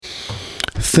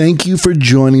Thank you for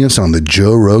joining us on the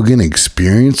Joe Rogan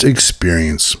Experience.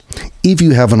 If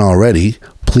you haven't already,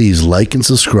 please like and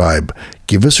subscribe,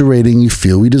 give us a rating you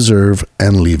feel we deserve,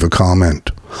 and leave a comment.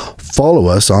 Follow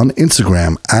us on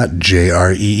Instagram at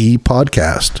JREE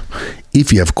Podcast.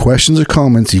 If you have questions or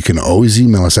comments, you can always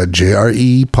email us at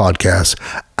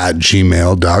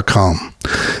jreepodcast@gmail.com.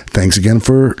 Thanks again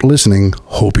for listening.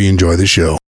 Hope you enjoy the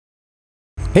show.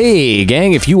 Hey,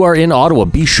 gang, if you are in Ottawa,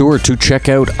 be sure to check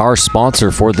out our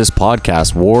sponsor for this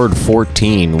podcast, Ward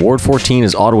 14. Ward 14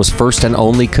 is Ottawa's first and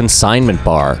only consignment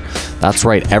bar. That's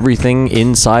right, everything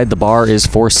inside the bar is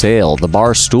for sale. The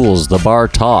bar stools, the bar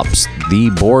tops, the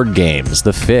board games,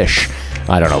 the fish.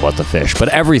 I don't know about the fish, but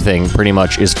everything pretty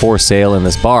much is for sale in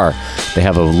this bar. They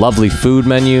have a lovely food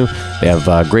menu. They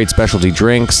have great specialty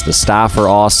drinks. The staff are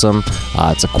awesome.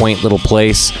 It's a quaint little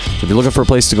place. So if you're looking for a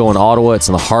place to go in Ottawa, it's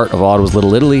in the heart of Ottawa's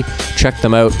Little Italy. Check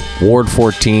them out. Ward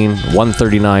 14,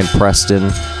 139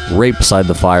 Preston, right beside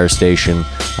the fire station.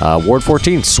 Ward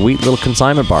 14, sweet little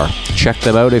consignment bar. Check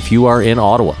them out if you are in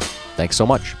Ottawa. Thanks so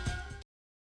much.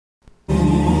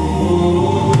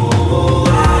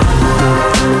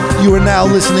 You are now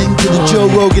listening to the Joe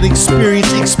Rogan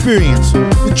Experience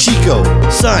with Chico,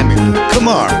 Simon,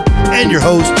 Kamar, and your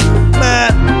host,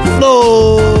 Matt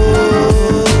Floyd.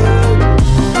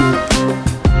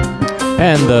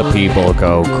 And the people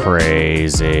go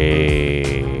crazy.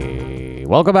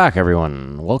 Welcome back,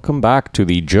 everyone. Welcome back to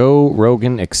the Joe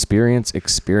Rogan Experience.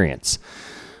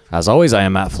 As always, I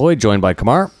am Matt Floyd, joined by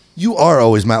Kamar. You are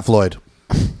always Matt Floyd.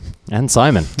 And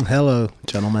Simon. Hello,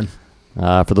 gentlemen.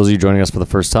 For those of you joining us for the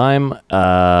first time,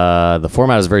 the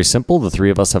format is very simple. The three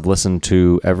of us have listened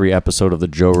to every episode of the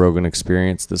Joe Rogan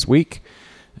Experience this week.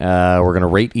 We're going to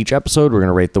rate each episode. We're going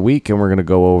to rate the week, and we're going to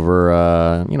go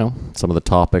over, some of the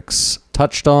topics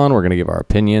touched on. We're going to give our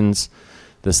opinions,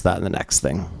 this, that, and the next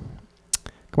thing.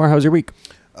 Kamar, how was your week?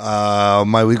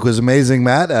 My week was amazing,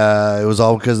 Matt. It was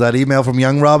all because of that email from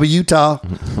Young Rob of Utah.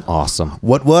 Awesome.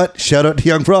 What? Shout out to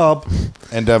Young Rob.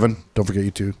 And Devin. Don't forget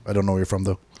you too. I don't know where you're from,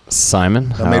 though.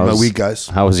 Simon, I made my week, guys.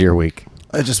 How was your week?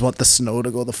 I just want the snow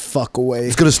to go the fuck away.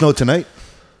 It's going to snow tonight.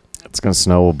 It's going to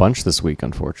snow a bunch this week,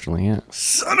 unfortunately, yeah.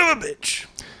 Son of a bitch.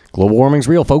 Global warming's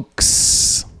real,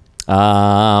 folks.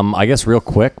 I guess real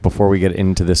quick before we get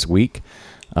into this week,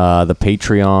 the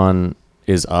Patreon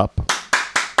is up.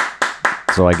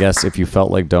 So I guess if you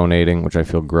felt like donating, which I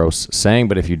feel gross saying,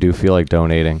 but if you do feel like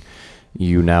donating,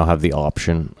 you now have the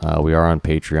option. We are on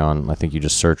Patreon. I think you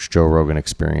just search Joe Rogan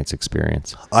Experience.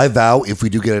 I vow if we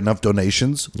do get enough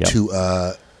donations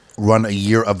to run a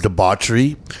year of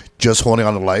debauchery, just holding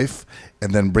on to life,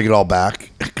 and then bring it all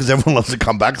back, because everyone loves a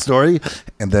comeback story,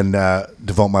 and then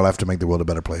devote my life to make the world a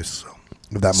better place.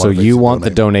 So you want the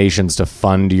donations to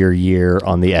fund your year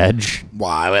on the edge?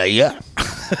 Why, yeah.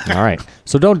 All right.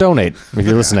 So don't donate if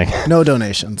you're listening. No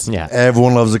donations. Yeah.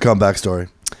 Everyone loves a comeback story.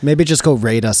 Maybe just go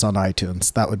rate us on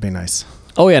iTunes. That would be nice.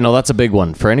 Oh, yeah. No, that's a big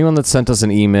one. For anyone that sent us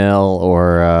an email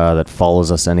or that follows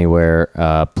us anywhere,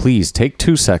 please take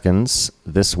 2 seconds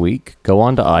this week, go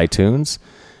on to iTunes,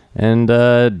 and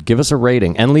give us a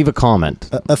rating and leave a comment.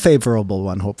 A favorable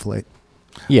one, hopefully.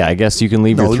 Yeah, I guess you can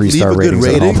leave your 3-star ratings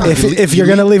at home. If you're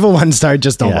going to leave a 1-star,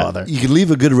 just don't bother. You can leave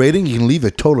a good rating. You can leave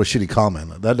a total shitty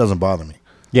comment. That doesn't bother me.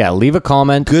 Yeah, leave a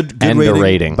comment good and rating, a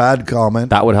rating. Bad comment.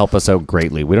 That would help us out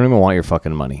greatly. We don't even want your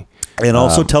fucking money. And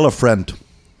also tell a friend.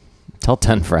 Tell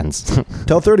 10 friends.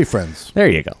 Tell 30 friends. There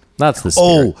you go. That's the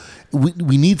spirit. Oh,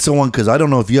 we need someone, because I don't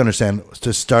know if you understand,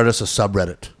 to start us a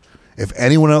subreddit. If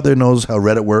anyone out there knows how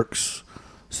Reddit works,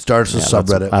 start us a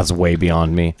subreddit. That's way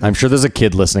beyond me. I'm sure there's a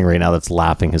kid listening right now that's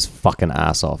laughing his fucking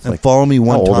ass off. And follow me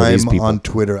one time on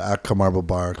Twitter at Kamar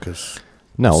Babar, because...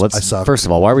 No, first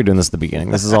of all, why are we doing this at the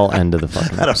beginning? This is all end of the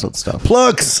fucking episode stuff.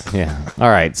 Plugs! Yeah. All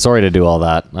right. Sorry to do all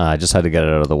that. I just had to get it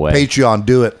out of the way. Patreon,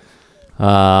 do it.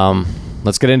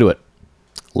 Let's get into it.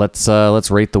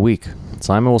 Let's rate the week.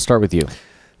 Simon, we'll start with you.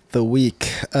 The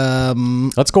week.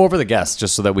 Let's go over the guests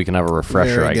just so that we can have a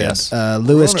refresher, I guess.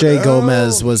 Louis J.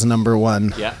 Gomez was number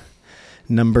 1. Yeah.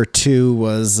 Number 2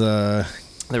 was...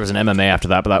 There was an MMA after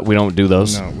that, but we don't do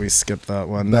those. No, we skipped that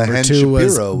one. Ben Number 2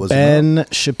 Shapiro was Ben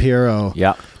Shapiro.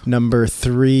 Yeah. Number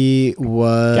 3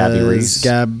 was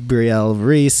Gabrielle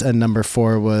Reese, and number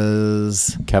 4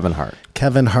 was Kevin Hart.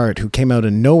 Kevin Hart, who came out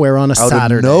of nowhere on a Saturday.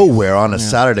 Out of nowhere on a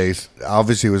Saturday.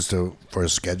 Obviously, it was for a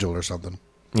schedule or something.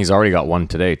 He's already got one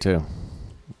today, too.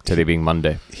 Today being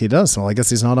Monday. He does. Well, I guess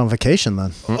he's not on vacation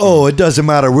then. Oh, it doesn't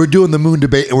matter. We're doing the moon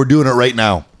debate, and we're doing it right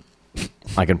now.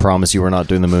 I can promise you we're not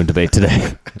doing the moon debate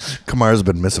today. Kamar's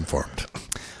been misinformed.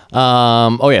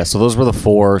 Oh yeah, so those were the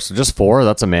 4. So just 4.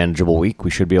 That's a manageable week.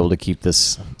 We should be able to keep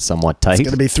this somewhat tight. It's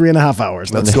going to be 3.5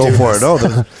 hours. Let's go for it. No,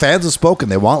 the fans have spoken.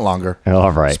 They want longer.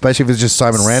 All right. Especially if it's just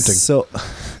Simon ranting. So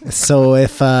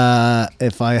if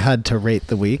I had to rate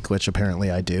the week, which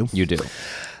apparently I do, You do.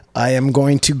 I am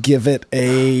going to give it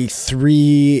a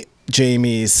 3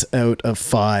 Jamies out of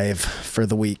 5 for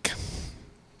the week.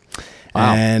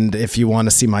 Wow. And if you want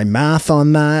to see my math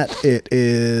on that, it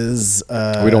is...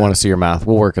 We don't want to see your math.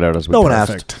 We'll work it out as we No go. one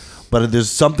Perfect. asked. But there's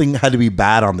something had to be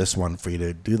bad on this one for you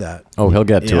to do that. Oh, he'll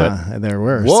get to it. Yeah, there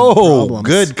were some Whoa, problems.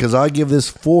 good, because I give this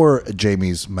 4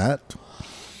 Jamies, Matt.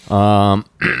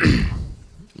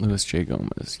 Louis J.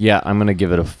 Gomez. Yeah, I'm going to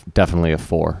give it definitely a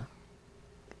 4.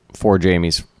 4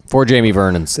 Jamies. 4 Jamie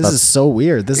Vernons. This is so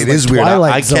weird. This It is is like weird.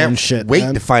 Twilight I Zone can't shit. wait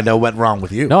man. to find out what went wrong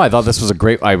with you. No, I thought this was a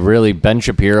great... Ben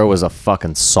Shapiro was a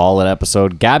fucking solid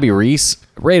episode. Gabby Reese,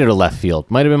 rated a left field.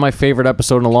 Might have been my favorite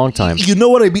episode in a long time. You know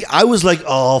what I mean? I was like,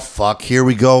 oh, fuck, here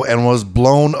we go, and was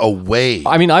blown away.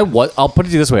 I mean, I'll put it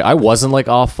to you this way. I wasn't like,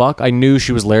 oh, fuck. I knew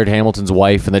she was Laird Hamilton's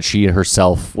wife and that she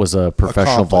herself was a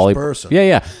professional Accomplished volleyball person.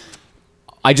 Yeah.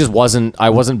 I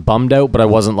wasn't bummed out, but I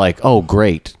wasn't like, oh,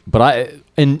 great. But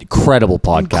incredible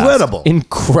podcast.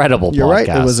 Incredible You're podcast.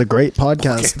 right. It was a great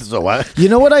podcast. So what? You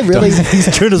know what I really...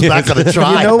 He's turned his back on the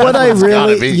try. You know what It's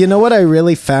gotta be. You know what I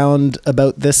really found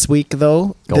about this week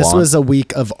though? This on. was a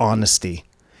week of honesty.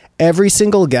 Every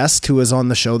single guest who was on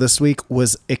the show this week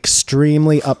was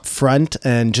extremely upfront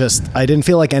and just I didn't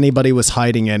feel like anybody was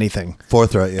hiding anything.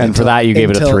 Forthright, yeah. And for that, you gave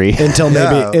it a 3.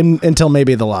 Until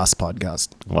maybe the last podcast.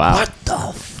 Wow. What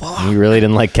the fuck? You really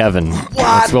didn't like Kevin.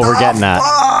 That's what we're getting at.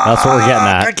 That's what we're getting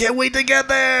at. I can't wait to get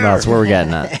there. That's what we're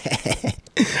getting at.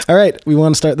 All right, we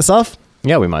want to start this off?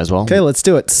 Yeah, we might as well. Okay, let's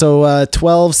do it. So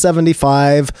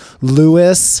 1275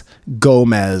 Luis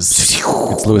Gomez.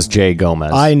 It's Louis J.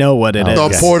 Gomez. I know what it is.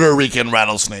 The Puerto Rican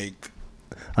rattlesnake.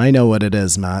 I know what it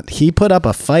is, Matt. He put up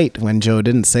a fight when Joe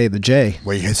didn't say the J.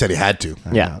 Well, he said he had to.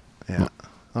 Yeah. Yeah.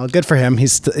 Well, good for him.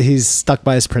 He's stuck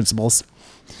by his principles.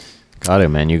 Got to,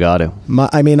 man. You got to.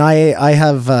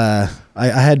 I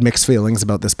had mixed feelings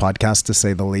about this podcast, to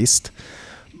say the least.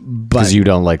 Because you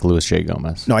don't like Louis J.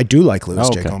 Gomez. No, I do like Louis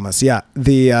J. Okay. Gomez. Yeah.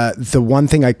 The one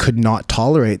thing I could not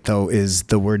tolerate though is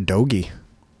the word doggy.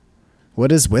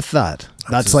 What is with that?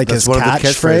 That's like his one of the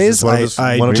catchphrase.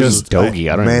 One of his Doggy.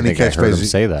 I don't even Manny think I heard him catchphrase.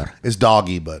 say that. It's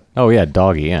doggy, but Oh, yeah.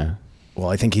 Doggy, yeah. Well,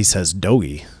 I think he says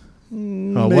doggy. Oh,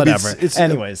 maybe whatever. it's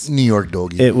Anyways, New York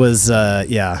doggy. it was.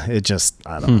 It just.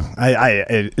 I don't know.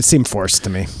 It seemed forced to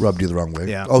me. Rubbed you the wrong way.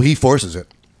 Yeah. Oh, he forces it.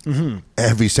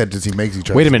 Every sentence he makes, he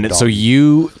tries Wait to a say minute. So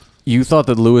doggy. you thought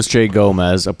that Louis J.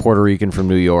 Gomez, a Puerto Rican from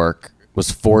New York,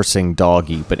 was forcing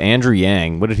doggy, but Andrew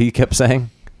Yang, what did he kept saying?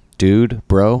 Dude,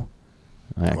 bro?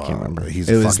 I can't remember. He's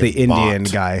It a was the fucking Indian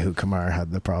bot. guy who Kumar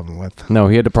had the problem with. No,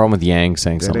 he had a problem with Yang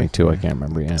saying Did something he? too. I can't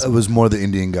remember. Yeah. It was more the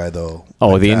Indian guy, though.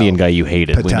 Oh, the Patel. Indian guy you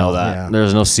hated. We Patel, know that. yeah.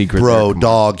 There's no secret Bro, there, Kumar.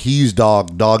 dog. He used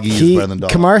dog. Doggy is better than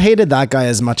dog. Kumar hated that guy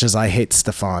as much as I hate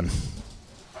Stefan.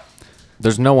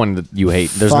 There's no one that you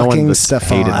hate. There's no one Fucking that's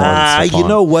Stefan. hated more than Stefan. You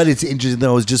know what? It's interesting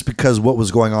though. It's just because what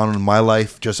was going on in my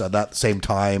life just at that same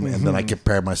time, and then I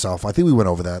compared myself. I think we went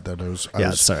over that. That was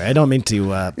Sorry, I don't mean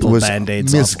to pull was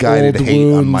band-aids misguided off old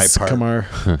hate on my wounds, part. Kumar.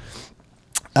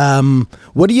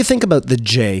 What do you think about the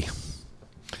J?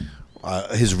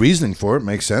 his reasoning for it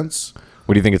makes sense.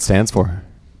 What do you think it stands for?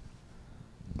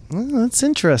 Well, that's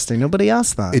interesting. Nobody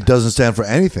asked that. It doesn't stand for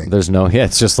anything. There's no. Yeah,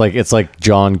 it's just like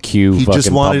John Q. He fucking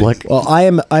just wanted- public. Well,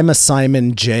 I'm a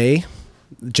Simon J.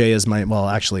 J is my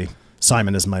actually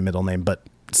Simon is my middle name, but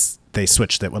they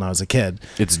switched it when I was a kid.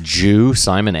 It's Jew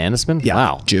Simon Anisman. Yeah,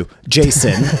 Wow. Jew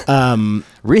Jason.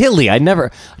 Really?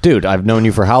 Dude, I've known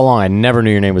you for how long? I never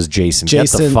knew your name was Jason. Get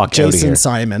the fuck out of Jason here.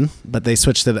 Simon, but they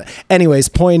switched it. Anyways,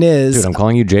 point is, Dude, I'm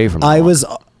calling you Jay from now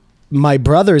on. My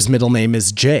brother's middle name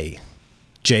is Jay,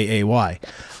 Jay. I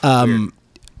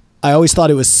always thought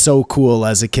it was so cool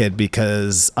as a kid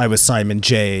because I was Simon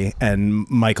J and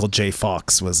Michael J.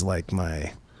 Fox was like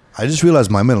my I just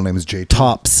realized my middle name is JT.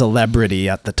 top celebrity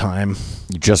at the time.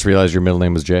 You just realized your middle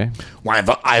name was Jay?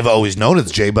 Well, I've always known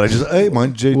it's J, but I just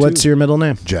mine's J. What's your middle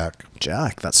name? Jack?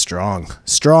 Jack. That's strong.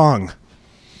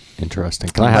 Interesting.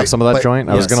 Can I have some of that joint?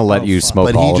 I was yes. going to let Oh, you fuck. smoke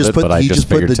But all he of it, but I just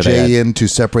put figured the today. J in to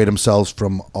separate himself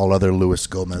from all other Luis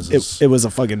Gomez's. It was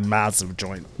a fucking massive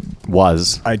joint.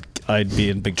 Was. I'd be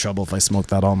in big trouble if I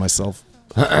smoked that all myself.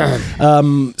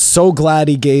 So glad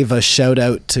he gave a shout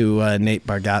out to Nate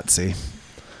Bargatze.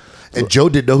 And Joe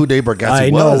didn't know who Dave Bargatze was. I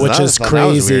know, which I is thought that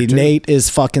was crazy. weird, too. Nate is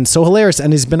fucking so hilarious,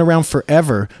 and he's been around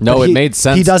forever. No, But it he- made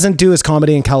sense. He doesn't do his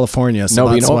comedy in California, so No,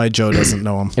 but you that's know why what? Joe doesn't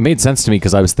know him. It made sense to me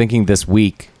because I was thinking this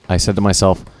week, I said to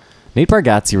myself, Nate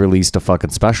Bargatze released a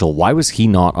fucking special. Why was he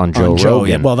not on Joe Rogan?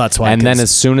 Yeah, well, that's why. And then 'cause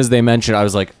as soon as they mentioned, I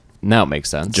was like, now it makes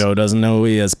sense. Joe doesn't know who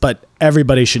he is, but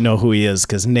everybody should know who he is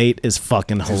because Nate is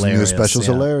fucking His hilarious. new special's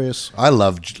yeah. hilarious. I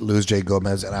love Luis J.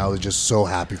 Gomez, and I was just so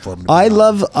happy for him. To be I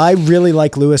on. really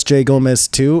like Luis J. Gomez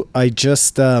too. I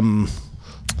just, I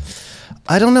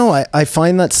don't know. I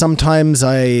find that sometimes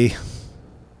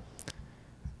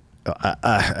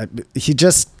he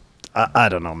just, I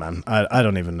don't know, man. I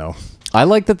don't even know. I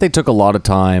like that they took a lot of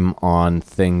time on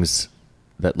things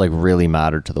that like really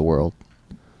mattered to the world.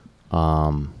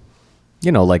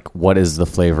 Like what is the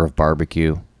flavor of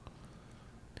barbecue?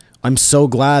 I'm so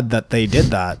glad that they did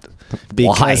that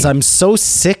because Why? I'm so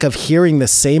sick of hearing the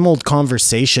same old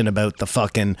conversation about the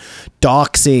fucking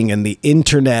doxing and the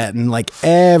internet and like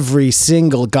every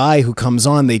single guy who comes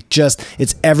on,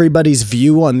 it's everybody's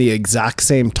view on the exact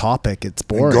same topic. It's And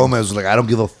boring. Gomez was like, I don't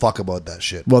give a fuck about that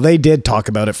shit. Well, they did talk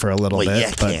about it for a little Well, bit,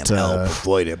 yeah, can't but help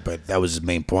avoid it, but that was his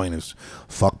main point: is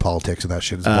fuck politics and that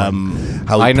shit. Is how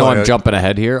he I know put I'm it. jumping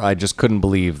ahead here. I just couldn't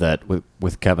believe that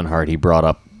with Kevin Hart, he brought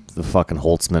up the fucking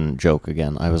Holtzman joke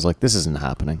again. I was like, this isn't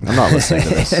happening. I'm not listening to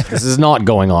this. This is not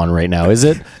going on right now, is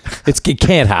it? It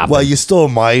can't happen. Well, you stole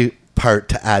my part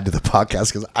to add to the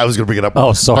podcast because I was going to bring it up.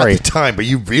 Oh, sorry. At the time, but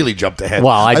you really jumped ahead.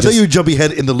 Well, I thought just- you would jump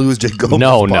ahead in the Luis J. Gomez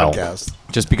no. podcast.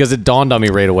 Just because it dawned on me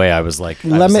right away, I was like,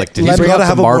 did let he me bring You got up to the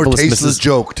have a more marvelous tasteless Mrs.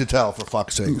 joke to tell, for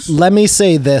fuck's sakes. let me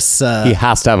say this. He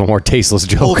has to have a more tasteless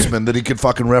joke. Holtzman that he could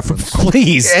fucking reference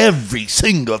Please. every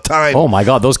single time. Oh my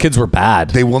God, those kids were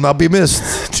bad. They will not be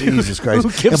missed. Jesus Christ.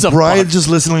 Who gives and a Brian's fuck? just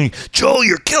listening. Joel,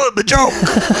 you're killing the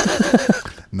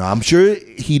joke. No, I'm sure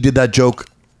he did that joke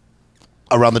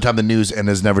around the time of the news and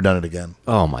has never done it again.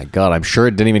 Oh my God, I'm sure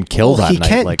it didn't even kill that he night.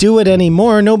 can't Like, do it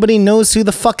anymore. Nobody knows who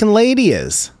the fucking lady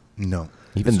is. No.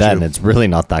 even It's then, true. it's really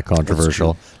not that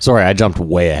controversial. Sorry, I jumped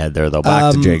way ahead there though.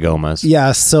 Back to Jay Gomez.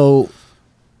 Yeah, so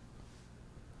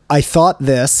I thought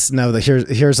this. Now,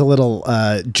 here's a little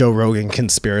Joe Rogan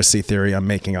conspiracy theory I'm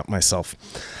making up myself.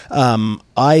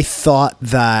 I thought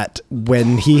that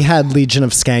when he had Legion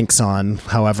of Skanks on,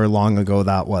 however long ago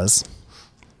that was.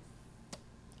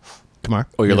 Kamar?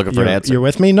 Oh, you're looking for an answer? You're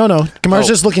with me? No. Kamar's Oh.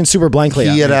 just looking super blankly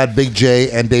at He had me. had Big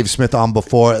J and Dave Smith on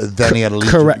before. Then he had a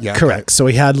Legion. Correct, Yeah, correct. So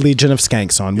he had Legion of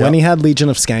Skanks on. When Yeah. he had Legion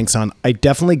of Skanks on, I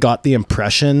definitely got the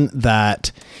impression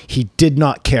that he did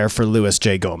not care for Luis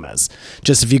J. Gomez.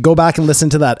 Just if you go back and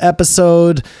listen to that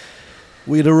episode,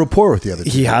 We had a rapport with the other two.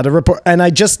 he had a report, and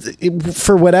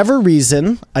for whatever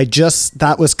reason,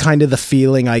 that was kind of the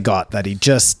feeling I got, that he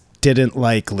just didn't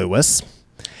like Lewis.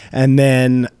 And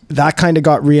then that kind of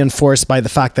got reinforced by the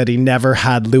fact that he never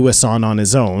had Lewis on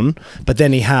his own, but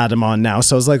then he had him on now.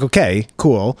 So I was like, okay,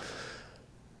 cool.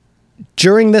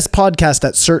 During this podcast,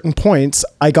 at certain points,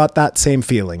 I got that same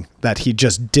feeling that he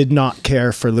just did not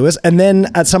care for Lewis. And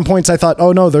then at some points I thought,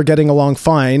 oh no, they're getting along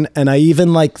fine. And I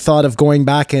even thought of going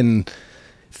back and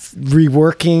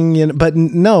reworking, but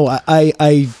no,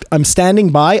 I'm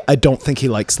standing by. I don't think he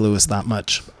likes Lewis that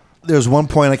much. There's one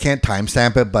point, I can't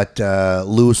timestamp it, but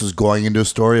Lewis was going into a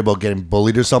story about getting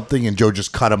bullied or something, and Joe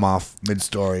just cut him off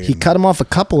mid-story. He cut him off a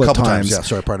couple of times. Yeah,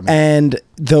 sorry, pardon me. And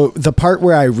the part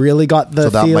where I really got the So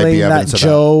that might be feeling that evidence of that.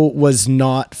 Joe was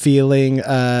not feeling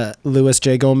Luis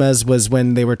J. Gomez was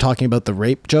when they were talking about the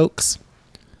rape jokes.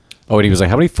 Oh, and he was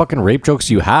like, how many fucking rape jokes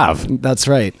do you have? That's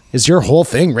right. Is your whole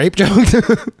thing rape joke?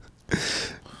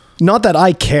 Not that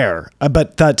I care,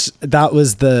 but that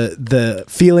was the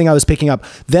feeling I was picking up.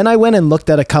 Then I went and looked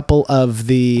at a couple of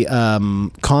the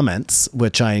comments,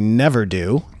 which I never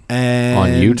do. And On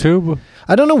YouTube?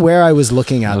 I don't know where I was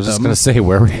looking at I was just them, going to say,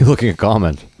 where were you looking at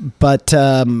comment? but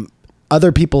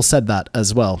other people said that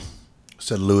as well.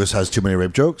 Said Lewis has too many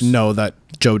rape jokes? No, that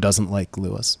Joe doesn't like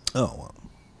Lewis. Oh,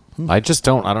 well. I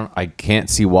can't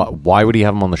see why would he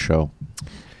have him on the show?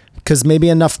 Because maybe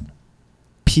enough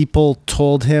people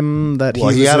told him that Well,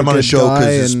 he he was had a him on good his show 'cause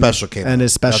guy his and- special came out. and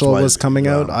his That's special why- was coming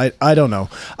out. yeah. I don't know.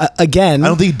 Again, I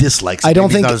don't think he dislikes him. I don't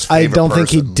Maybe think he's not his I favorite don't think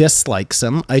he person. dislikes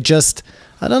him.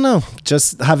 I don't know.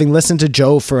 Just having listened to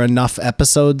Joe for enough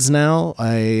episodes now,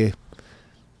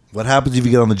 What happens if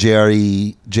you get on the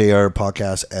JR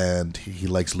podcast and he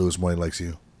likes Lewis more than he likes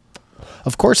you?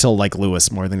 of course he'll like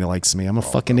Lewis more than he likes me. I'm a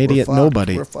fucking we're idiot fucked.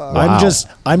 nobody. We're fucked.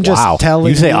 I'm just Wow.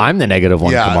 telling you. Say I'm the negative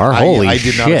one, Kumar. Holy I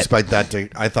shit. did not expect that.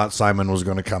 I thought Simon was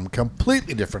going to come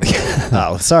completely different.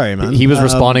 Oh, sorry, man. He was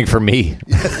responding for me.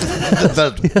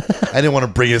 I didn't want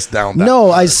to bring us down. That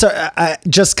No, far. I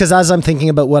just because as I'm thinking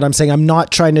about what I'm saying, I'm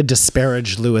not trying to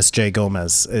disparage Luis J.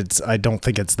 Gomez. I don't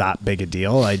think it's that big a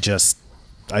deal.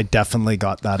 I definitely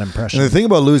got that impression. And the thing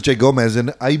about Luis J. Gomez,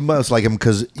 and I must like him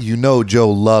because Joe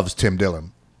loves Tim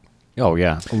Dillon. Oh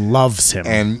yeah. Loves him.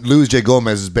 And Luis J.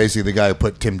 Gomez is basically the guy who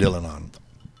put Tim Dillon on.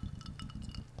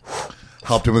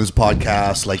 Helped him with his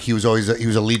podcast. Like he was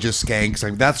Allegiant Skanks.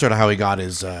 Like that's sort of how he got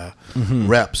his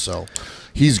reps. So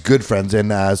he's good friends. And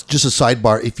just a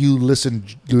sidebar, if you listen,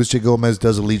 Luis J. Gomez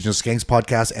does Allegiant Skanks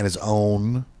podcast and his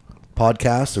own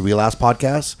podcast, the Real Ass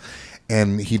Podcast,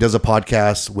 and he does a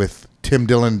podcast with Tim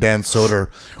Dillon, Dan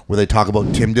Soder, where they talk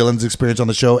about Tim Dillon's experience on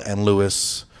the show and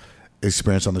Lewis'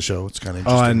 experience on the show. It's kind of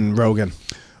interesting. On Rogan.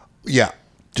 Yeah,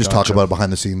 just talk about it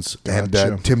behind the scenes.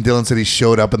 Gotcha. And Tim Dillon said he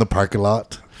showed up in the parking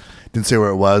lot, didn't say where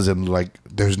it was, and like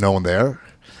there's no one there.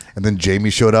 And then Jamie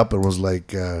showed up and was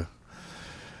like, "Yeah,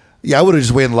 I would have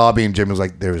just waited in the lobby." And Jamie was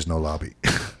like, "There is no lobby.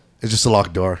 It's just a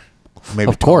locked door. Maybe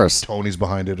Of course. Tony's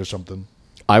behind it or something."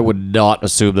 I would not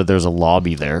assume that there's a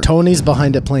lobby there. Tony's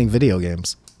behind it playing video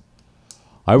games.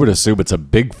 I would assume it's a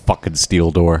big fucking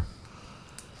steel door.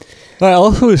 I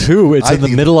also assume it's I in the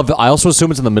think- middle of. I also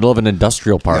assume it's in the middle of an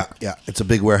industrial park. Yeah, it's a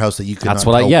big warehouse that you can. That's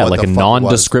what like a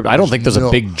nondescript. I don't think there's a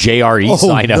big JRE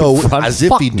sign out front. As if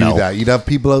Fuck you do no. that, you'd have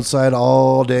people outside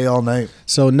all day, all night.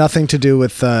 So nothing to do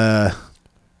with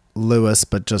Lewis,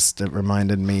 but just it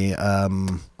reminded me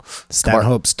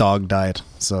Stanhope's dog died.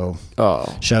 So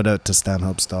Oh, shout out to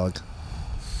Stanhope's dog.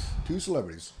 2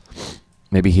 celebrities.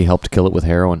 maybe he helped kill it with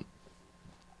heroin.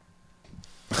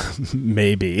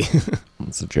 Maybe.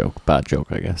 It's a joke, bad joke,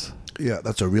 I guess. Yeah,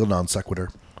 that's a real non sequitur.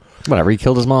 Whatever. He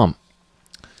killed his mom.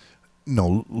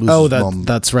 No, Lucy's mom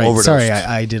that's right. overdosed. Sorry,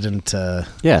 I didn't.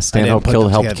 Yeah, Stanhope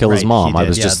helped kill his mom. I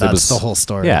was just that's it was the whole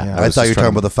story. Yeah, yeah. I I was thought you just were talking trying-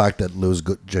 about the fact that Luis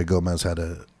J. Gomez had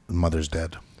a mother's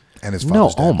dead and his No,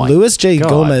 father's dead. oh my Louis J. God.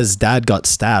 Gomez's dad got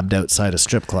stabbed outside a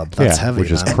strip club. That's Yeah, heavy,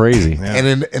 which is man. crazy. Yeah.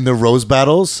 And in the Rose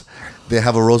battles, they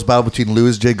have a Rose battle between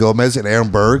Luis J. Gomez and Aaron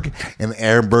Berg, and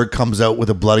Aaron Berg comes out with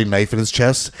a bloody knife in his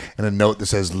chest and a note that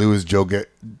says Luis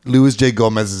J.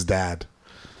 Gomez's dad.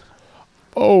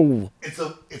 Oh,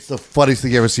 It's the funniest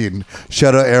thing you ever seen.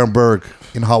 Shout out Aaron Berg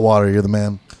in Hot Water. You're the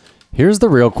man. here's the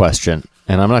real question,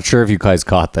 and I'm not sure if you guys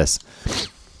caught this.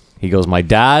 He goes, my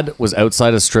dad was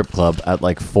outside a strip club at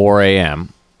like 4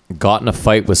 a.m., got in a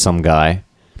fight with some guy,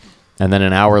 and then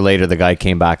an hour later, the guy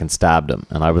came back and stabbed him.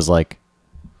 And I was like,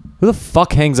 who the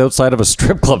fuck hangs outside of a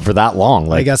strip club for that long?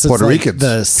 Like, I guess it's Puerto like Ricans.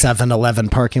 the 7-Eleven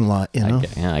parking lot, you know?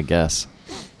 yeah, I guess.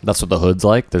 That's what the hood's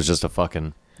like. There's just a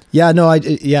fucking... Yeah, no, I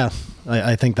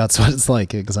think that's what it's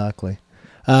like, exactly.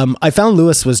 I found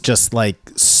Lewis was just like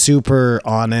super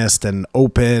honest and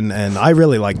open, and I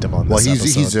really liked him on Well,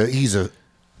 this episode. he's a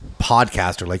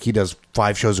podcaster. Like he does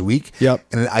 5 shows a week. Yep.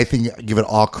 And I think give it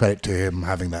all credit to him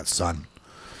having that son.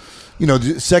 You know,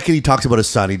 the second he talks about his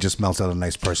son, he just melts out how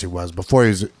nice person he was. Before he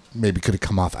was maybe could have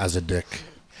come off as a dick.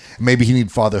 Maybe he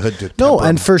need fatherhood to No, temper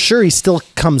and him. for sure he still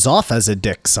comes off as a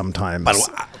dick sometimes.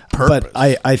 Purpose. But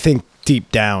I think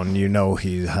deep down, you know,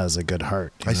 he has a good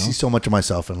heart. you I know? see so much of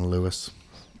myself in Lewis.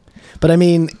 But I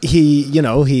mean,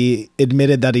 he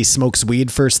admitted that he smokes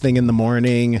weed first thing in the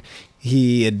morning.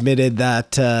 He admitted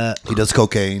that He does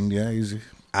cocaine. Yeah, he's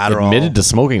Adderall. Admitted to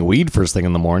smoking weed first thing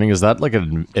in the morning. Is that like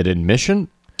an admission?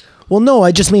 well, no,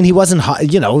 I just mean he wasn't high.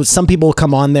 You know, some people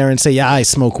come on there and say, yeah, I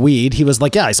smoke weed. He was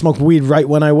like, yeah, I smoke weed right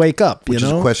when I wake up, which you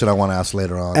know? is a question I want to ask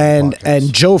later on. in the podcast.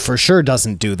 And Joe for sure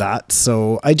doesn't do that.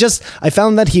 So I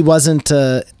found that he wasn't,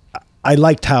 I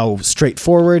liked how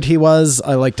straightforward he was.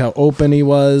 I liked how open he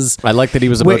was. I like that he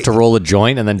was about Wait. to roll a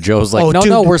joint, and then Joe's like, Oh, no,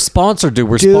 dude. we're sponsored, dude.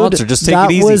 We're Dude, sponsored. Just take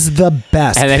that it easy. was the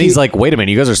best. And then he's like, wait a minute,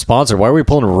 you guys are sponsored. Why are we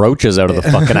pulling roaches out of the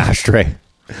fucking ashtray?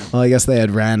 well, I guess they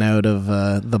had ran out of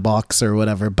the box or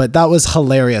whatever, but that was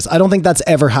hilarious. I don't think that's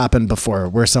ever happened before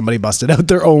where somebody busted out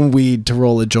their own weed to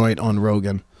roll a joint on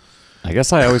Rogan. I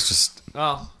guess I always just...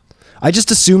 I just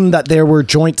assumed that there were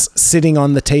joints sitting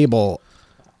on the table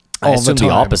I all assume the the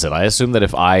time. opposite. I assume that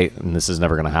if and this is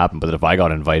never going to happen, but that if I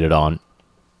got invited on,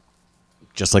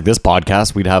 just like this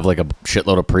podcast, we'd have like a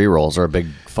shitload of pre-rolls or a big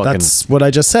fucking... That's what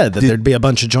I just said, that there'd be a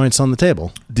bunch of joints on the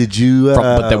table. Did you?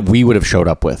 but that we would have showed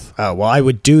up with. Well, I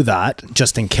would do that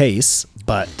just in case,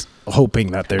 but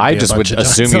hoping that there'd be I a just bunch would of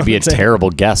assume joints you'd on be the a table. terrible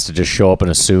guest to just show up and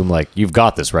assume like, you've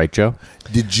got this, right, Joe?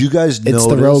 Did you guys notice?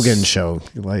 It's the Rogan show.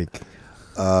 Like,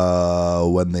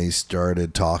 when they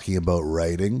started talking about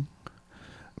writing,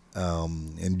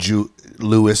 and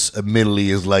Lewis admittedly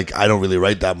is like, I don't really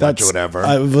write that much or whatever.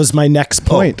 was my next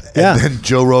point. And yeah. then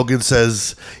Joe Rogan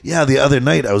says, yeah, the other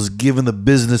night I was giving the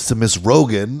business to Miss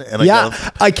Rogan. And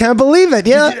I can't believe it.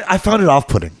 Yeah. I found it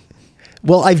off-putting.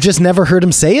 Well, I've just never heard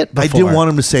him say it before. I didn't want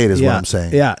him to say it, is yeah. what I'm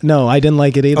saying. Yeah. No, I didn't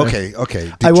like it either. Okay.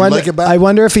 Did I you wonder, like it back? I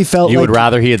wonder if he felt You like would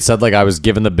rather he had said like, I was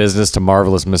giving the business to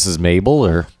Marvelous Mrs. Mabel,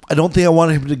 or... I don't think I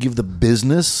wanted him to give the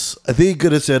business. I think he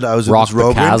could have said I was Rock in the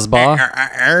this Rogan.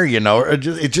 Casbah. You know,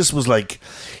 it just was like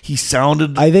he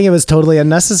sounded. I think it was totally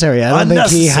unnecessary. I don't think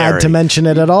he had Unnecessary. to mention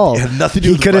it at all. It had nothing to do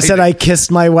He with could have said, writing. "I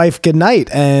kissed my wife goodnight,"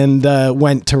 and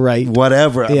went to write.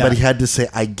 whatever, Yeah. but he had to say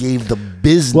I gave the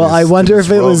business. Well, I to wonder this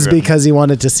if it was Rogan. because he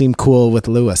wanted to seem cool with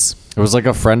Lewis. It was like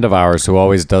a friend of ours who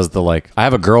always does the like, I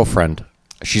have a girlfriend.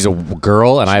 She's a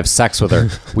girl and I have sex with her.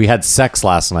 We had sex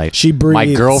last night. She breathes.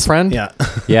 My girlfriend? Yeah.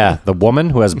 Yeah. The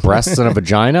woman who has breasts and a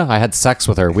vagina. I had sex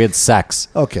with her. We had sex.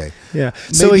 Okay. Yeah.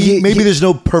 Maybe there's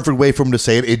no perfect way for him to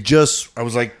say it. It just I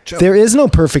was like there is no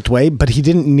perfect way, but he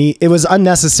didn't need. It was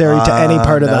unnecessary to any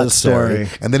part of that unnecessary.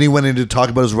 story. And then he went in to talk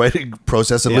about his writing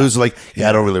process, and Yeah. Lou's like, "Yeah,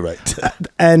 I don't really write."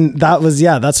 And that was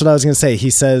that's what I was gonna say.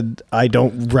 He said, "I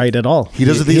don't write at all." He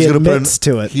doesn't think he's going to admits put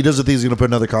to it. He doesn't think he's going to put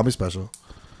another comedy special.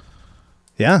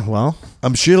 Yeah, well,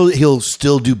 I'm sure he'll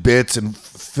still do bits and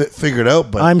figure it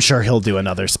out, but I'm sure he'll do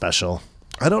another special.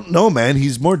 I don't know, man.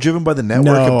 He's more driven by the network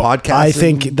No, and podcasting. I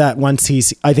think that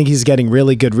I think he's getting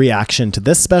really good reaction to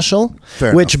this special,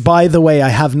 Fair which, enough. by the way, I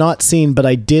have not seen, but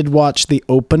I did watch the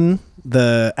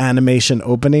animation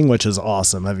opening, which is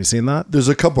awesome. Have you seen that? there's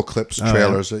a couple clips,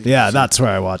 trailers. that you Yeah, can see. that's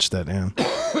where I watched it. Yeah,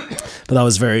 but that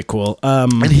was very cool.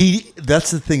 And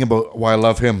that's the thing about why I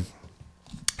love him.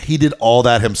 He did all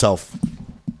that himself.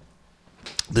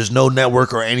 There's no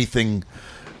network or anything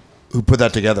who put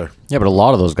that together, Yeah, but a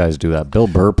lot of those guys do that. Bill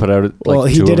Burr put out Well,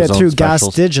 he two did of it his own through Gas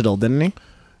specials. Digital, didn't he?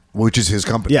 which is his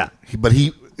company. Yeah. But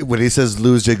when he says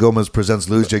Louis J. Gomez presents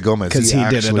Louis J. Gomez, 'Cause he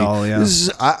did it all, yeah.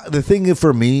 The thing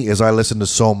for me is I listen to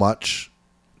so much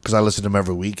because I listen to him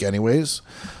every week anyways.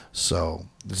 So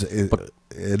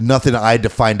nothing I had to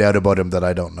find out about him that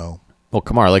I don't know. Well,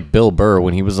 come on, like Bill Burr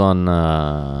when he was on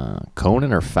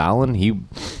Conan or Fallon,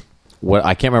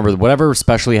 I can't remember whatever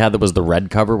special he had that was the red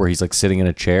cover where he's like sitting in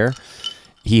a chair.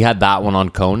 He had that one on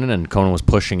Conan, and Conan was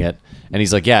pushing it, and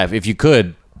he's like, "Yeah, if you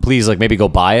could, please, like maybe go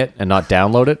buy it and not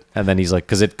download it." And then he's like,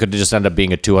 "Because it could just end up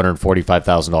being a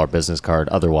 $245,000 business card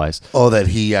otherwise." Oh, that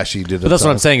he actually did it. But that's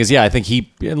what I'm saying is, yeah, I think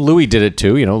and Louis did it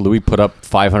too. You know, Louis put up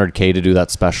 $500K to do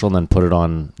that special and then put it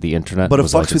on the internet. But it it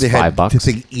was fucks like, me it's they had $5. to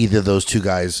think either of those two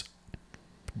guys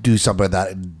do something like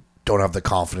that and don't have the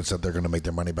confidence that they're going to make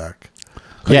their money back.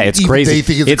 Yeah, it's Even crazy. they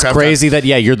think it's a It's crap crazy that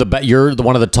you're the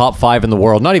one of the top 5 in the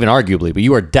world. Not even arguably, but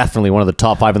you are definitely one of the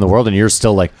top 5 in the world, and you're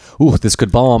still like, "Ooh, this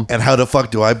could bomb." And how the fuck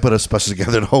do I put a special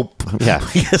together and hope? Yeah,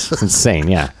 Yes. it's insane.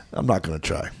 Yeah, I'm not going to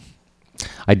try.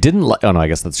 I didn't like. Oh no, I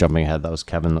guess that's jumping ahead. That was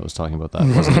Kevin that was talking about that.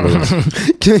 It wasn't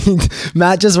Louis.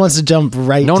 Matt just wants to jump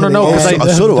right. No, to no, the no. end.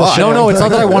 Because so do I. No, it's not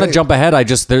that I want to jump ahead. I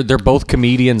just they're both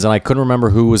comedians, and I couldn't remember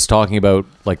who was talking about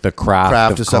like the craft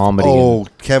and of stuff. comedy. Oh,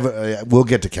 Kevin. We'll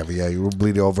get to Kevin. Yeah, you will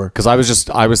bleed over. Because I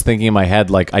was thinking in my head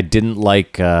like I didn't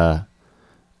like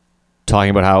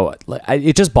talking about how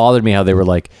it just bothered me how they were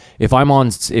like if I'm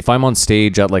on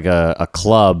stage at like a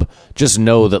club, just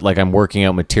know that like I'm working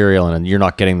out material and you're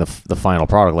not getting the final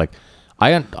product. Like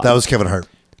That was Kevin Hart.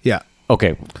 Yeah.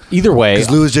 okay. Either way, Because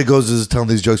Louis J. Goes is telling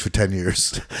these jokes for 10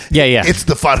 years. yeah. It's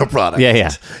the final product. Yeah.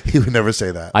 He would never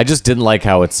say that. I just didn't like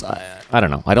how it's. I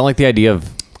don't know. I don't like the idea of.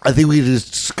 I think we need to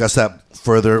discuss that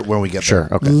further when we get Sure.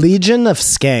 there. Okay. Legion of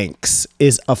Skanks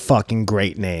is a fucking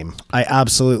great name. I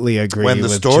absolutely agree. When the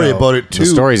with story Joe. about it too. The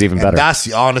story's even and better. That's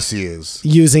the honesty is.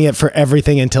 Using it for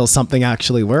everything until something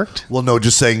actually worked. Well, no,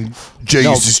 just saying Jay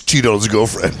used to cheat on his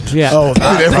girlfriend. Yeah. Oh,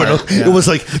 that Everyone part, knows. It was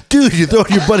like, dude, you're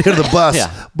throwing your buddy under the bus.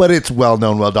 Yeah. But it's well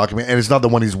known, well documented, and it's not the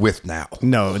one he's with now.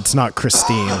 No, it's not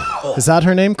Christine. Is that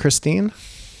her name, Christine?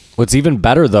 What's even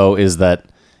better though is that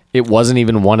it wasn't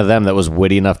even one of them that was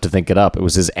witty enough to think it up. It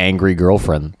was his angry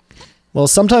girlfriend. Well,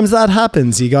 sometimes that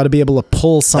happens. You got to be able to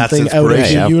pull something out of the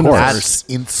inspiration. Yeah, of universe. That's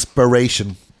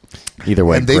inspiration. Either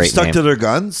way, And they've great stuck name. to their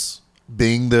guns,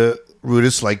 being the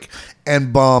rudest, like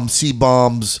N bombs, C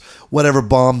bombs, whatever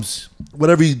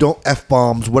you don't, F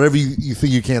bombs, whatever you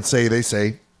think you can't say, they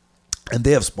say. And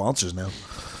they have sponsors now.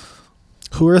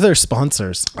 Who are their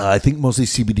sponsors? I think mostly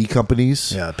CBD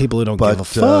companies. Yeah, people who don't But, give a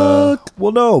fuck.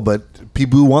 well, no, but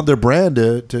people who want their brand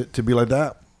to be like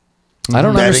that. I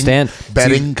don't understand.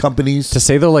 Betting See, companies. to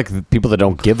say they're like people that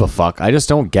don't give a fuck. I just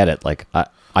don't get it. Like,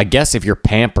 I guess if you're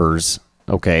Pampers,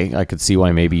 okay, I could see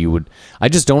why maybe you would. I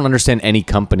just don't understand any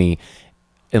company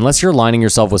unless you're aligning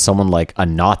yourself with someone like a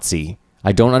Nazi.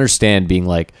 I don't understand being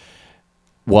like,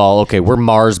 well, okay, we're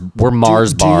Mars Do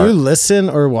bar. you listen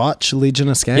or watch Legion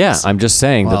of Skanks? Yeah, I'm just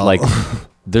saying that Well. like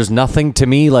there's nothing to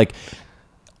me like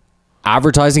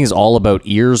advertising is all about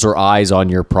ears or eyes on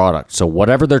your product. So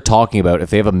whatever they're talking about, if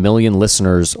they have 1 million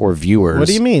listeners or viewers. What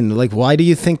do you mean? Like, why do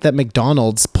you think that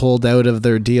McDonald's pulled out of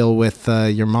their deal with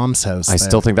your mom's house? I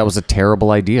still think that was a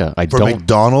terrible idea. For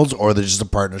McDonald's, or they're just a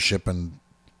partnership and...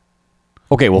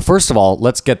 Okay, well, first of all,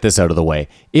 let's get this out of the way.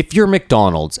 If you're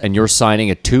McDonald's and you're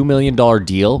signing a $2 million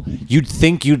deal, you'd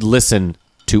think you'd listen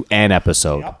to an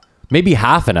episode. Yep. Maybe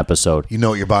half an episode. You know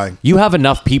what you're buying. You have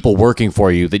enough people working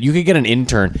for you that you could get an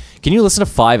intern. Can you listen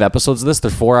to 5 episodes of this?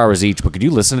 They're 4 hours each, but could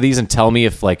you listen to these and tell me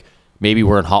if, like, maybe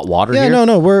we're in hot water here? Yeah,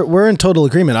 no, we're in total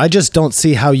agreement. I just don't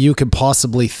see how you could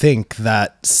possibly think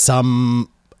that some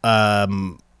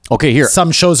some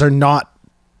shows are not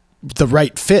the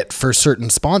right fit for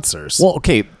certain sponsors. Well,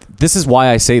 okay, this is why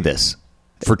I say this.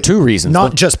 For 2 reasons.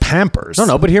 Not just Pampers.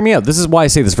 No, but hear me out. This is why I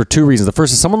say this for 2 reasons. The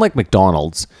first is someone like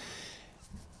McDonald's.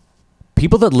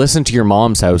 People that listen to your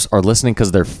mom's house are listening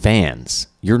because they're fans.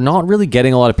 You're not really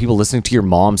getting a lot of people listening to your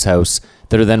mom's house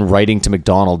that are then writing to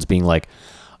McDonald's being like,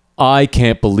 I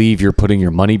can't believe you're putting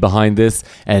your money behind this,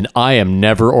 and I am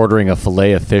never ordering a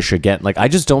fillet of fish again. Like, I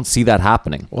just don't see that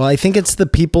happening. Well, I think it's the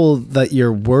people that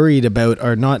you're worried about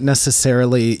are not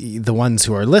necessarily the ones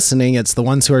who are listening. It's the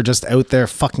ones who are just out there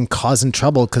fucking causing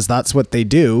trouble because that's what they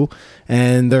do.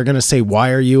 And they're going to say,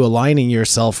 why are you aligning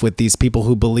yourself with these people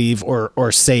who believe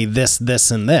or say this,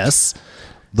 and this?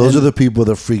 Those are the people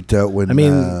that freaked out when... I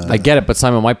mean... I get it, but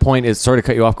Simon, my point is... Sorry to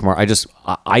cut you off, Kumar.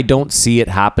 I don't see it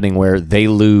happening where they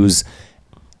lose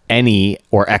any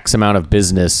or X amount of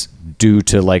business due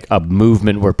to, like, a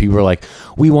movement where people are like,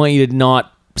 we want you to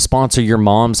not sponsor your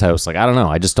mom's house. Like, I don't know.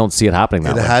 I just don't see it happening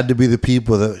that way. It had to be the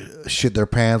people that shit their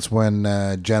pants when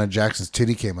Janet Jackson's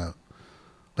titty came out.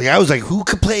 Like, I was like, who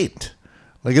complained?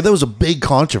 Like, there was a big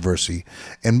controversy,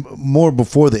 and more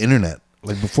before the internet.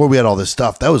 Like, before we had all this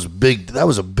stuff, that was big. That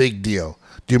was a big deal.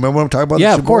 Do you remember what I'm talking about?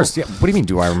 Yeah, of course. Yeah. What do you mean?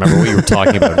 Do I remember what you were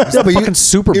talking about? It's the fucking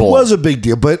Super Bowl. It was a big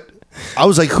deal, but I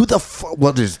was like, "Who the fuck?"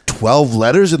 Well, there's 12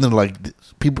 letters, and then like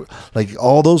people, like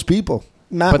all those people.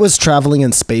 Matt was traveling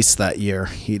in space that year.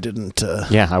 He didn't.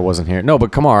 Yeah, I wasn't here. No,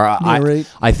 but Kumar,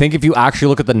 I think if you actually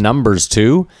look at the numbers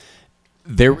too,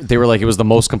 they were like it was the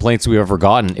most complaints we've ever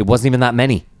gotten. It wasn't even that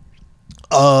many.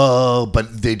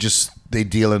 But they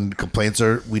deal in complaints,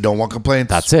 or we don't want complaints.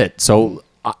 That's it. So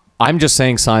I'm just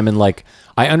saying, Simon, like,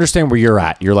 I understand where you're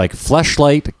at. You're like,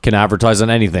 Fleshlight can advertise on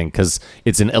anything because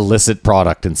it's an illicit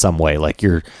product in some way. Like,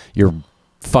 you're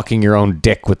fucking your own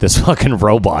dick with this fucking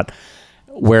robot.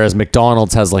 Whereas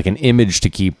McDonald's has like an image to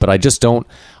keep, but I don't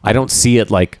see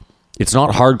it like, it's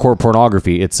not hardcore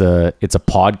pornography. It's a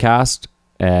podcast.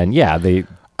 And yeah,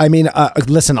 I mean,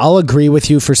 listen, I'll agree with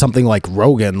you for something like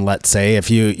Rogan, let's say, if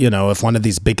if one of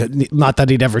these big, not that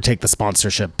he'd ever take the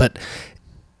sponsorship, but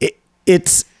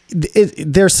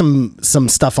there's some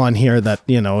stuff on here that,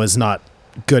 is not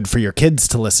good for your kids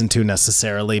to listen to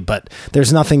necessarily, but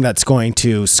there's nothing that's going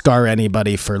to scar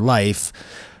anybody for life.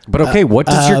 But okay, what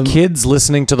does your kids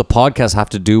listening to the podcast have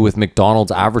to do with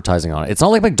McDonald's advertising on it? It's not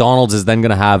like McDonald's is then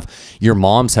going to have your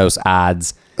mom's house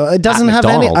ads. It doesn't have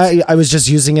any. I was just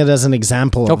using it as an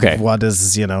example of what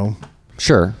is,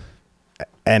 Sure.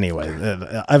 Anyway,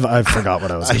 I forgot what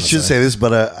I was I should say this,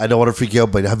 but I don't want to freak you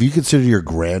out, but have you considered your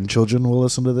grandchildren will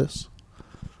listen to this?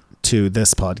 To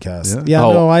this podcast? Yeah,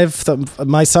 no,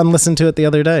 my son listened to it the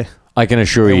other day. I can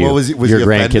assure you, your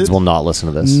grandkids will not listen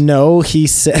to this. No, he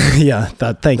said,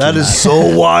 thank you. That is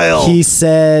so wild. He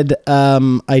said,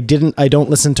 I don't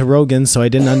listen to Rogan, so I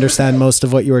didn't understand most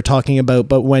of what you were talking about,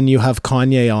 but when he has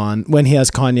Kanye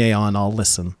on, I'll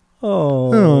listen.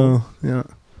 Oh, yeah.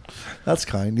 That's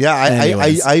kind. Yeah,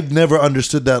 I've never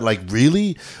understood that. Like,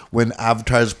 really? When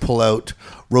advertisers pull out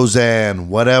Roseanne,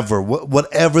 whatever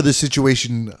the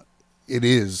situation it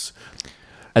is.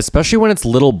 Especially when it's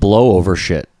little blowover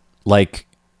shit. Like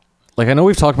I know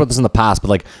we've talked about this in the past, but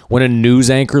like when a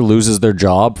news anchor loses their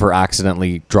job for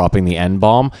accidentally dropping the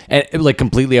N-bomb, and like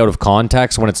completely out of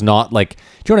context when it's not like, do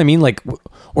you know what I mean? Like,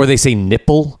 or they say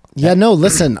nipple. Yeah, no,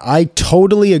 listen, I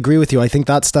totally agree with you. I think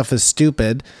that stuff is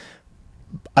stupid.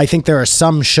 I think there are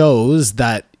some shows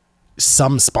that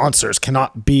some sponsors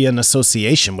cannot be in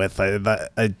association with.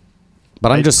 But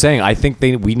I'm just saying, I think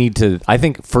I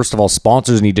think first of all,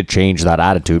 sponsors need to change that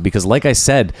attitude because like I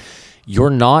said,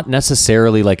 you're not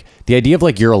necessarily like the idea of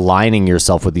like you're aligning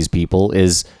yourself with these people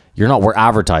is we're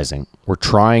advertising. We're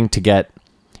trying to get,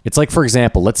 it's like, for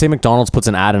example, let's say McDonald's puts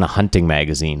an ad in a hunting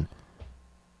magazine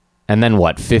and then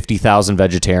what? 50,000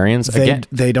 vegetarians?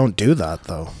 They don't do that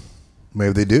though.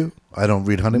 Maybe they do. I don't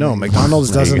read hunting. No,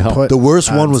 McDonald's doesn't put. The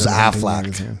worst one was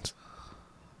Aflac.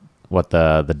 What,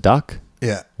 the duck?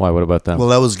 Yeah. Why? What about them? Well,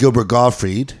 that was Gilbert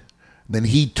Gottfried. Then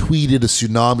he tweeted a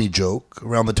tsunami joke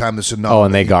around the time the tsunami. Oh,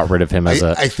 and they got rid of him as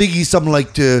I think he's something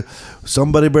like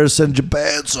somebody better send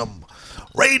Japan some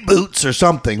rain boots or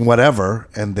something, whatever,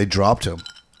 and they dropped him.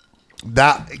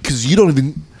 That because you don't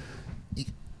even.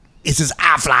 It's his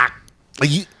Aflac.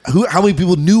 Like how many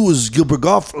people knew it was Gilbert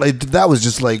Gottfried? Like that was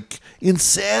just like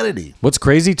insanity. What's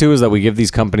crazy too is that we give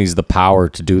these companies the power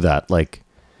to do that. Like,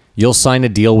 you'll sign a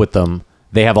deal with them.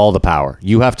 They have all the power.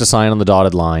 You have to sign on the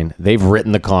dotted line. They've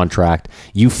written the contract.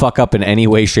 You fuck up in any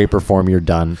way, shape, or form, you're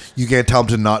done. You can't tell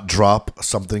them to not drop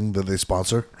something that they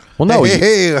sponsor. Well, no.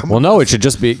 Hey, well, no. It should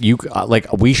just be you.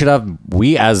 Like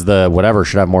we as the whatever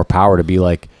should have more power to be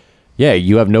like, yeah,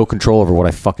 you have no control over what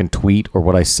I fucking tweet or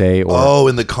what I say. Or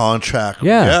in the contract.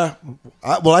 Yeah.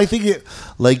 I think it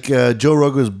like Joe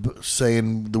Rogan was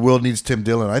saying, the world needs Tim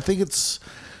Dillon. I think it's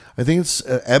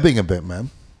ebbing a bit, man.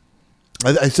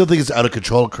 I still think it's out of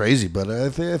control, crazy, but I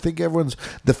think everyone's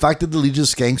the fact that the Legion of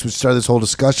Skanks, which started this whole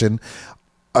discussion,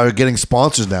 are getting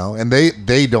sponsors now, and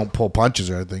they don't pull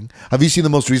punches or anything. Have you seen the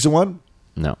most recent one?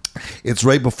 No. It's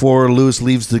right before Lewis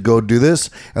leaves to go do this,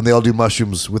 and they all do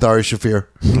mushrooms with Ari Shafir.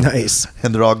 Nice.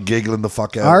 And they're all giggling the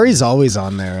fuck out. Ari's always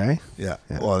on there, eh? Yeah.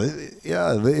 Well,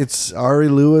 it's Ari,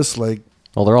 Lewis, like.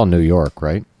 Well, they're all New York,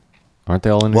 right? Aren't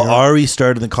they all in New York? Well, Ari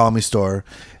started in the Comedy Store,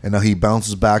 and now he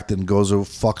bounces back, then goes over,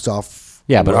 fucks off.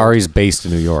 Yeah, but Ari's based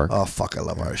in New York. Oh, fuck, I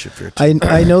love Ari Shafir, too.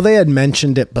 I know they had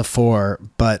mentioned it before,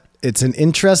 but it's an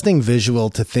interesting visual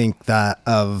to think that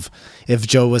of if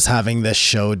Joe was having this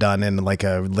show done in like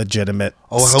a legitimate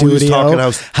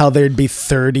studio, how there'd be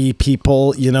 30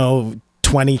 people,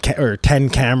 20 or 10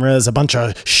 cameras, a bunch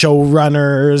of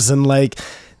showrunners, and like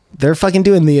they're fucking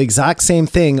doing the exact same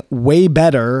thing way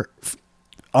better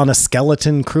on a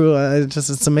skeleton crew.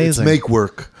 It's amazing. It's make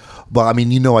work. But I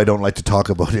mean, I don't like to talk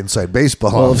about inside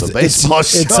baseball. Well, on the baseball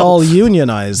show. It's all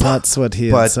unionized. That's what he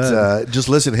had said. But just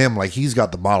listen to him. Like, he's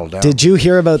got the model down. Did you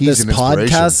hear about this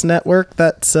podcast network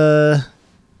that's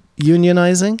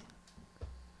unionizing?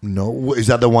 No. Is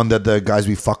that the one that the Guys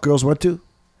We Fuck Girls went to?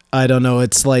 I don't know.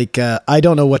 It's like, I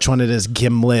don't know which one it is,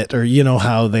 Gimlet, or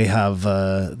how they have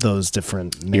those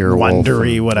different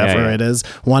Wondery, whatever it is.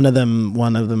 One of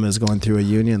them is going through a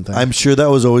union thing. I'm sure that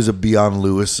was always a Beyond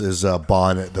Lewis's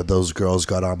bonnet that those girls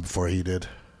got on before he did.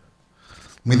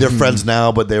 I mean, they're friends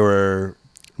now, but they were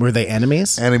they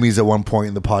enemies? Enemies at one point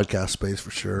in the podcast space,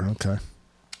 for sure. Okay.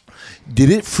 Did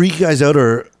it freak you guys out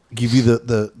or give you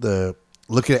the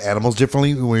looking at animals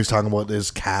differently when he was talking about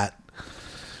his cat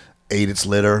ate its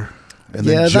litter? And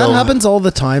yeah, then Joe, that happens all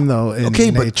the time though in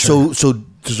nature. But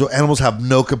so animals have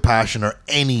no compassion or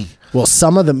any. Well,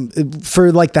 some of them,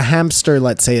 for like the hamster,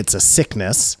 let's say it's a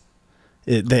sickness.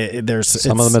 There's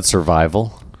some of them it's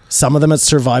survival. Some of them it's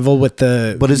survival with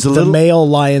the male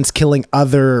lions killing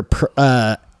other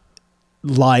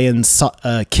lions'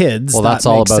 kids. Well, that's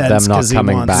all about them not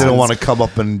coming back. They don't want to come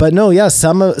up and. But no, yeah,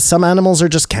 some animals are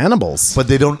just cannibals. But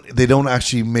they don't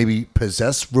actually maybe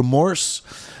possess remorse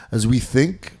as we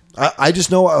think. I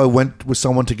just know I went with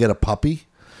someone to get a puppy,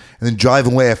 and then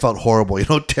driving away I felt horrible.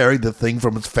 Tearing the thing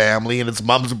from its family and its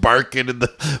mom's barking in the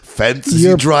fence as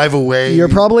you drive away. You're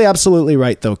probably absolutely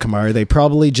right though, Kamar. They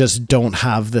probably just don't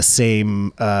have the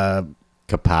same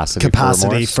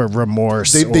capacity for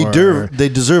remorse. They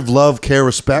deserve love, care,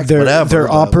 respect, whatever.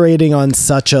 They're operating on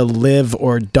such a live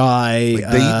or die.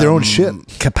 Like they eat their own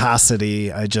shit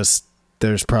capacity.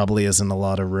 There's probably isn't a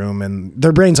lot of room, and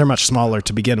their brains are much smaller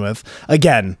to begin with.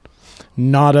 Again,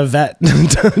 not a vet.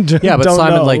 Yeah, but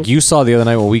Simon, like you saw the other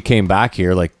night when we came back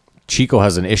here, like Chico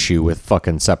has an issue with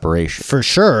fucking separation. For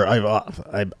sure.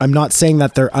 I'm not saying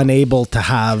that they're unable to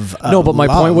have my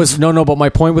point was but my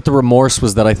point with the remorse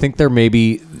was that I think they're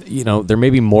maybe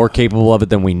more capable of it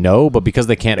than we know, but because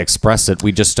they can't express it,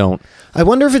 we just don't. I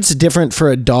wonder if it's different for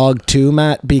a dog too,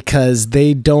 Matt, because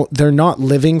they're not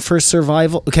living for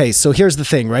survival. Okay, so here's the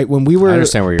thing, right? When we were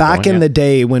back in the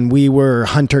day when we were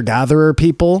hunter-gatherer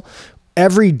people,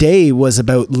 every day was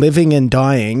about living and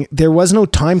dying. There was no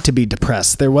time to be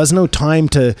depressed. There was no time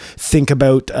to think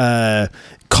about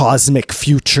cosmic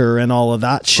future and all of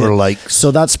that shit.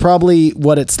 So that's probably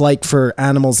what it's like for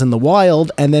animals in the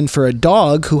wild. And then for a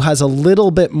dog who has a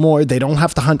little bit more, they don't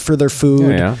have to hunt for their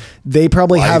food. Yeah. They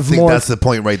probably have more. That's the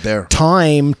point right there.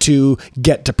 Time to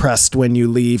get depressed when you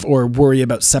leave or worry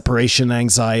about separation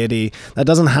anxiety. That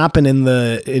doesn't happen in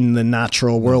the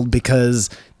natural world because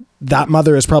that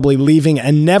mother is probably leaving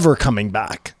and never coming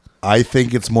back. I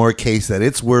think it's more a case that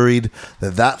it's worried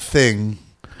that thing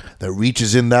that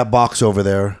reaches in that box over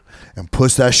there and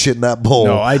puts that shit in that bowl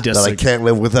that I can't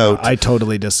live without. I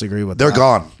totally disagree with that. They're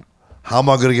gone. How am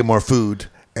I going to get more food?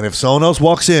 And if someone else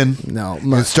walks in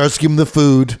and starts giving them the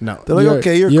food, they're like,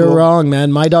 okay, you're cool. wrong,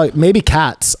 man. My dog, maybe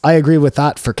cats. I agree with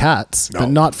that for cats, but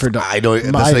not for dogs. I don't.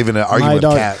 That's not even an argument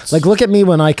with cats. Like, look at me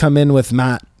when I come in with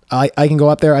Matt. I can go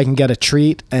up there, I can get a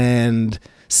treat, and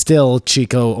still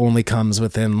Chico only comes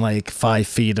within like 5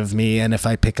 feet of me. And if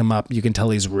I pick him up, you can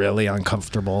tell he's really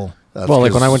uncomfortable. Well,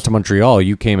 like when I went to Montreal,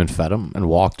 you came and fed him and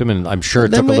walked him, and I'm sure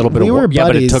it took a little bit of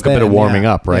but it took a bit of warming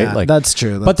up, right? Yeah, like that's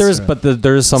true. But there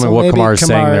is something what Kamar is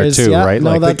saying there too, right?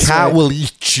 No, like the cat will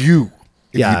eat you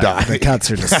if you die. The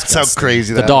cats are disgusting. That's how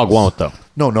crazy the dog won't though.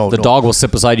 No. The dog will sit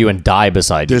beside you and die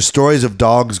beside you. There's stories of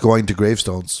dogs going to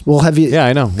gravestones. Well, have you? Yeah,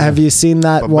 I know. Have you seen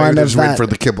that one of that? For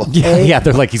the kibble. Yeah,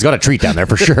 they're like, he's got a treat down there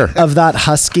for sure. Of that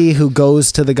husky who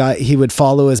goes to the guy, he would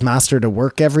follow his master to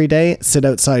work every day, sit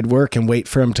outside work and wait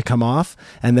for him to come off.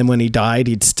 And then when he died,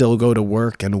 he'd still go to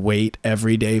work and wait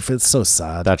every day. It's so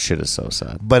sad. That shit is so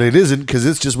sad. But it isn't, because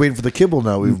it's just waiting for the kibble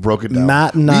now. We've broken down.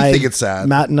 I think it's sad.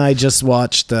 Matt and I just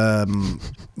watched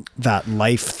that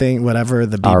Life thing, whatever,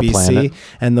 the Our BBC, Planet.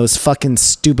 and those fucking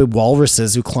stupid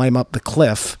walruses who climb up the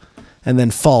cliff and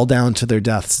then fall down to their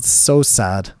deaths. It's so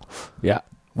sad. Yeah.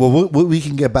 Well, we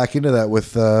can get back into that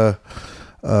with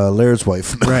Laird's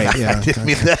wife. Right, yeah. I didn't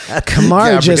mean that.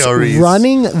 Kamar just Reese.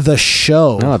 running the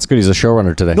show. No, it's good. He's a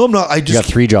showrunner today. No, I'm not. I just got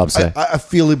 3 jobs today. I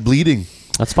feel it bleeding.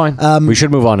 That's fine. We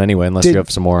should move on anyway, unless you have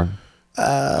some more.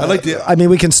 I like the. I mean,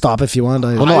 we can stop if you want.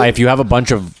 Well, no, if you have a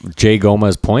bunch of Jay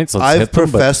Gomez points, let's I've hit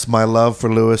them. professed my love for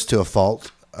Lewis to a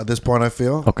fault at this point, I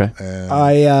feel. Okay.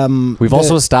 And We've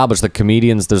also established that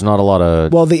comedians, there's not a lot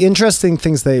of... Well, one of the interesting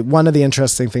things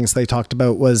they talked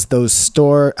about was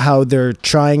how they're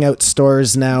trying out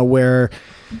stores now where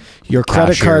your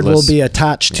credit card will be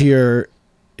attached to your...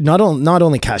 Not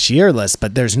only cashierless,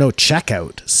 but there's no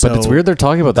checkout. So but it's weird they're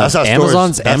talking about that.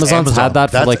 Amazon's had that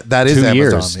for like 2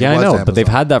 years. Yeah, I know, Amazon. but they've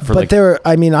had that for But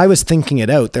I was thinking it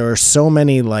out. There are so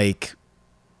many like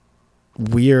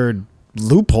weird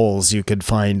loopholes you could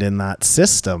find in that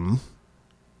system.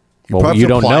 Well, you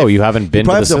don't know. You haven't been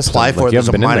to the system. You probably have to apply for it. There's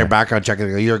a minor there. background check.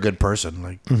 You're a good person.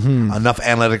 Like enough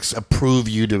analytics approve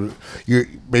you to.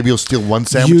 Maybe you'll steal one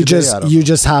sandwich. You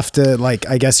just have to like.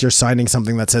 I guess you're signing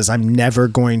something that says I'm never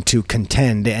going to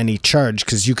contend to any charge,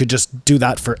 because you could just do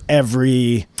that for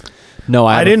every. No,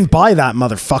 I didn't buy that,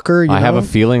 motherfucker. I have a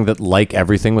feeling that, like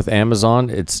everything with Amazon,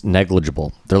 it's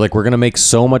negligible. They're like, we're going to make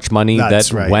so much money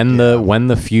that when the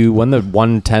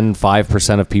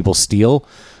 5% of people steal,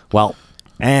 well.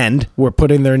 And we're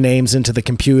putting their names into the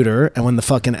computer, and when the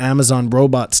fucking Amazon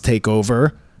robots take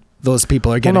over, those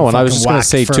people are getting and I was just going to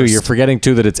say too, you're forgetting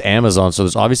too that it's Amazon, so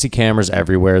there's obviously cameras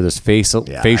everywhere. There's facial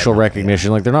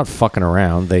recognition. Like, they're not fucking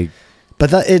around.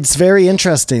 But it's very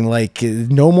interesting. Like,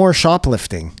 no more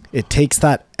shoplifting. It takes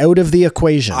that out of the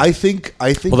equation. I think.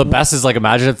 Well, the best is like,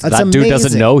 imagine if that amazing. dude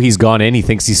doesn't know he's gone in. He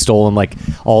thinks he's stolen like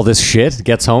all this shit.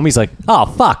 Gets home, he's like, oh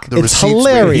fuck, it's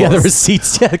hilarious. Yeah, the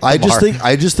receipts. Yeah, I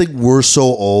just think we're so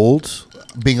old.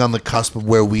 Being on the cusp of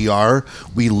where we are,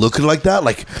 we look at it like that.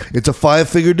 Like, it's a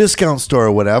 5-figure discount store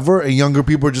or whatever, and younger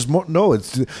people are just more. No,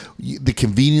 it's the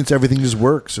convenience. Everything just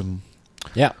works, and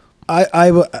yeah.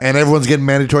 And everyone's getting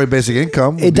mandatory basic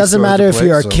income. It doesn't matter if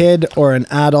you're a kid or an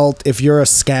adult. If you're a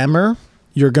scammer,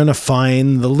 you're gonna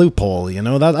find the loophole. You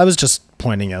know that I was just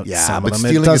pointing out some of them.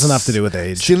 It doesn't have to do with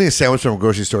age. Stealing a sandwich from a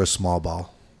grocery store is small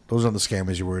ball. Those aren't the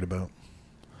scammers you're worried about.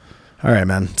 All right,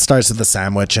 man. It starts with the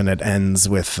sandwich and it ends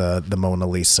with the Mona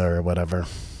Lisa or whatever.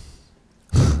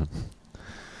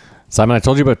 Simon, I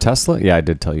told you about Tesla. Yeah, I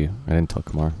did tell you. I didn't tell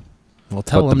Kamar. Well,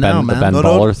 tell the him now, the man. Ben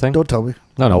Baller thing. Don't tell me.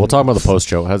 No, we'll talk about the post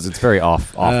show. It's very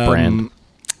off brand.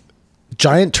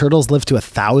 Giant turtles live to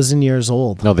 1,000 years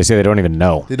old. No, they say they don't even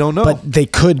know. They don't know. But they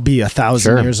could be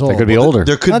 1,000 years old. They could be older.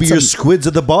 There could be your squids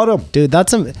at the bottom. Dude,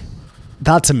 that's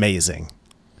amazing.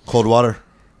 Cold water.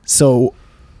 So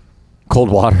cold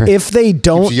water. If they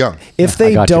don't, young. if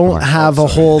they I got you, don't Mark. have a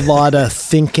whole lot of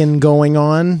thinking going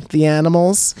on, the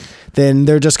animals, then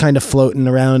they're just kind of floating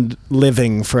around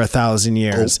living for 1,000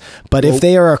 years. But if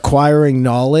they are acquiring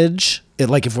knowledge,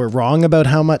 like if we're wrong about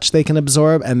how much they can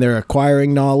absorb and they're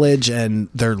acquiring knowledge and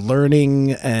they're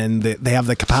learning and they have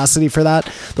the capacity for that,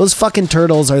 those fucking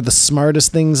turtles are the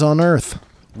smartest things on earth.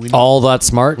 All that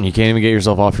smart, and you can't even get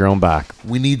yourself off your own back.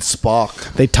 We need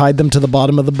Spock. They tied them to the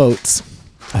bottom of the boats.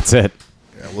 That's it.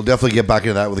 Yeah, we'll definitely get back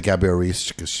into that with Gabrielle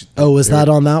Reese. Was that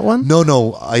on that one?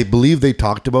 No. I believe they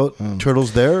talked about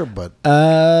turtles there, but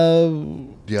yeah,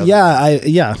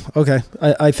 okay.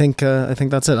 I think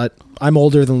that's it. I'm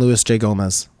older than Louis J.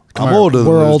 Gomez, I'm older than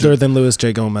We're Louis older J. than Louis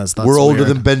J. Gomez. That's We're older weird.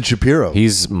 than Ben Shapiro.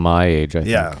 He's my age, I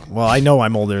think. Yeah. Well, I know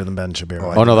I'm older than Ben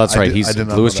Shapiro. Oh, no, that's I right. did- He's I did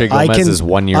not Louis know J. that. Gomez is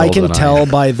 1 year older I can than tell I am.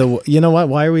 by the. You know what?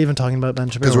 Why are we even talking about Ben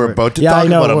Shapiro? Because we're about to Yeah, talk I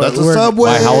know. about him. That's a We're- Subway.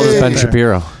 Why, how old is Ben Fair.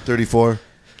 Shapiro? 34.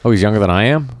 Oh, he's younger than I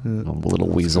am? A little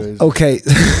weasel. crazy. Okay.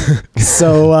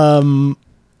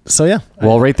 So yeah.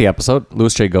 Well, rate the episode.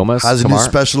 Louis J. Gomez. Has a new Kamar.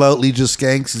 special out, Legion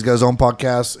Skanks. He's got his own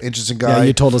podcast. Interesting guy. Yeah,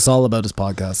 you told us all about his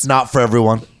podcast. Not for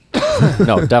everyone.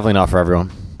 No, definitely not for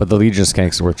everyone. But the Legion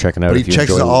Skanks is worth checking out. But he if you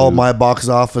checks enjoy all Lou. my boxes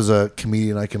off as a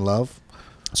comedian I can love.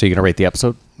 So you're going to rate the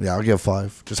episode? Yeah, I'll give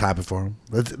 5. Just happy for him.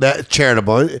 That's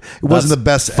charitable. It wasn't the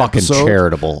best fucking episode.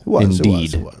 charitable. It was,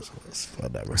 Indeed. It was.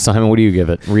 Whatever. Simon, what do you give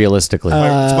it realistically?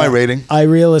 It's my rating. I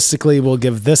realistically will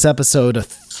give this episode a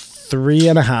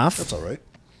 3.5. That's all right.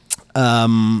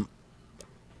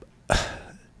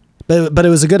 But it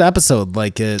was a good episode.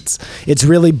 Like it's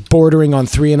really bordering on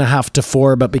 3.5 to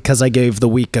 4. But because I gave the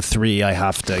week a 3, I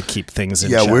have to keep things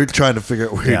in Yeah, check. we're trying to figure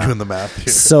out where Yeah. you're doing the math here.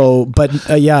 So, but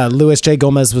yeah, Louis J.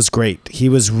 Gomez was great. He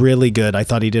was really good. I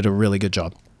thought he did a really good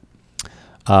job.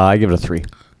 I give it a 3.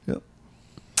 Yep.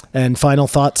 And final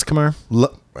thoughts, Kamar,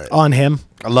 Right. on him.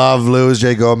 I love Louis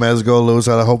J. Gomez. Go, Louis.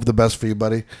 I hope the best for you,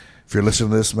 buddy. If you're listening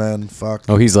to this, man, fuck.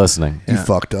 Oh, he's listening. You Yeah.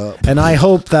 fucked up. And I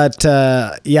hope that,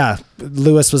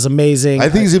 Louis was amazing. I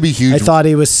think he's going to be huge. I thought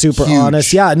he was super Huge.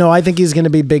 honest. Yeah, no, I think he's going to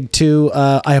be big too.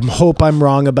 I hope I'm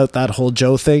wrong about that whole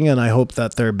Joe thing, and I hope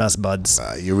that they're best buds.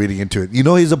 You're reading into it. You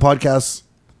know he's a podcast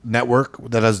network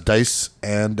that has Dice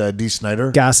and Dee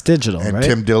Snyder. Gas Digital, and right?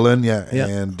 Tim Dillon, yeah. Yeah.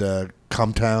 And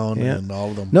Cumtown Yeah. and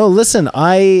all of them. No, listen,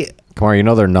 Kamar, you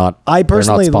know they're not. I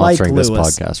personally they're not like sponsoring this Louis.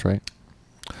 podcast, right?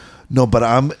 No, but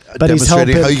I'm But he's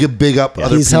demonstrating helping- how you can big up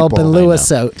other he's people. helping Louis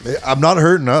out. I'm not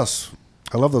hurting us.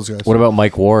 I love those guys. What about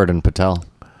Mike Ward and Patel?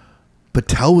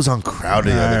 Patel was on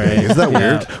Crowded the other day. Isn't that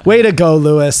weird? Yeah. Way to go,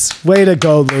 Louis. Way to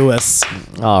go, Louis.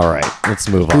 All right, let's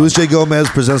move on. Louis J. Gomez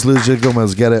presents Louis J.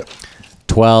 Gomez. Get it?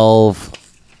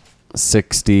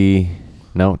 1260.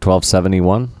 No,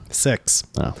 1271. 6.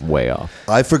 Oh, way off.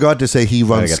 I forgot to say he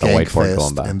runs get the whiteboard going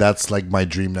Skankfest, back. and that's like my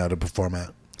dream now to perform at.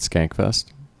 Skankfest.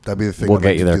 That'd be the thing. We'll I'd get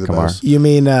like you to there, do the Kamar. best. You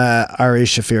mean Ari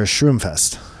Shafir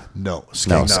Shroomfest? No,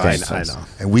 No, Skank. Skankfest. I know.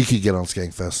 And we could get on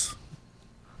Skankfest.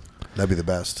 That'd be the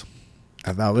best.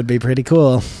 That would be pretty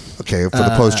cool. Okay, for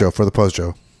the post show. For the post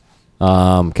show.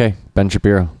 Okay, Ben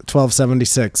Shapiro.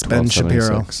 1276, Ben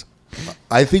Shapiro. 1276.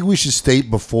 I think we should state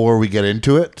before we get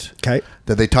into it Okay.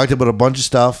 that they talked about a bunch of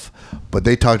stuff, but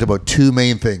they talked about 2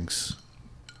 main things: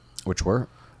 Which were?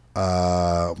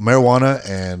 marijuana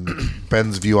and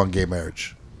Ben's view on gay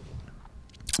marriage.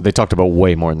 They talked about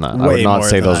way more than that. I Way would not more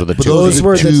say than those that. were the But two. those Those are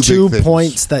were the the two two big things.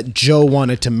 points that Joe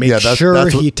wanted to make that's sure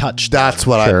what- he touched. That's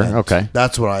what Sure, I meant. okay.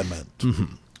 That's what I meant.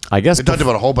 I guess They talked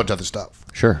about a whole bunch of other stuff.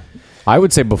 Sure. I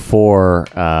would say before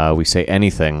we say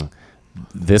anything,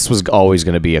 this was always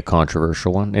going to be a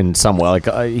controversial one in some way. Like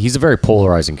he's a very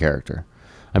polarizing character.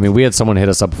 I mean, we had someone hit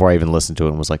us up before I even listened to it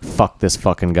and was like, "Fuck this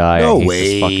fucking guy." No I hate way.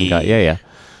 This fucking guy. Yeah, yeah.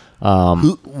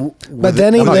 But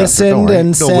then he I'm not gonna- listened don't worry.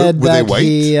 and No, said were they that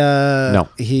white?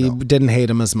 he didn't hate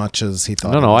him as much as he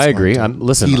thought. No, he no, was I going agree. to.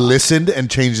 Listen, He listened and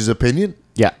changed his opinion.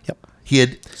 yeah. Yep. He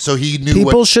knew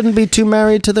People what shouldn't be too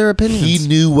married to their opinions. he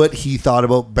knew what he thought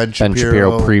about Ben Shapiro. Ben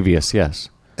Shapiro previous, yes.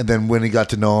 And then when he got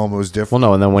to know him, it was Well, different.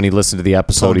 no, and then when he listened to the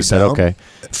episode, Toned he it said, down? "Okay."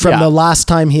 From Yeah. the last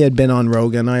time he had been on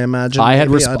Rogan, I imagine. I had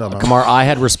maybe? I don't know. Kamar. I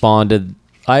had responded.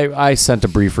 I sent a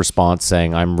brief response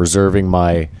saying I'm reserving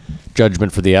my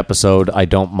judgment for the episode. I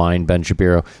don't mind Ben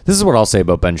Shapiro. This is what I'll say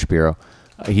about Ben Shapiro.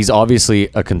 He's obviously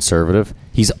a conservative.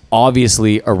 He's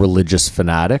obviously a religious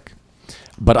fanatic.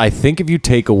 But I think if you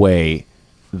take away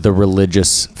the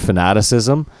religious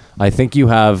fanaticism, I think you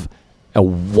have a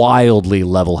wildly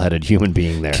level-headed human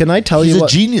being there. Can I tell He's you a what?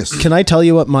 genius. Can I tell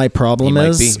you what my problem He might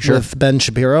is be, sure. with Ben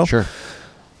Shapiro? Sure.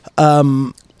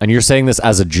 And you're saying this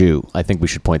as a Jew. I think we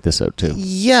should point this out too.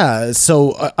 Yeah,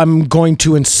 so I'm going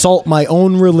to insult my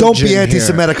own religion. Don't be here.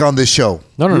 anti-Semitic on this show.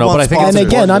 No, no, We no, want but I think- And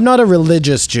sponsors. again, I'm not a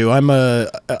religious Jew. I'm a.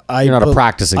 You're not a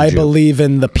practicing I Jew. believe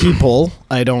in the people.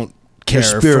 I don't care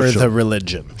for spiritual. the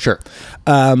religion. Sure.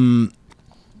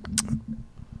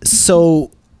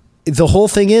 So the whole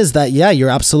thing is that you're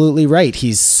absolutely right.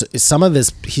 He's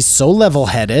so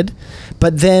level-headed,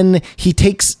 but then he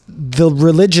takes the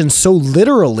religion so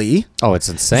literally Oh, it's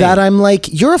insane. that I'm like,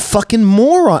 you're a fucking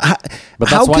moron. How, But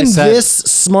that's how why I can said- this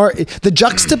smart the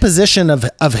juxtaposition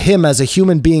of him as a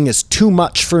human being is too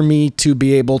much for me to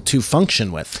be able to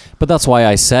function with. But that's why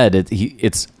I said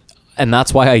it's, and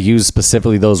that's why I use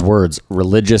specifically those words,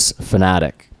 religious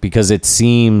fanatic, because it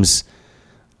seems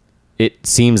It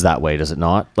seems that way, does it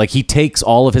not? Like he takes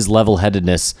all of his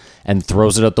level-headedness and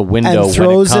throws it out the window when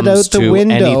it comes to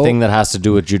anything that has to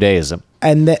do with Judaism.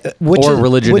 Or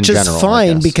religion which in is general, I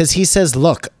fine guess. because he says,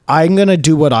 "Look, I'm gonna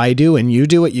do what I do, and you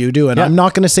do what you do, and Yeah. I'm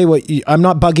not gonna say I'm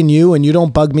not bugging you, and you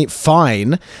don't bug me."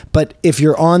 Fine, but if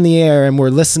you're on the air and we're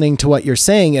listening to what you're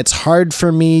saying, it's hard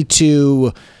for me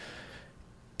to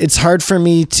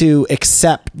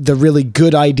accept the really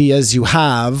good ideas you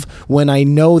have when I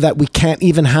know that we can't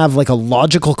even have like a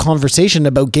logical conversation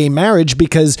about gay marriage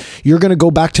because you're going to go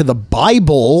back to the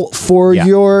Bible for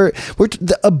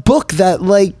a book that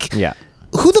like,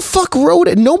 who the fuck wrote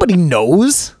it? Nobody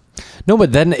knows. No,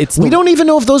 but then We don't even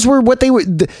know if those were what they were,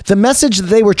 the message that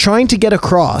they were trying to get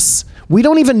across. We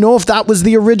don't even know if that was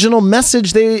the original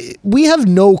message. We have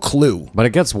no clue. But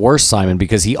it gets worse, Simon,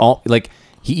 because he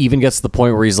even gets to the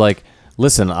point where he's like,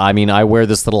 listen, I mean, I wear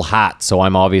this little hat, so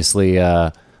I'm obviously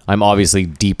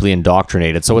deeply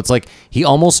indoctrinated. So it's like he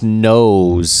almost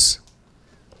knows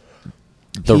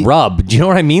the rub. Do you know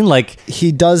what I mean? Like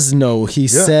he does know. He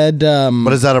said,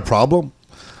 But is that a problem?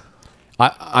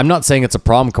 I'm not saying it's a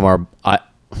problem, Kamar.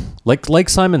 Like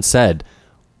Simon said,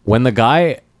 when the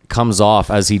guy comes off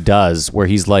as he does, where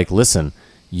he's like, listen,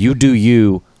 you do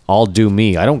you, I'll do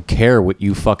me. I don't care what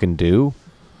you fucking do.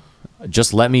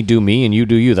 Just let me do me and you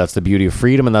do you. That's the beauty of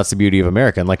freedom and that's the beauty of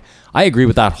America. And like, I agree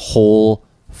with that whole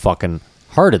fucking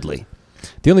heartedly.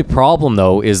 The only problem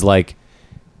though is like,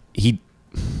 you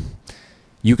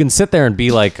can sit there and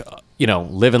be like,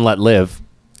 live and let live.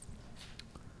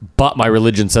 But my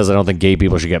religion says I don't think gay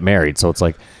people should get married. So it's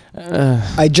like,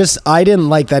 I didn't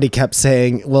like that he kept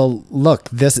saying, well, look,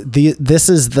 this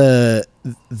is the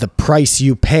price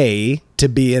you pay to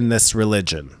be in this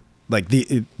religion. Like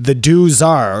the dues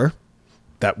are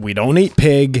that we don't eat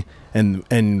pig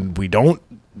and we don't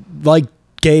like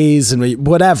gays and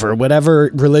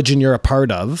whatever religion you're a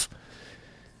part of.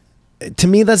 To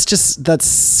me, that's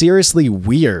seriously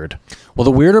weird. well,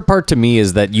 the weirder part to me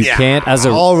is that you can't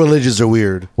all religions are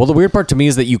weird. Well, the weird part to me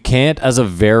is that you can't, as a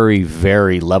very,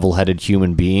 very level-headed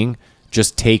human being,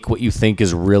 just take what you think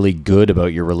is really good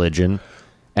about your religion,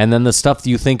 and then the stuff that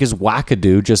you think is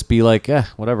wackadoo, just be like,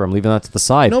 whatever, I'm leaving that to the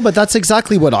side. No, but that's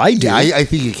exactly what I do. Yeah, I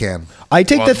think you can. I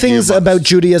take the things about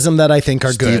Judaism that I think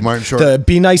are good. Martin Short. The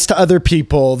be nice to other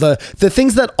people. The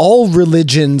things that all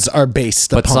religions are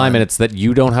based upon. But Simon, it's that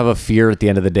you don't have a fear at the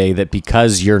end of the day that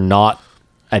because you're not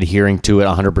adhering to it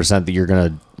 100% that you're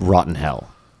going to rot in hell.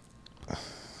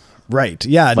 Right.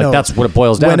 Yeah. Like that's what it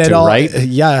boils down to, right?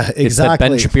 Yeah, exactly. It's that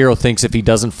Ben Shapiro thinks if he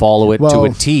doesn't follow it to a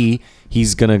T,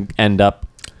 he's going to end up.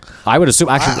 I would assume.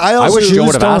 Actually, I wish Joe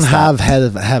would have asked don't that.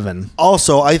 have heaven.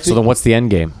 Also, I think. So then, what's the end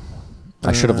game?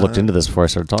 I should have looked into this before I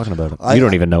started talking about it. You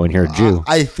don't even know, and you're a Jew.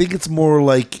 I think it's more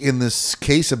like in this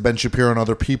case of Ben Shapiro and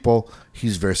other people,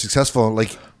 he's very successful.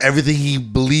 Like everything he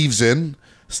believes in,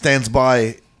 stands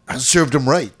by, has served him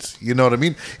right. You know what I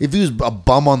mean? If he was a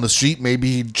bum on the street,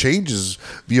 maybe he'd change his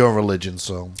view on religion.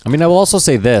 So I mean, I will also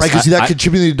say this: I can see that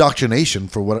contributing to indoctrination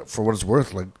for what it's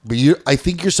worth. Like, but I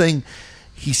think you're saying.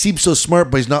 He seems so smart,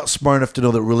 but he's not smart enough to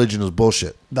know that religion is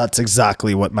bullshit. That's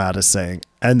exactly what Matt is saying,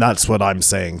 and that's what I'm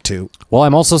saying too. Well,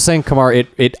 I'm also saying, Kamar,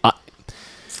 it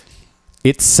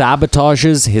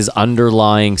sabotages his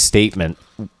underlying statement,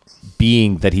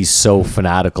 being that he's so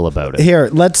fanatical about it. Here,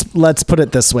 let's put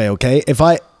it this way, okay? If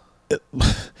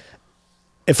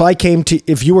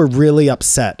you were really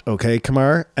upset, okay,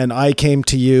 Kamar, and I came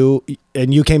to you,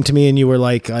 and you came to me, and you were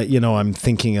like, I'm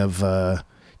thinking of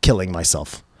killing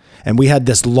myself. And we had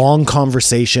this long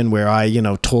conversation where I,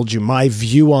 told you my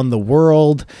view on the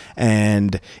world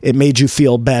and it made you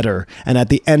feel better. And at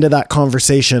the end of that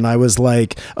conversation, I was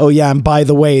like, oh yeah, and by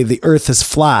the way, the earth is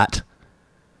flat.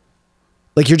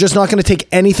 Like, you're just not going to take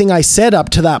anything I said up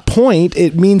to that point.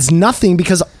 It means nothing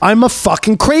because I'm a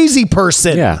fucking crazy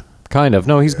person. Yeah, kind of.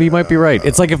 No, he might be right.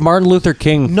 It's like if Martin Luther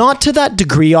King... Not to that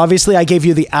degree. Obviously, I gave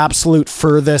you the absolute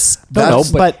furthest. but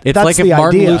it's that's like if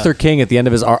Martin Luther King at the end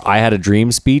of his I Had a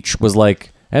Dream speech was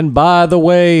like, and by the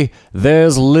way,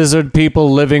 there's lizard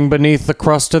people living beneath the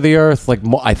crust of the earth. Like,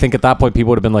 I think at that point people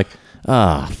would have been like,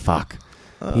 fuck.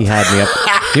 He had me up.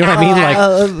 You know what I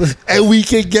mean? Like, and we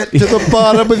can get to the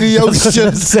bottom of the ocean.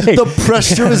 The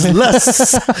pressure is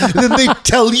less. Then they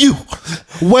tell you,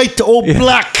 white or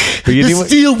black, the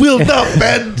steel will not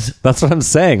bend. That's what I'm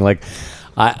saying. Like,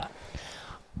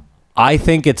 I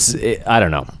think I don't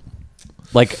know.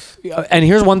 Like, and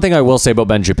here's one thing I will say about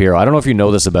Ben Shapiro. I don't know if you know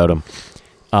this about him.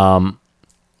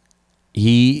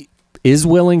 He is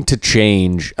willing to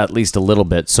change at least a little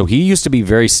bit. So he used to be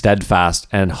very steadfast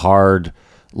and hard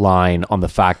line on the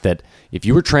fact that if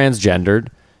you were transgendered,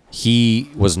 he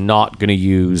was not going to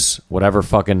use whatever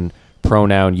fucking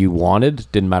pronoun you wanted.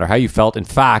 Didn't matter how you felt. In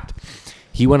fact,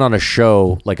 he went on a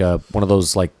show, like one of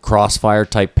those like Crossfire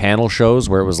type panel shows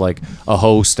where it was like a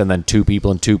host and then two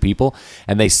people,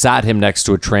 and they sat him next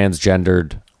to a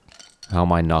transgendered, how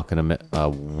am I not going to, a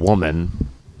woman.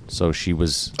 So she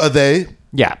was... Are they?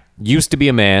 Yeah. Used to be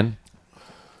a man,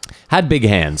 had big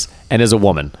hands, and is a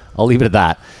woman. I'll leave it at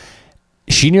that.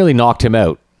 She nearly knocked him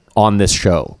out on this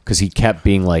show because he kept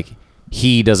being like,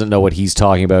 he doesn't know what he's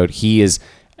talking about. He is...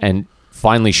 And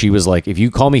finally she was like, if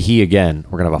you call me he again,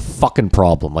 we're going to have a fucking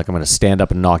problem. Like, I'm going to stand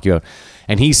up and knock you out.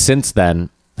 And he since then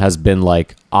has been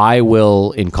like, I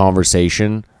will, in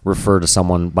conversation, refer to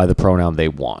someone by the pronoun they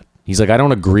want. He's like, I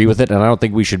don't agree with it, and I don't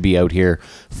think we should be out here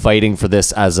fighting for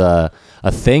this as a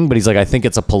thing. But he's like, I think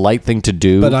it's a polite thing to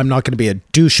do. But I'm not going to be a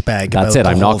douchebag. That's it.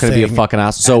 I'm not going to be a fucking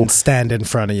ass. So stand in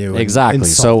front of you. Exactly.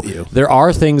 So you. There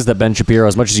are things that Ben Shapiro,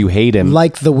 as much as you hate him,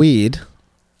 like the weed.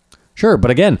 Sure,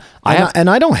 but again,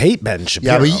 I don't hate Ben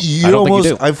Shapiro. Yeah, but you almost.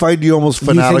 think you do. I find you almost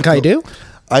fanatical. You think I do?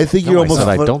 I think you're I said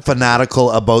I almost don't.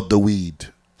 fanatical about the weed.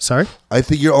 Sorry, I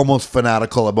think you're almost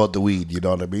fanatical about the weed. You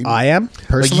know what I mean? I am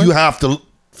personally. Like, you have to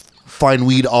find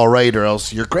weed all right, or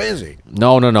else you're crazy.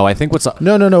 No. I think what's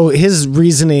No. His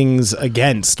reasonings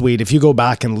against weed. If you go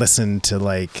back and listen to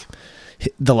like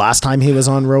the last time he was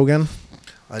on Rogan,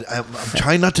 I'm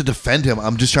trying not to defend him.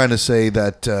 I'm just trying to say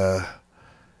that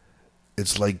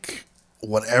it's like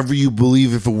whatever you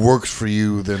believe, if it works for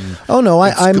you, then I'm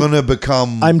gonna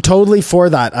become. I'm totally for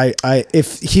that. I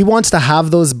if he wants to have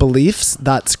those beliefs,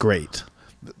 that's great.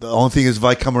 The only thing is, if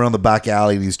I come around the back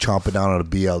alley and he's chomping down on a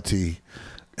BLT,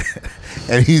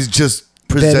 and he's just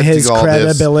presenting then his all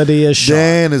credibility is shot.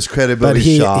 Then his credibility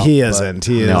is shot. But he isn't.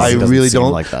 He is. No, I he doesn't really seem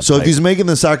don't. like that So type. if he's making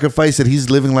the sacrifice that he's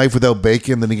living life without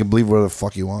bacon, then he can believe whatever the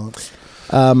fuck he wants.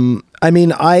 I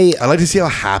mean, I like to see how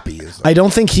happy he is. I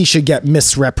don't think he should get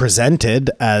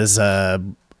misrepresented as a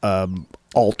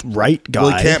alt-right guy.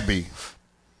 Well, he can't be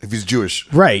if he's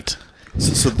Jewish. Right.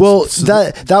 So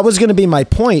That was going to be my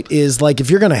point, is like, if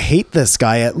you're going to hate this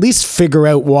guy, at least figure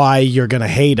out why you're going to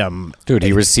hate him. Dude,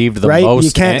 he received the Right? most.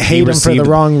 You can't hate him for the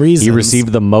wrong reasons. He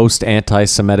received the most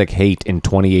anti-Semitic hate in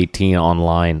 2018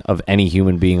 online of any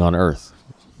human being on Earth.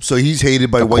 So he's hated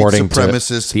by white According to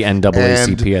supremacists, the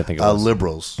NAACP, and, I think it was.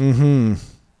 liberals. Mm-hmm.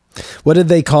 What did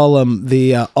they call him?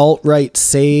 The alt-right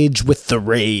sage with the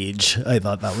rage. I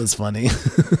thought that was funny.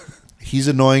 He's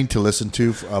annoying to listen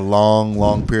to for a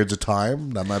long periods of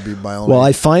time. That might be my own. Well,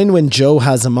 I find when Joe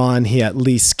has him on, he at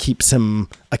least keeps him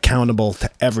accountable to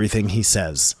everything he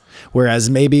says. Whereas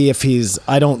maybe if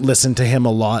I don't listen to him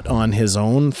a lot on his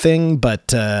own thing,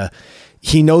 but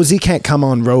he knows he can't come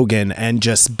on Rogan and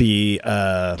just be...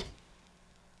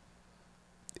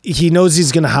 he knows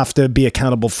he's going to have to be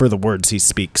accountable for the words he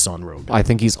speaks on Rogan. I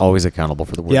think he's always accountable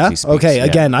for the words Yeah? he speaks. Okay,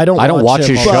 again, I don't watch his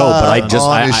him show, but I on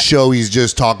just... his show, he's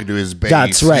just talking to his base.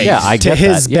 That's right. Yeah, I To get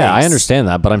his that. Yeah, I base. understand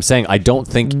that, but I'm saying I don't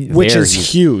think Which there is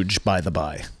he's- huge, by the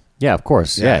by. Yeah, of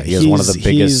course. Yeah, he is one of the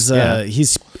biggest.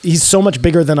 He's so much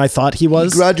bigger than I thought he He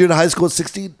was. graduated high school at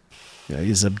 16. Yeah,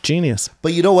 he's a genius.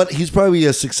 But you know what? He's probably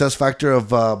a success factor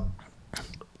of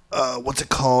what's it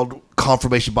called?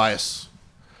 Confirmation bias.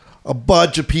 A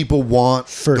bunch of people want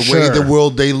For the sure. way the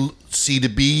world they see to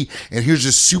be, and here's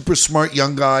a super smart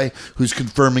young guy who's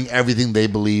confirming everything they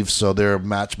believe. So they're a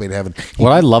match made in heaven.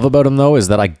 What I love about him, though, is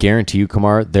that I guarantee you,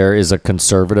 Kumar, there is a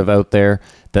conservative out there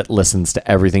that listens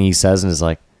to everything he says and is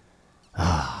like,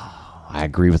 I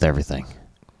agree with everything,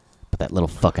 but that little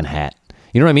fucking hat.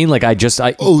 You know what I mean? Like,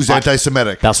 Who's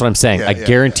anti-Semitic? That's what I'm saying. Yeah, I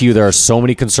guarantee you there are so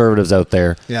many conservatives out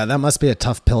there. Yeah, that must be a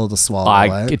tough pill to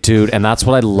swallow. Dude, and that's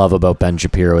what I love about Ben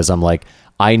Shapiro is I'm like,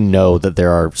 I know that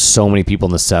there are so many people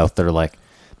in the South that are like,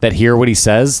 that hear what he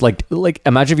says. Like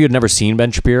imagine if you had never seen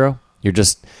Ben Shapiro.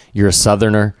 You're a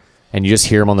Southerner and you just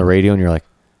hear him on the radio and you're like,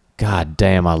 God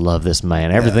damn, I love this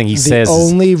man. Everything he says The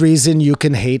only reason you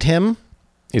can hate him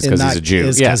is because he's a Jew.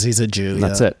 Is because he's a Jew.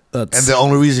 That's yeah. it. And the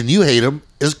only reason you hate him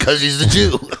is because he's a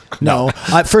Jew. No,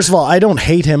 first of all, I don't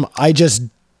hate him. I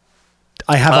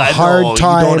have a hard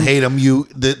time. You don't hate him.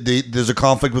 There's a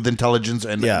conflict with intelligence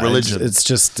and religion. It's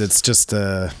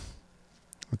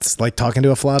like talking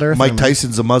to a flat earther. Mike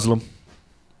Tyson's a Muslim.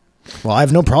 Well, I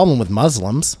have no problem with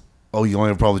Muslims. Oh, you only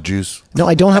have a problem with Jews? No,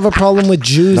 I don't have a problem with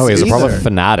Jews. No, he has a problem either. with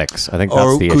fanatics. I think that's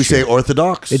Or the could we issue. say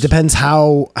Orthodox? It depends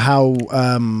how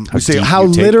say how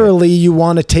you take literally you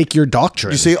want to take your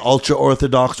doctrine. You say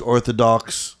ultra-Orthodox,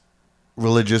 Orthodox,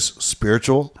 religious,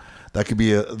 spiritual. That could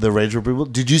be the range of people.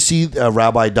 Did you see a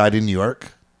rabbi died in New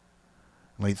York?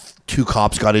 Like 2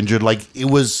 cops got injured. Like it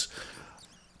was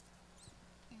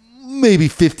maybe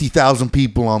 50,000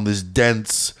 people on this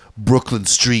dense Brooklyn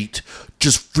street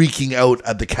just freaking out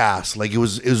at the cast. Like it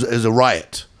was a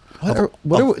riot.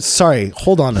 Sorry,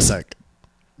 hold on a sec.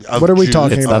 Of What are we Jews.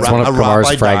 talking about? That's one of A Kamar's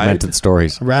rabbi fragmented died.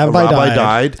 stories. A Rabbi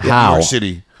died in New How? York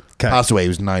City. Okay. Passed away. He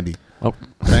was 90. Oh,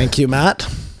 Thank you,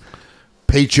 Matt.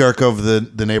 Patriarch of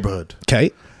the neighborhood.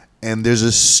 Okay. And there's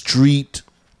a street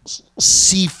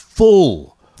sea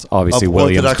full it's obviously of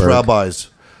Orthodox Williamsburg. rabbis,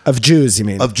 Of Jews, you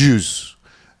mean? of Jews,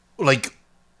 like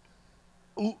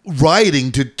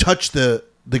rioting to touch the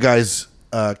guy's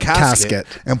casket,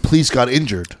 and police got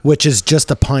injured. Which is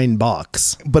just a pine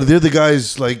box. But they're the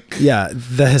guys like Yeah,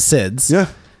 the Hasids. yeah.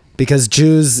 Because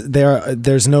Jews,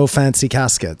 there's no fancy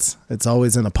caskets. It's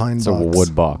always in a pine It's a box.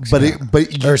 wood box. But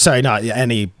yeah. Or sorry, not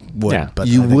any wood. Yeah. But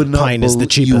you I think would not pine is the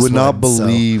cheapest. you would not wood, so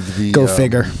believe the go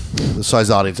figure. the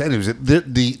size audience. Anyways,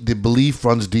 the belief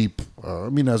runs deep. I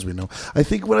mean, as we know, I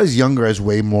think when I was younger, I was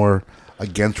way more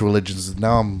against religions.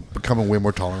 Now I'm becoming way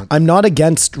more tolerant. I'm not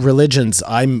against religions.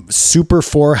 I'm super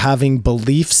for having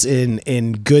beliefs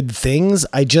in good things.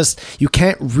 You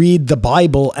can't read the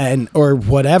Bible or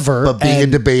whatever But being a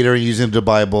debater and using the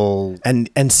Bible, and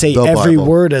say The every Bible.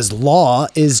 word as law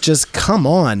is just come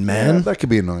on, yeah, man. that could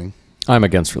be annoying. I'm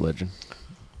against religion.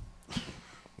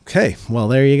 Okay, well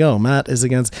there you go. Matt is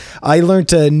against. I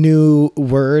learned a new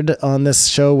word on this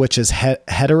show, which is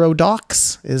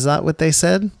heterodox. Is that what they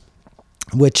said?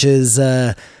 Which is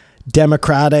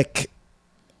democratic,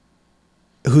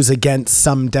 who's against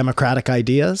some democratic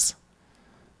ideas.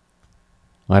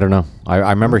 I don't know. I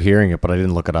remember hearing it, but I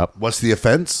didn't look it up. What's the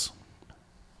offense?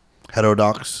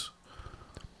 Heterodox.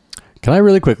 Can I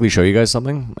really quickly show you guys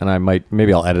something? And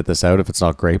maybe I'll edit this out if it's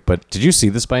not great, but did you see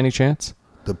this by any chance?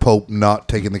 The Pope not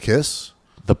taking the kiss.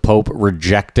 The Pope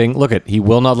rejecting. Look at, he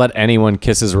will not let anyone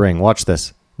kiss his ring. Watch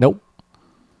this. Nope.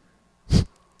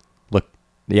 Look.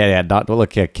 Yeah, not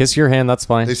look, yeah, kiss your hand, that's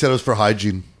fine. They said it was for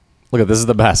hygiene. Look at this is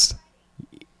the best.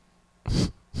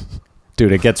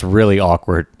 Dude, it gets really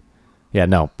awkward. Yeah,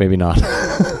 no, maybe not.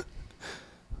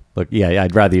 Look, yeah,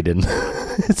 I'd rather you didn't.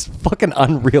 It's fucking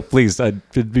unreal. Please,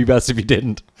 it'd be best if you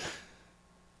didn't.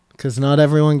 Because not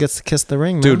everyone gets to kiss the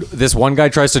ring, man. Dude, this one guy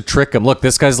tries to trick him. Look,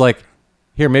 this guy's like,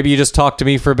 here, maybe you just talk to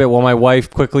me for a bit while my wife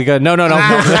quickly goes, no.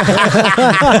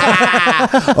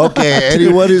 Okay,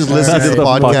 anyone who's listening to This the is the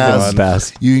fucking podcast,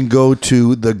 best. you can go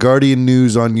to the Guardian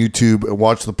News on YouTube and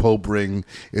watch the Pope ring.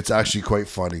 It's actually quite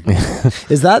funny.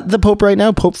 Is that the Pope right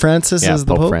now? Pope Francis Yeah, is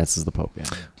the Pope? Francis is the Pope, yeah.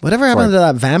 Whatever happened to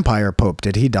that vampire Pope?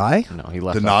 Did he die? No, he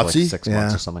left The after Nazi? like 6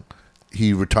 months Yeah. or something.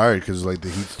 He retired because like the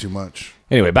heat's too much.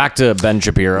 Anyway, back to Ben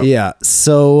Shapiro. Yeah,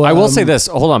 so... I will say this.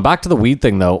 Hold on. Back to the weed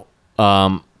thing, though.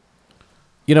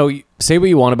 You know, say what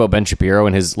you want about Ben Shapiro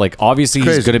and his, like, obviously he's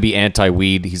Crazy. going to be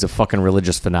anti-weed. He's a fucking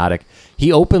religious fanatic.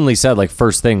 He openly said, like,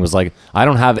 first thing was, like, I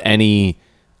don't have any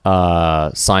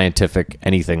scientific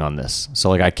anything on this. So,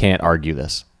 like, I can't argue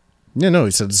this. Yeah, no,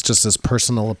 he said it's just his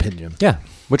personal opinion. Yeah.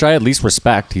 Which I at least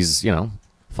respect. He's, you know,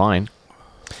 fine.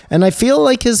 And I feel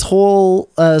like his whole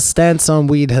stance on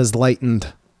weed has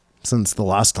lightened since the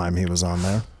last time he was on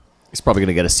there. He's probably going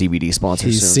to get a CBD sponsor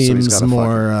He soon. so he's seems gotta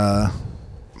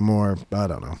more, I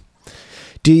don't know.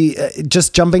 Do you,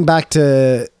 just jumping back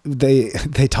to, they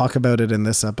talk about it in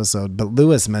this episode, but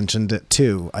Lewis mentioned it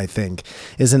too, I think,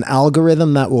 is an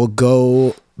algorithm that will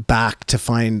go back to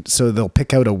find, so they'll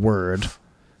pick out a word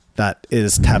that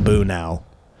is taboo now,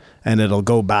 and it'll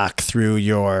go back through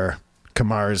your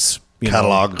Kamar's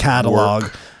catalog,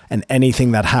 work. and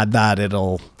anything that had that,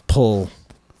 it'll pull.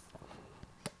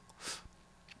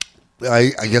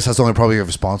 I guess that's only probably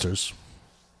of sponsors.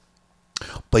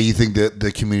 But you think that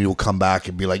the community will come back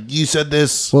and be like, you said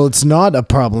this? Well, it's not a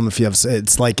problem if you have,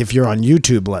 it's like if you're on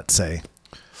YouTube, let's say.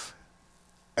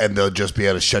 And they'll just be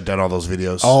able to shut down all those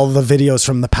videos. All the videos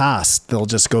from the past, they'll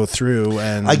just go through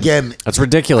and Again, That's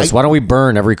ridiculous. Why don't we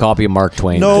burn every copy of Mark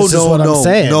Twain? no, This is no, what I'm no,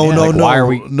 saying, no, yeah. no, Like, no, why are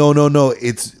we- no.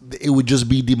 It would just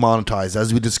be demonetized,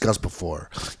 as we discussed before.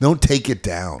 Don't take it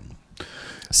down.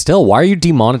 Still, why are you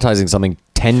demonetizing something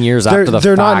 10 years after the fact?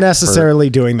 they're not for- necessarily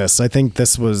doing this. I think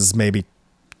this was maybe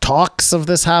talks of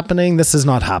this happening. This has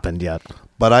not happened yet.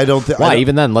 But I don't think. Why?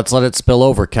 Even then, let's let it spill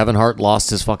over. Kevin Hart lost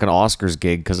his fucking Oscars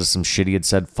gig because of some shit he had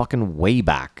said fucking way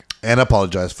back. And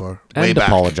apologize for. Way And back.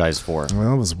 apologize for. Well,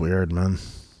 that was weird, man.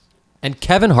 And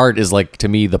Kevin Hart is, like, to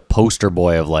me, the poster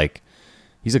boy of, like,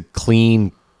 he's a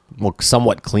clean, well,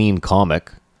 somewhat clean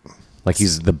comic. Like,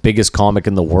 he's the biggest comic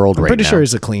in the world I'm right pretty now. sure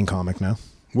he's a clean comic now.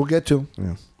 We'll get to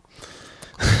him.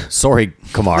 Sorry,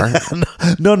 Kamar.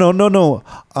 No.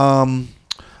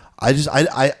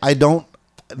 I don't.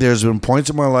 There's been points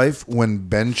in my life when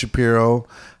Ben Shapiro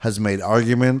has made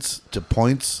arguments to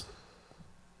points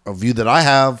of view that I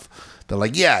have. They're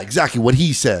like, yeah, exactly what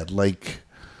he said. Like,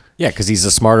 Yeah, because he's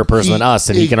a smarter person than us,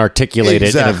 and he can articulate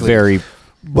it in a Exactly. very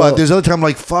But there's other time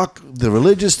like fuck the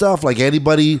religious stuff. Like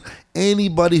anybody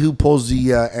who pulls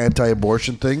the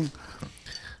anti-abortion thing,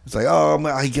 it's like, oh,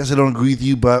 I guess I don't agree with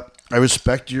you, but I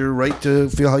respect your right to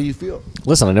feel how you feel.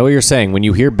 Listen, I know what you're saying. When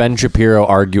you hear Ben Shapiro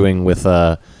arguing with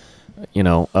a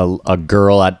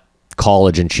girl at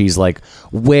college, and she's like,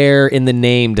 where in the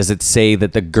name does it say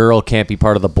that the girl can't be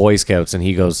part of the Boy Scouts? And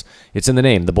he goes, it's in the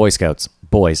name, the Boy Scouts,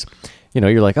 boys.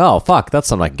 You're like, oh fuck, that's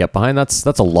something I can get behind. That's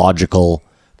a logical,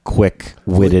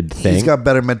 quick-witted thing. He's got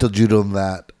better mental judo than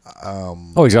that.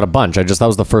 He's got a bunch. That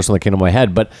was the first one that came to my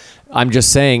head. But I'm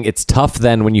just saying, it's tough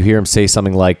then when you hear him say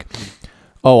something like,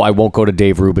 oh, I won't go to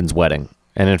Dave Rubin's wedding.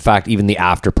 And in fact, even the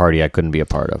after party I couldn't be a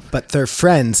part of. But they're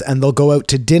friends and they'll go out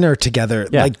to dinner together.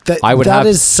 Yeah. Like that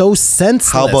is so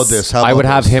senseless. How about this? I would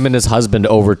have him and his husband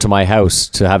over to my house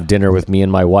to have dinner with me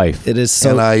and my wife. It is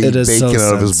so. And I it is bacon so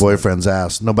out of his boyfriend's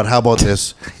ass. No, but how about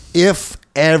this? If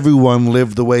everyone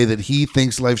lived the way that he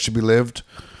thinks life should be lived,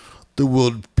 the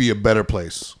world would be a better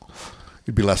place.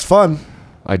 It'd be less fun,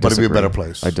 but it'd be a better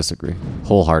place. I disagree.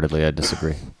 Wholeheartedly, I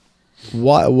disagree.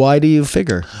 Why do you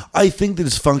figure? I think the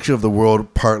dysfunction of the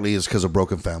world partly is because of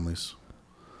broken families.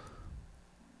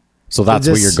 So that's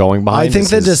what you're going behind? I think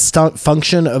the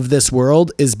dysfunction of this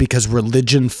world is because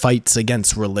religion fights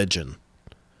against religion.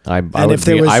 And if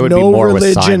there was no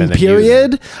religion,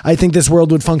 period, I think this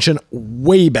world would function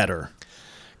way better.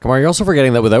 Come on, you're also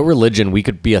forgetting that without religion, we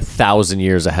could be 1,000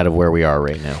 years ahead of where we are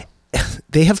right now.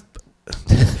 They have...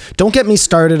 Don't get me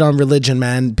started on religion,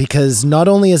 man, because not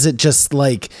only is it just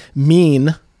like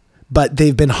mean, but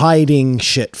they've been hiding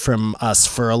shit from us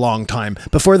for a long time.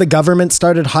 Before the government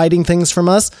started hiding things from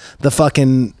us, the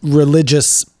fucking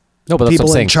religious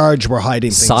people in charge were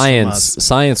hiding things from us.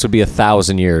 Science would be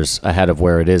 1,000 years ahead of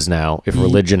where it is now if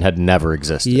religion had never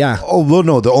existed. Yeah. Oh, well,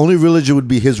 no, the only religion would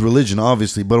be his religion,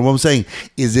 obviously. But what I'm saying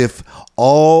is if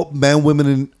all men, women,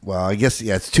 and, well, I guess,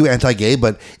 yeah, it's too anti-gay,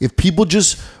 but if people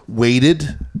just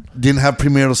waited, didn't have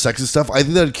premarital sex and stuff, I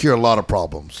think that would cure a lot of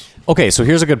problems. Okay, so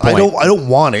here's a good point. I don't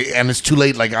want it, and it's too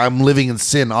late. Like, I'm living in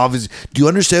sin, obviously. Do you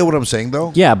understand what I'm saying,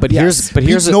 though? Yeah, but Yes.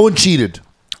 here's no one cheated.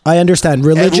 I understand.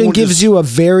 Religion Everyone gives you a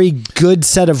very good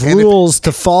set of rules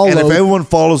to follow. And if everyone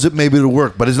follows it, maybe it'll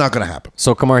work, but it's not going to happen.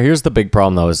 So, Kamar, here's the big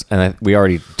problem, though, we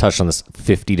already touched on this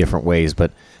 50 different ways,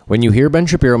 but when you hear Ben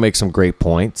Shapiro make some great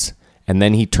points, and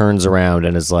then he turns around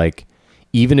and is like,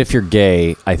 even if you're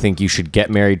gay, I think you should get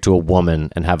married to a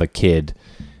woman and have a kid.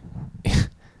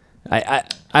 I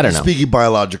don't know. Speaking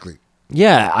biologically.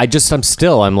 Yeah,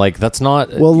 I'm like, that's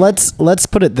not... Well, let's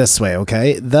put it this way,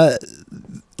 okay?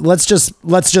 Let's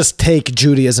just take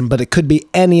Judaism, but it could be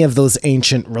any of those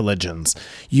ancient religions.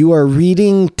 You are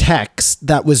reading text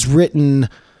that was written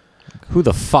Who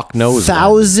the fuck knows?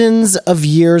 Thousands of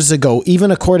years ago,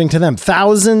 even according to them,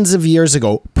 thousands of years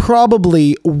ago,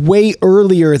 probably way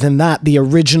earlier than that, the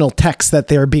original text that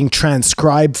they're being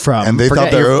transcribed from. And they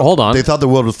thought hold on. They thought the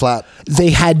world was flat. They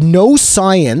had no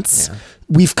science. Yeah.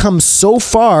 We've come so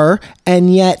far,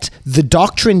 and yet the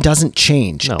doctrine doesn't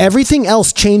change. No. Everything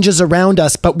else changes around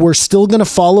us, but we're still going to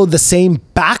follow the same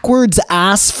backwards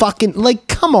ass fucking... Like,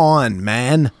 come on,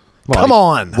 man. Well, come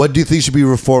on. What do you think should be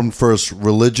reformed first,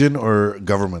 religion or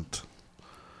government?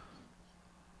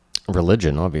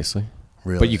 Religion, obviously.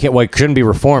 Really? But you can't. Well, it shouldn't be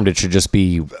reformed. It should just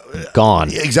be gone.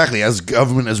 Exactly. As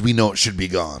government as we know it should be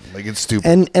gone. Like, it's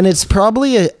stupid. And it's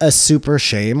probably a super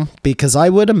shame, because I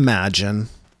would imagine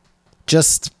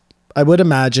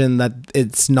that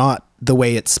it's not the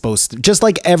way it's supposed to. Just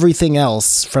like everything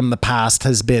else from the past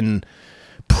has been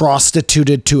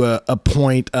prostituted to a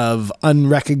point of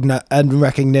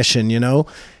unrecognition, you know?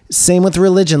 Same with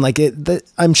religion. Like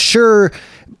I'm sure,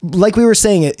 like we were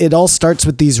saying, it all starts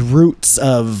with these roots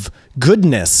of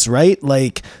goodness, right?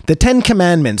 Like the 10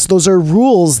 Commandments, those are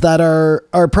rules that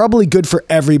are probably good for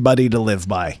everybody to live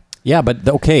by. Yeah, but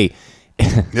okay.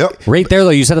 Yep. Right there,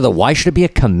 though, you said why should it be a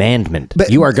commandment?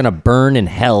 But you are going to burn in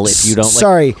hell if you don't.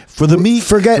 Sorry, for the meek.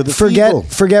 Forget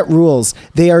rules.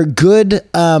 They are good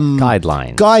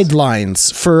guidelines.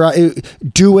 Guidelines for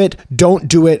do it, don't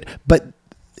do it. But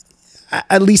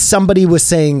at least somebody was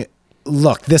saying,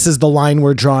 "Look, this is the line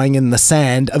we're drawing in the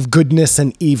sand of goodness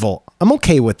and evil." I'm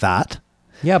okay with that.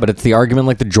 Yeah, but it's the argument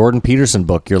like the Jordan Peterson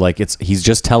book. You're like, he's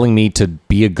just telling me to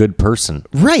be a good person.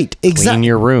 Right, exactly. Clean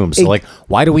your room. So like,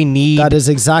 why do we need... That is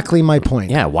exactly my point.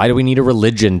 Yeah, why do we need a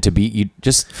religion to be... You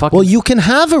just fucking... Well, you can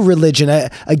have a religion.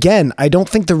 Again, I don't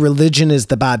think the religion is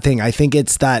the bad thing. I think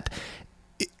it's that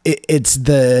it's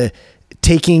the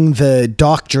taking the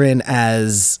doctrine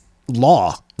as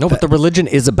law. No, but the religion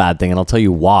is a bad thing, and I'll tell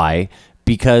you why.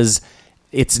 Because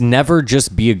it's never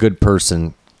just be a good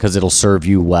person, because it'll serve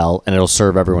you well and it'll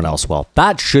serve everyone else well.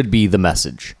 That should be the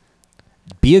message.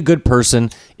 be a good person.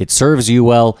 It serves you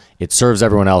well. It serves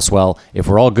everyone else well. If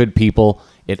we're all good people,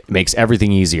 it makes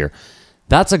everything easier.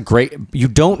 That's a great. You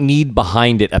don't need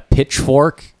behind it a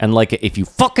pitchfork and like if you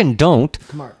fucking don't,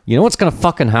 you know what's gonna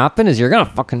fucking happen is you're gonna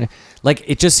fucking like.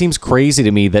 It just seems crazy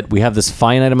to me that we have this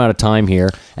finite amount of time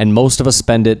here, and most of us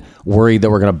spend it worried that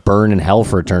we're gonna burn in hell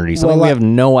for eternity. Something we have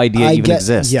no idea even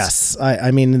exists. Yes,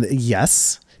 I mean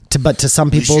yes. But to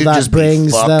some people should that just be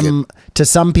brings them. fucking- To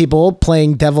some people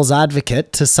playing devil's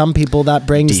advocate. To some people that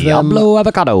brings Diablo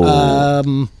avocado.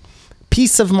 them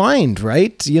peace of mind.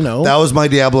 Right? You know. That was my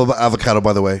Diablo avocado,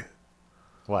 by the way.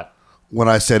 What? When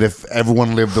I said if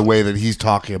everyone lived the way that he's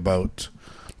talking about,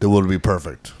 the world would be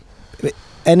perfect.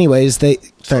 Anyways,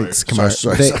 thanks, Kamar.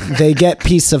 sorry. They get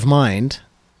peace of mind.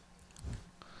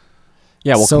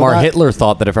 Yeah, well, So Kamar that- Hitler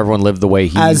thought that if everyone lived the way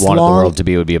he wanted the world to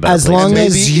be, it would be a better As place. long Maybe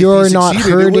as if you're he not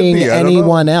succeeded, it would hurting be. I don't know.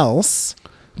 anyone else,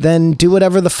 then do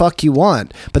whatever the fuck you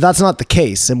want. But that's not the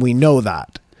case, and we know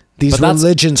that. These But that's-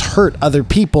 religions hurt other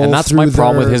people. And that's through my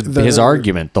problem their- with his their-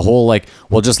 argument. The whole like,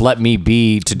 well, just let me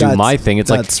be to do That's- my thing. It's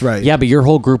like, that's right. yeah, but your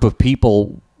whole group of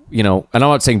people, you know, and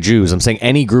I'm not saying Jews. I'm saying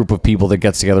any group of people that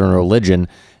gets together in a religion,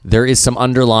 there is some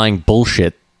underlying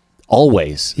bullshit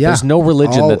always. Yeah. There's no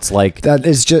religion All- that's like, that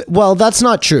is just well, that's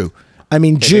not true. I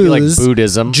mean, Okay, maybe like Jews,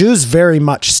 Buddhism. Jews very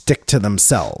much stick to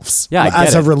themselves. Yeah, I get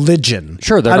as a it. religion.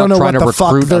 Sure, they're I don't not know trying what to the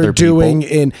fuck recruit they're other people. doing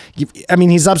in. I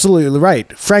mean, he's absolutely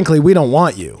right. Frankly, we don't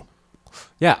want you.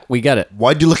 yeah, we get it.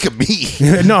 Why'd you look at me?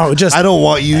 No, just I don't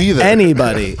want you either.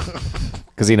 anybody.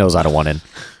 Because he knows I don't want in.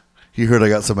 You heard I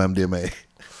got some MDMA.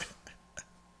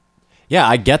 Yeah,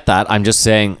 I get that. I'm just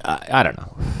saying, I don't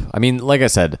know. I mean, like I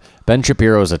said, Ben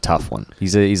Shapiro is a tough one.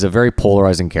 He's a very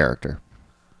polarizing character,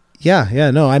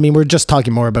 Yeah, no. I mean, we're just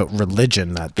talking more about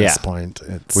religion at this Yeah. point.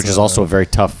 It's, which is also a very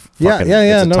tough. Fucking, yeah.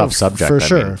 It's a No, tough subject for I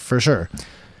sure, mean. for sure.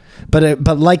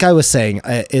 But like I was saying,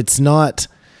 it's not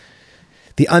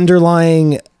the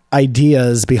underlying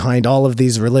ideas behind all of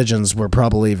these religions were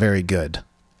probably very good.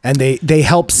 And they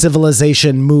help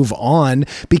civilization move on.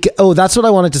 That's what I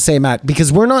wanted to say, Matt,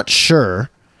 because we're not sure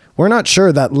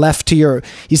that left to your,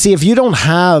 you see, if you don't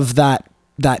have that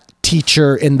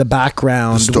teacher in the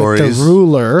background with the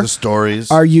ruler, the stories,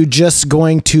 are you just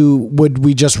would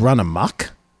we just run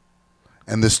amok?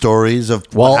 and the stories of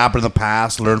Well- what happened in the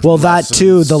past. Learn. Well, from that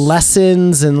too, lessons. the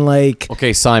lessons and like,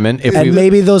 Okay, Simon. If and we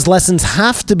maybe those lessons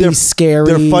have to be scary.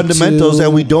 They're fundamentals, to-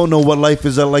 and we don't know what life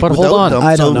is like But without hold on, them.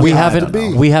 I don't know. we I haven't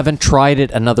don't know. we haven't tried it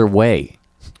another way.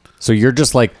 So you're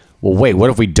just like, well, wait, what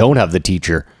if we don't have the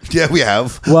teacher? Yeah, we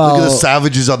have. Well- Look at the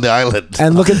savages on the island.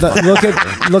 And look at the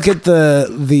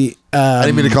I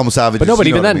didn't mean to call them savages. But no, but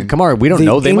you know even what I then, mean? Kamar, we don't The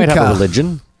know. They might have a Inca.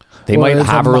 religion. They Or might the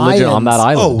have a religion on that Mayans.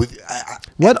 island.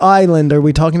 what island are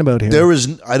we talking about here? there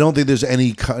is. I don't think there's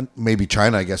any. Maybe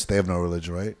China. I guess they have no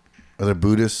religion, right? Are they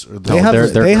Buddhists? Or They have- they're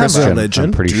they have Christian, religion.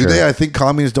 I'm pretty Do sure. they? I think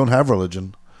communists don't have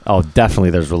religion. Oh,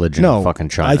 definitely. There's religion no, in fucking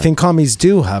China. I think commies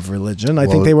do have religion. I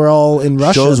Well, think they were all in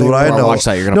Russia. shows They what I were- know. Watch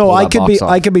that. You're gonna No, pull I that could box be.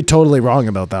 off. I could be totally wrong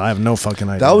about that. I have no fucking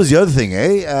idea. That was the other thing,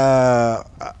 eh?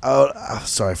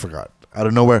 Sorry, I forgot. Out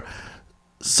of nowhere,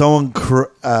 someone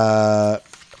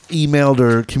emailed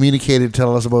or communicated to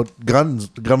tell us about gun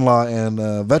law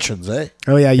and veterans, eh?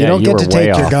 Oh yeah, you Yeah, don't you get were to way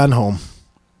take your off. gun home.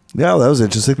 Yeah, that was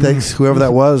interesting. Thanks, whoever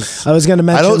that was. I was going to I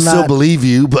mention don't still that believe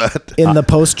you, but in the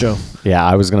post, Joe. Yeah,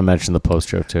 I was going to mention the post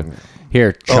joke too.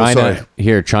 Here, Oh, China.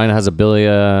 sorry. China has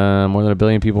more than a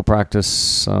billion people practice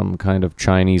some kind of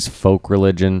Chinese folk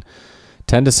religion.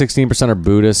 10 to 16% are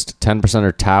Buddhist, 10%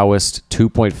 are Taoist,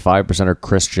 2.5% are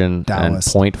Christian,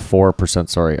 Taoist. and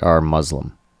 0.4% are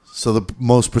Muslim. so the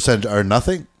most percent are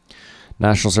nothing.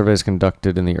 National surveys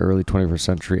conducted in the early 21st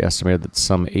century estimated that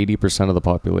some 80% of the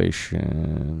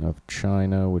population of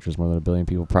China, which is more than a billion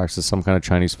people, practices some kind of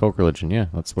Chinese folk religion. Yeah,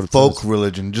 that's what it Folk says.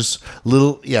 religion, just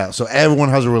little. Yeah, so everyone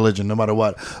has a religion, no matter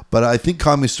what. But I think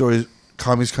communist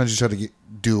countries try to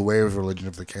do away with religion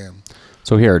if they can.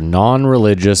 So here,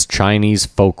 non-religious Chinese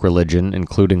folk religion,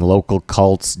 including local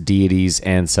cults, deities,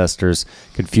 ancestors,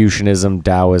 Confucianism,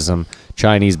 Taoism,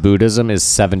 Chinese Buddhism, is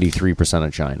 73%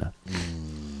 of China.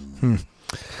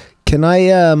 Can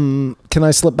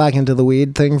I slip back into the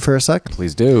weed thing for a sec?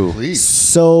 Please do. Please.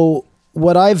 So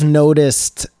what I've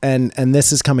noticed, and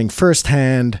this is coming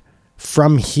firsthand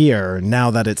from here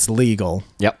now that it's legal.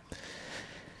 Yep.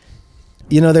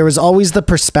 You know, there was always the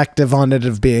perspective on it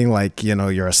of being like, you know,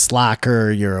 you're a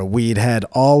slacker, you're a weed head,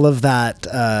 all of that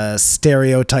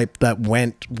stereotype that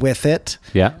went with it.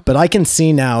 Yeah. But I can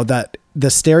see now that the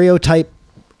stereotype,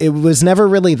 it was never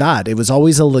really that. It was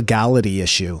always a legality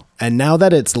issue. And now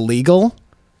that it's legal,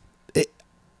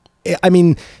 I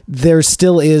mean, there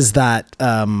still is that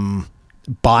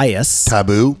bias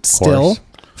Taboo. still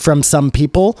from some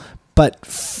people, but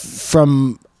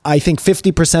from I think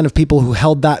 50% of people who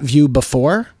held that view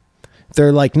before,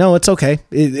 they're like, no, it's okay.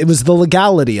 It was the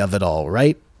legality of it all,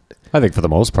 right? I think for the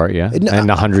most part, yeah. And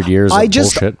 100 years of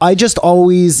bullshit. I just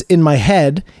always, in my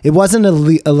head, it wasn't a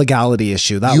legality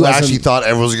issue. You actually thought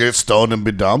everyone was going to get stoned and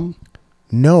be dumb?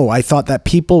 No, I thought that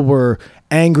people were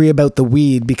angry about the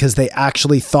weed because they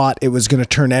actually thought it was going to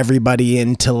turn everybody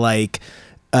into like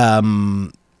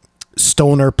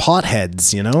stoner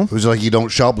potheads, you know? It was like you don't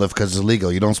shoplift because it's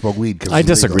illegal. You don't smoke weed because I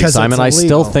disagree, Simon. I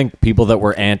still think people that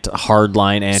were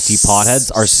hardline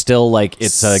anti-potheads are still like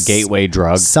it's a gateway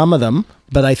drug. Some of them,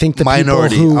 but I think the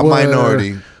minority,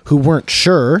 people who weren't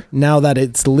sure, now that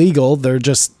it's legal,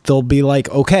 they'll be like,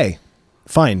 okay,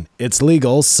 fine, it's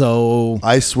legal. So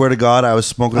I swear to God, I was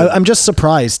smoking. I'm just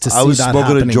surprised to see that. I was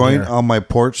smoking a joint here on my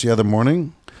porch the other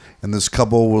morning, and this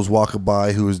couple was walking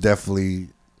by who was definitely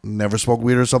never smoked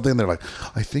weed or something. They're like,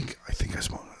 I think I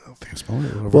smoked. I smoked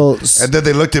it. Well, and then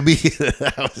they looked at me.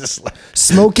 I was just like,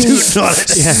 smoking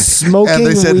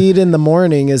weed in the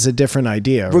morning is a different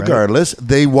idea. Regardless, right?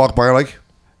 They walk by like,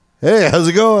 hey, how's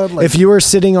it going? Like, if you were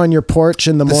sitting on your porch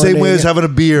in the morning, the same way as having a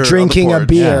beer, drinking a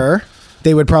beer,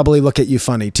 they would probably look at you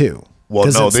funny too. Well,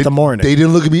 no, it's the morning. They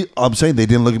didn't look at me. I'm saying they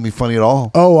didn't look at me funny at all.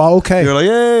 Oh, okay. They're like,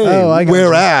 hey. I got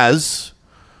whereas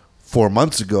 4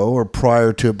 months ago or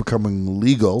prior to it becoming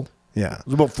legal, it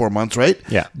was about 4 months, right?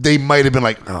 Yeah. They might have been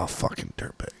like, oh, fucking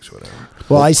dirtbags, whatever.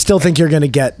 Well, I still think you're going to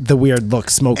get the weird look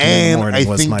smoking in the morning.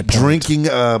 And I think drinking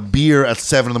a beer at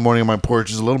 7 in the morning on my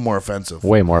porch is a little more offensive.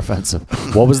 Way more offensive.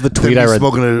 What was the tweet I read?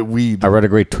 Smoking a weed. I read a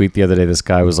great tweet the other day. This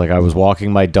guy was like, I was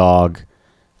walking my dog,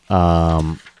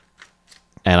 and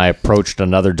I approached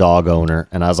another dog owner,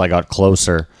 and as I got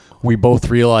closer, we both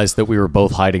realized that we were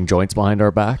both hiding joints behind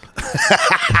our back.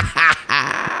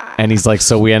 And he's like,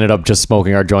 so we ended up just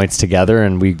smoking our joints together,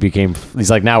 and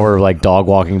he's like, now we're like dog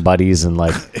walking buddies, and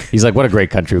like, he's like, what a great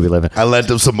country we live in. I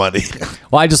lent him some money.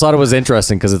 Well, I just thought it was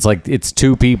interesting because it's like, it's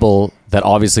two people that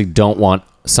obviously don't want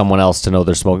someone else to know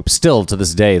they're smoking, still to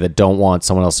this day, that don't want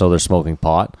someone else to know they're smoking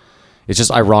pot. It's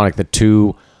just ironic that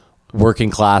two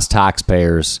working class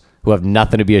taxpayers who have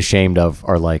nothing to be ashamed of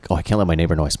are like, oh, I can't let my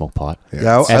neighbor know I smoke pot.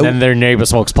 Yeah, and then their neighbor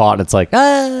smokes pot, and it's like,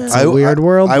 it's a weird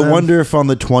world. I wonder if on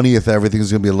the 20th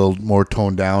everything's going to be a little more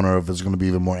toned down, or if it's going to be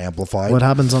even more amplified. What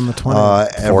happens on the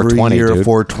 20th? Every 420, year, dude.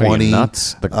 420.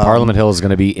 Nuts. The Parliament Hill is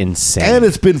going to be insane. And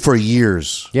it's been for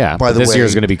years. Yeah, by the way. This year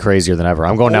is going to be crazier than ever.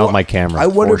 I'm going down with my camera. I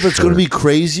wonder if it's going to be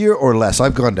crazier or less.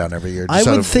 I've gone down every year. I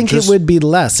would think it would be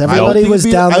less. Everybody was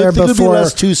down there before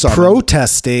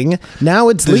protesting. Now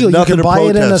it's legal. You can buy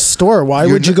it in a store. Why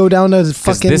would you go down to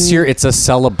fucking? This year it's a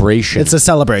celebration. It's a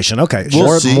celebration. Okay,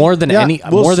 more than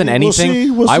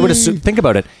anything. I would assume. Think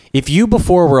about it. If you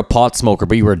before were a pot smoker,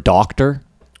 but you were a doctor,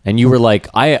 and you were like,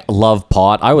 I love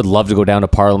pot. I would love to go down to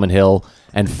Parliament Hill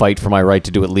and fight for my right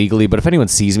to do it legally. But if anyone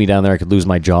sees me down there, I could lose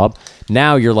my job.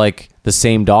 Now you're like the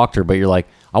same doctor, but you're like,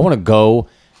 I want to go.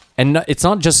 And it's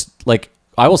not just like,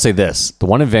 I will say this: the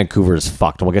one in Vancouver is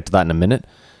fucked, and we'll get to that in a minute.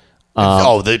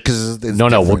 Because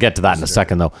we'll get to that in a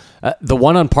second though. The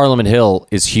one on Parliament Hill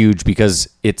is huge because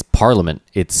it's Parliament.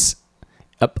 It's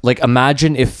like,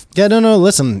 imagine if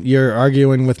listen, you're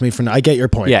arguing with me for now. I get your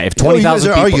point. Yeah, if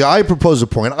 20,000 people, I propose a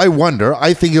point. I wonder.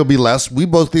 I think it'll be less. We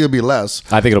both think it'll be less.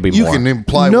 I think it'll be more. You can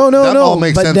imply no. All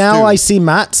makes but sense now too. I see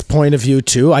Matt's point of view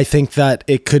too. I think that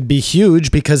it could be huge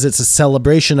because it's a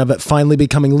celebration of it finally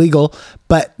becoming legal.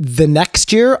 But the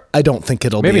next year, I don't think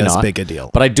it'll be as big a deal.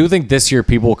 But I do think this year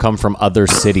people will come from other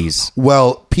cities.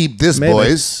 Well, peep this,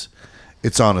 boys.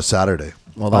 It's on a Saturday.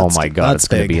 Well, oh my God, it's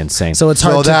going to be insane. So it's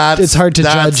hard to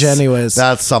judge anyways.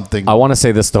 That's something. I want to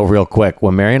say this though real quick.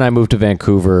 When Mary and I moved to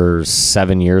Vancouver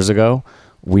 7 years ago,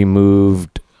 we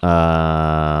moved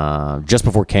just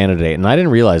before Canada Day. And I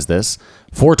didn't realize this.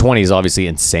 420 is obviously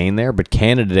insane there, but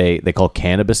Canada Day, they call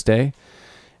Cannabis Day.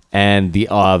 And the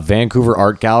Vancouver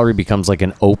Art Gallery becomes like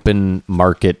an open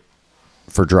market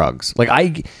for drugs.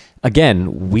 Like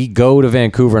we go to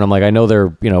Vancouver and I'm like, I know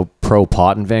they're, pro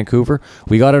pot in Vancouver.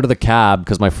 We got out of the cab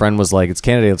because my friend was like, it's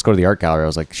Canada Day, let's go to the art gallery. I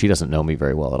was like, she doesn't know me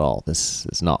very well at all. This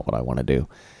is not what I want to do.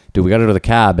 Dude, we got out of the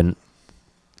cab and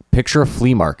picture a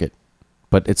flea market,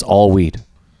 but it's all weed.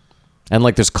 And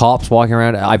like there's cops walking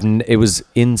around. It was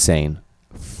insane.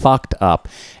 Fucked up.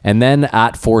 And then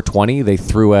at 420, they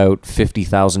threw out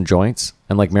 50,000 joints.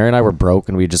 And like Mary and I were broke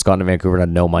and we had just gotten to Vancouver and had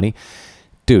no money.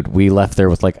 Dude, we left there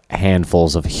with like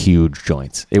handfuls of huge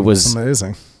joints. It was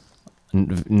amazing.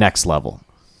 Next level.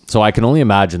 So I can only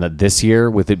imagine that this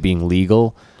year, with it being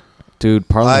legal, dude,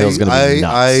 Parliament Hill is going to be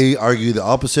nuts. I argue the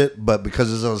opposite, but because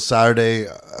it's on a Saturday,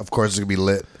 of course it's going to be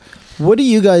lit. What do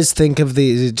you guys think of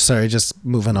the? Sorry, just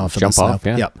moving off of Jump this now. off,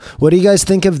 yeah. Yep. What do you guys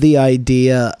think of the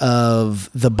idea of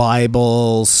the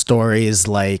Bible stories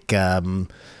like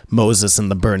Moses and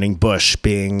the burning bush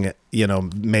being,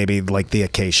 maybe like the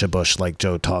acacia bush, like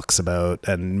Joe talks about,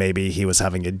 and maybe he was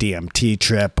having a DMT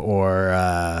trip, or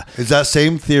Is that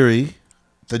same theory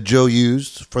that Joe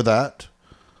used for that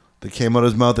came out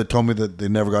of his mouth that told me that they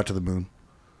never got to the moon?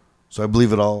 So I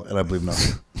believe it all, and I believe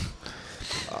nothing.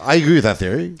 I agree with that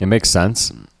theory. It makes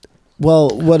sense. well,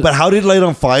 what? But how did it light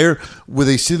on fire? Were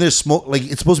they sitting there smoke? Like,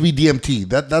 it's supposed to be DMT.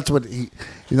 That's what he's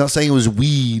not saying it was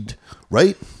weed,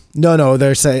 right? No,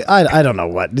 they're saying I don't know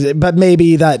what, but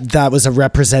maybe that was a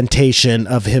representation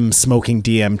of him smoking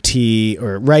DMT,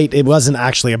 or right? It wasn't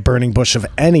actually a burning bush of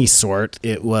any sort.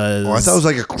 It was. Oh, I thought it was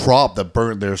like a crop that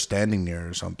burnt there standing there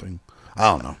or something. I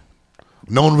don't know.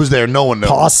 No one was there. No one knows.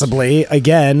 Possibly.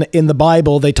 Again, in the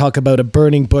Bible, they talk about a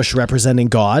burning bush representing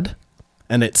God,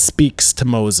 and it speaks to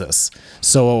Moses.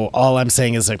 So all I'm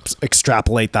saying is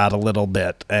extrapolate that a little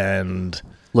bit. And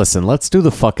Listen, let's do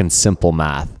the fucking simple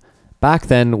math. Back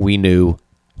then, we knew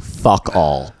fuck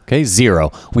all. Okay,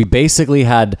 zero. We basically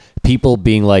had people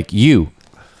being like, you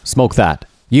smoke that,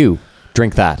 you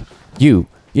drink that, you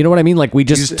know what I mean? Like, we You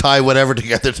just tie whatever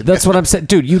together. That's what I'm saying.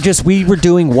 Dude, we were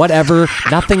doing whatever.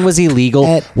 Nothing was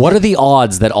illegal. What are the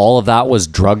odds that all of that was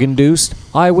drug induced?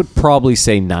 I would probably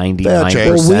say 99%.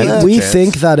 well, we chance.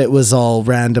 think that it was all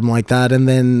random like that, and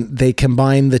then they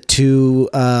combine the two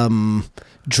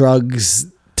drugs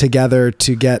together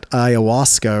to get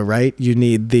ayahuasca, right? You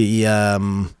need the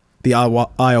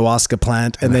ayahuasca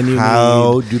plant, and then you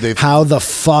need how the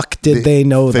fuck did they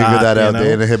know figure that out? The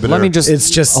inhibitor. Let me just,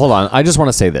 It's just- hold on. I just want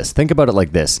to say this. Think about it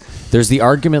like this. There's the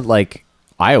argument, like,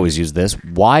 I always use this.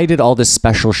 Why did all this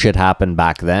special shit happen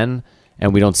back then?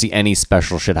 And we don't see any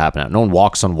special shit happen now. No one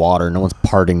walks on water. No one's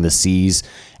parting the seas.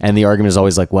 And the argument is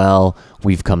always like, well,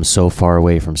 we've come so far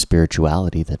away from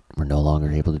spirituality that we're no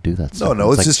longer able to do that stuff. No,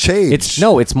 it's like, just change.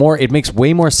 It's more, it makes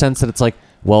way more sense that it's like,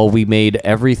 well, we made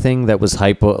everything that was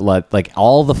like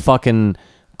all the fucking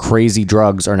crazy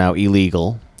drugs are now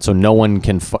illegal. So no one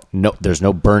can, there's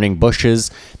no burning bushes.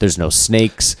 There's no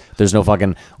snakes. There's no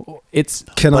fucking,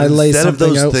 Can I lay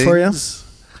something out for you?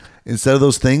 Instead of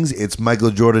those things, it's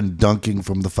Michael Jordan dunking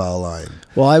from the foul line.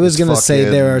 Well, I was going to say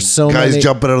there are so guys many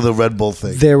jumping out of the Red Bull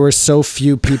thing. There were so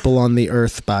few people on the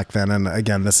earth back then, and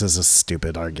again, this is a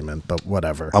stupid argument, but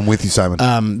whatever. I'm with you,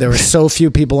 Simon. There were so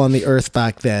few people on the earth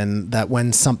back then that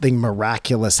when something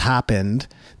miraculous happened,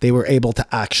 they were able to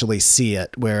actually see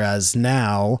it. Whereas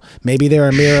now, maybe there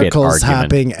are miracles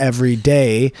happening every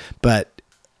day, but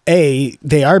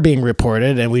they are being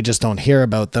reported and we just don't hear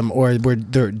about them, or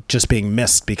they're just being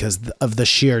missed because of the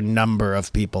sheer number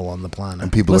of people on the planet.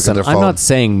 And people listen, look at their I'm phone. not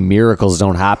saying miracles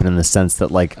don't happen in the sense that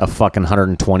like a fucking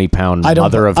 120-pound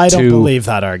mother of two. I don't believe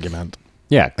that argument.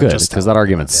 Yeah, good, just because that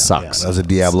argument sucks. That was a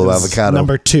Diablo avocado.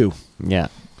 Number 2. Yeah.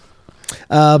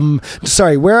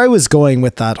 Sorry, where I was going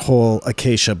with that whole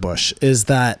acacia bush is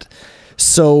that,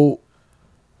 so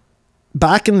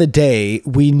back in the day,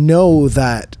 we know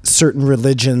that certain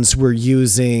religions were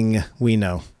using,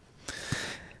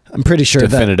 I'm pretty sure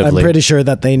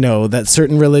that they know that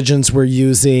certain religions were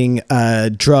using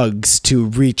drugs to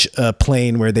reach a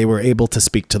plane where they were able to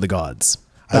speak to the gods.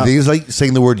 I think it's like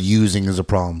saying the word using is a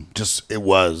problem. It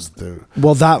was.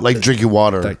 Like drinking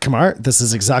water. Kamar, this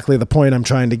is exactly the point I'm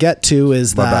trying to get to,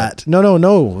 is that,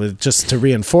 no, just to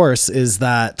reinforce, is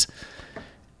that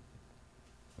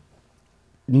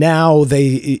now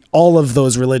all of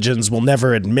those religions will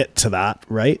never admit to that,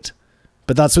 right?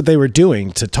 But that's what they were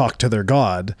doing to talk to their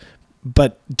God.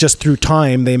 But just through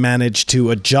time, they managed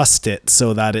to adjust it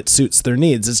so that it suits their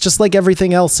needs. It's just like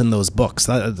everything else in those books.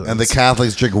 And the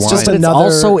Catholics drink wine. just It's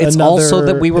also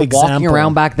that we were walking example.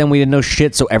 around back then, we didn't know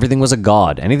shit, so everything was a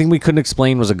god. Anything we couldn't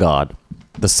explain was a god.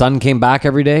 The sun came back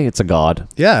every day, it's a god.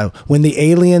 Yeah. When the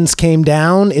aliens came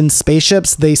down in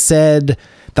spaceships, they said,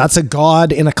 that's a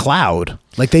god in a cloud.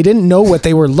 Like, they didn't know what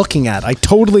they were looking at. I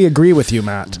totally agree with you,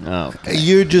 Matt. Oh.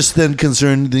 You're just then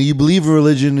concerned that you believe in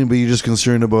religion, but you're just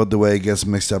concerned about the way it gets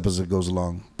mixed up as it goes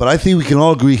along. But I think we can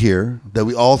all agree here that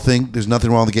we all think there's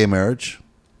nothing wrong with gay marriage.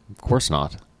 Of course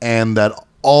not. And that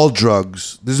all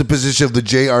drugs, this is a position of the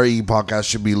JRE podcast,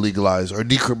 should be legalized or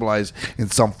decriminalized in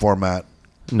some format.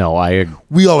 No,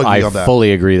 We all agree on that. I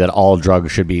fully agree that all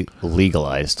drugs should be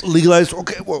legalized. Legalized,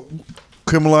 okay, well,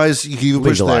 criminalized, you can even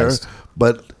push there. Legalized.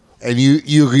 But And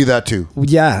you agree that too?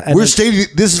 Yeah, and We're stating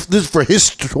this for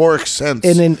historic sense.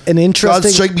 an God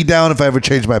interesting strike me down if I ever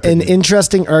change my an opinion.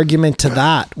 interesting argument to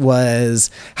that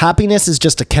was happiness is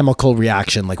just a chemical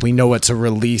reaction. Like we know it's a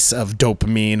release of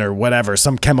dopamine or whatever,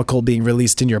 some chemical being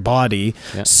released in your body.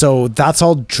 Yeah. So that's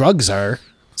all drugs are.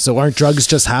 So aren't drugs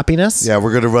just happiness? Yeah,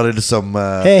 we're gonna run into some.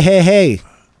 Hey.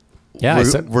 Yeah, I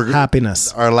said,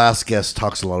 Happiness. Our last guest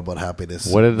talks a lot about happiness.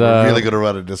 What did, we're really gonna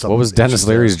run into some. what was Dennis issues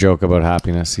Leary's there. joke about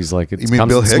happiness? He's like, it You mean comes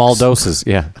Bill in small Hicks? doses.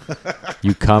 Yeah.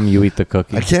 You come, you eat the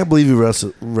cookie. I can't believe you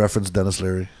referenced Dennis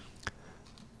Leary.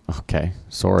 Okay,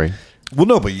 sorry. Well,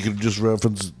 no, but you can just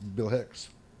reference Bill Hicks.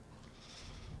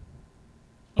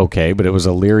 Okay, but it was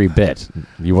a Leary bit.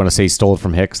 You want to say he stole it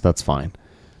from Hicks? That's fine.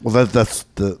 Well, that's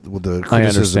what the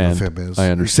criticism of understand. him is.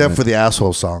 I understand. Except for the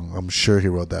asshole song, I'm sure he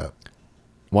wrote that.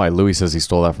 Why? Louis says he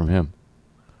stole that from him.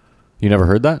 You never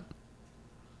heard that?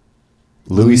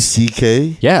 Louis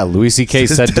C.K. Yeah, Louis C.K.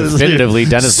 said Dennis Leary. definitively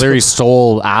Dennis Leary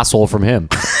stole asshole from him.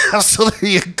 So there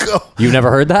you go. You've never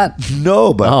heard that?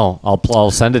 No, but Oh,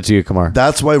 I'll send it to you, Kamar.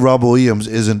 that's why Rob Williams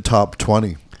isn't top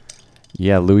 20.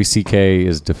 Yeah, Louis C.K.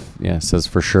 is says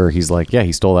for sure. He's like, yeah,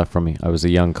 he stole that from me. I was a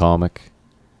young comic.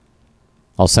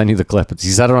 I'll send you the clip. He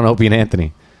said it on Opie and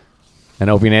Anthony. And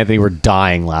Opie and Anthony were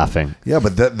dying laughing. Yeah,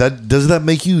 but that doesn't that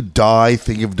make you die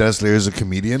thinking of Dennis Leary as a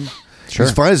comedian? Sure.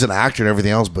 He's fine as an actor and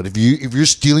everything else, but if you're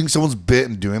stealing someone's bit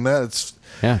and doing that, it's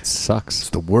Yeah, it sucks.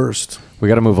 the worst. We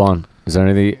got to move on. Is there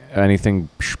anything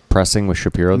pressing with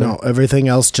Shapiro there? No, everything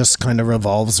else just kind of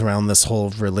revolves around this whole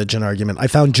religion argument. I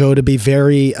found Joe to be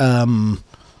very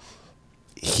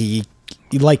he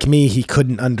like me, he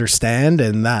couldn't understand,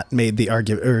 and that made the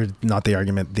argument, or not the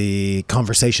argument, the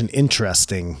conversation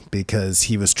interesting because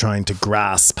he was trying to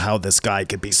grasp how this guy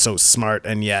could be so smart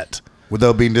and yet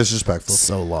Without being disrespectful.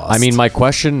 so lost. I mean, my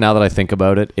question now that I think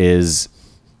about it is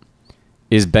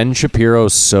Ben Shapiro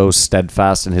so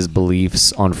steadfast in his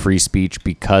beliefs on free speech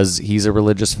because he's a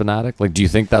religious fanatic? Like, do you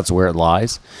think that's where it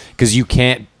lies? Because you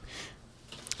can't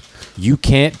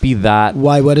be that.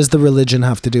 why? What does the religion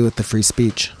have to do with the free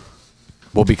speech?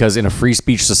 Well, because in a free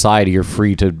speech society, you're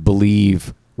free to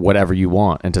believe whatever you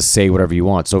want and to say whatever you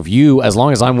want. So as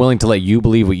long as I'm willing to let you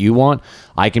believe what you want,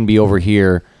 I can be over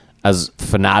here as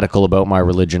fanatical about my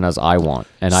religion as I want.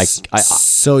 And I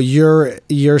So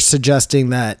you're suggesting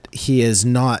that he is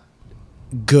not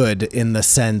good in the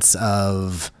sense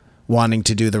of wanting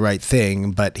to do the right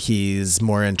thing, but he's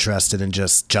more interested in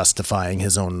just justifying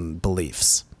his own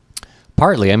beliefs.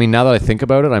 partly, I mean, now that I think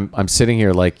about it, I'm sitting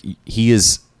here like he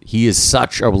is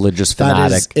such a religious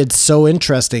fanatic. It's so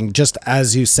interesting. Just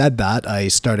as you said that, I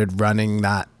started running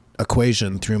that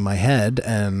equation through my head,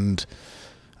 and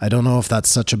I don't know if that's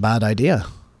such a bad idea.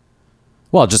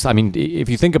 Well, just, I mean, if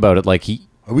you think about it, like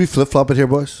Are we flip-flopping here,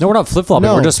 boys? no, we're not flip-flopping.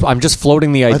 No. I'm just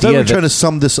floating the I thought we idea were that trying to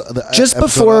sum this Just episode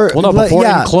before, up. Well, no, before-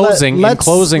 in closing, let's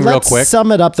real quick.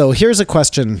 Sum it up though. Here's a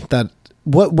question: that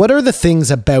what are the things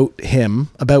about him,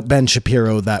 about Ben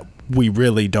Shapiro, that we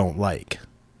really don't like?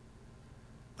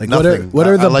 Like Nothing. what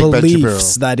are I the like Ben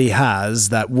beliefs Shapiro. that he has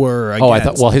that were against? oh, I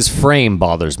thought, well, his frame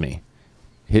bothers me.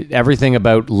 Everything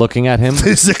about looking at him.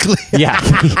 Physically. Yeah.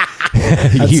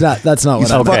 that's not what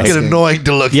He's I'm okay. fucking asking. annoying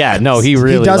to look Yeah, at. no, he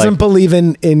really He doesn't like, believe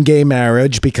in gay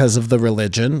marriage because of the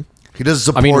religion. He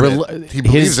doesn't I support mean, it. He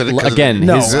believes in it 'cause again, it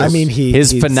No, exists. I mean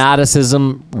his he's-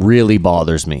 fanaticism really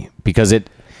bothers me because it.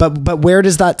 But where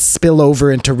does that spill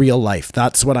over into real life?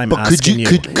 That's what I'm But could asking you-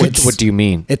 you. could- It's- What do you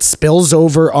mean? It spills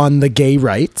over on the gay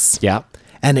rights. Yeah,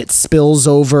 And it spills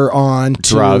over on to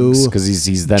drugs because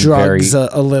he's then drugs very.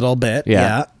 a little bit. Yeah.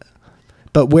 Yeah.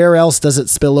 But where else does it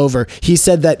spill over? He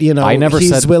said that, I never he's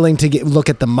said- willing to look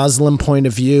at the Muslim point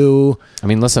of view. I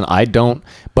mean, listen, I don't.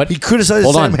 But He criticized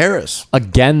hold Sam on. Harris.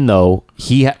 Again, though,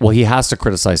 he has to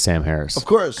criticize Sam Harris, Of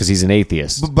course. because he's an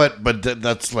atheist. But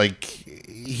that's like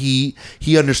he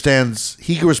understands.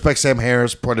 He can respect Sam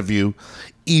Harris' point of view,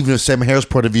 even if Sam Harris'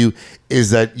 point of view is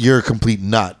that you're a complete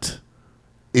nut.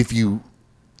 If you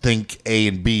think A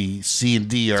and B, C and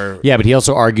D are Yeah, but he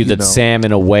also argued that know. Sam,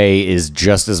 in a way, is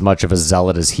just as much of a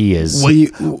zealot as he is.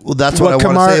 Well, that's what I want to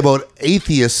Kamar- say about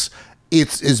atheists.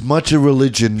 It's as much a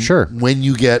religion. Sure. When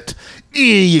you get,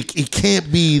 it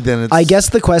can't be. Then it's. I guess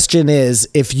the question is,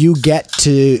 if you get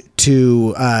to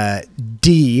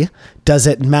D, does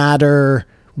it matter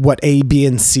what A, B,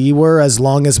 and C were, as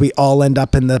long as we all end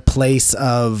up in the place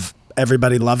of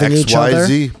everybody loving X, each Y, other?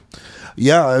 Z.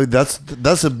 Yeah, that's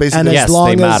a basic. And Yes, as long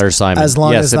they as, matter, Simon. As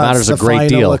long Yes, as it that's matters a the great final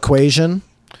deal. equation.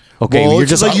 Okay, Well, you're it's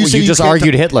just like you say you you just can't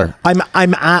argued t- Hitler. I'm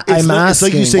like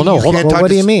asking. you say Well, no, you hold can't on. Well, talk what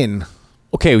do to you mean?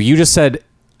 Okay, you just said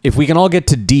if we can all get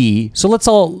to D, so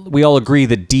we all agree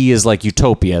that D is like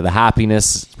utopia, the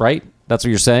happiness, right? That's what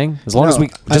you're saying? As long No, as we...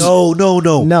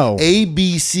 No. No. A,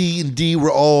 B, C, and D were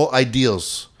all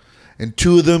ideals. And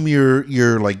two of them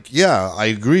you're like, yeah, I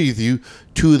agree with you.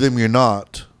 Two of them you're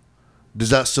not. Does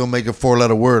that still make a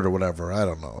 4-letter word or whatever? I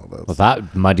don't know. Well,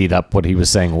 that muddied up what he was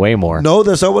saying way more. No,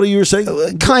 that's not what you were saying.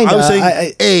 Kinda. I was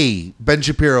saying A, Ben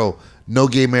Shapiro, no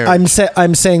gay marriage.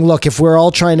 I'm saying, look, if we're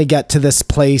all trying to get to this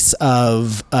place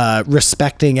of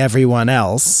respecting everyone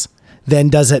else, then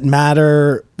does it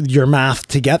matter your math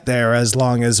to get there as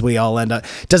long as we all end up?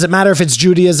 Does it matter if it's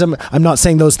Judaism? I'm not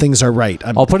saying those things are right.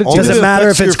 I'll put it to you does this- it matter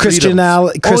if Only it's if it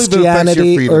affects your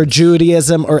Christianity or freedoms.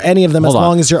 Judaism or any of them, as Hold on.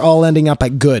 long as you're all ending up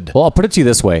at good? Well, I'll put it to you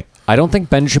this way. I don't think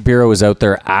Ben Shapiro is out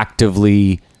there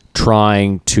actively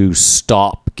trying to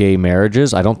stop gay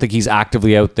marriages. I don't think he's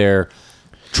actively out there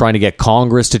trying to get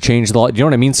Congress to change the law. Do you know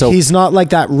what I mean? So He's not like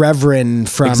that reverend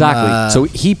from exactly. So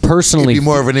he personally... It'd be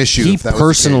more of an issue He if that was the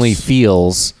personally case.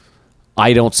 feels,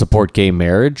 I don't support gay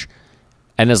marriage.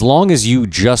 And as long as you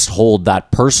just hold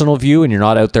that personal view and you're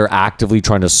not out there actively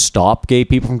trying to stop gay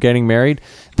people from getting married,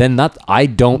 then I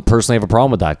don't personally have a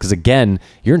problem with that. Because again,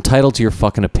 you're entitled to your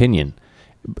fucking opinion.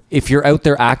 If you're out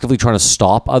there actively trying to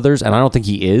stop others, and I don't think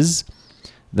he is,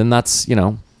 then that's,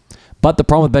 But the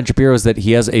problem with Ben Shapiro is that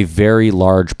he has a very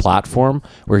large platform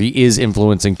where he is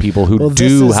influencing people who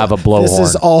have a blowhorn. This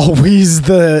is always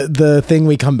the thing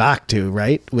we come back to,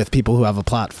 right? With people who have a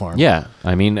platform. Yeah.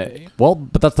 I mean,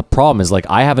 but that's the problem is like,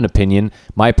 I have an opinion.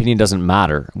 My opinion doesn't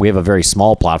matter. We have a very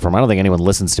small platform. I don't think anyone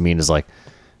listens to me and is like,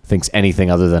 thinks anything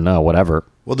other than, whatever.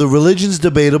 Well, the religion's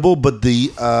debatable, but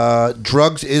the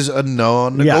drugs is a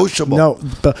non-negotiable. No,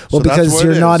 but So that's because what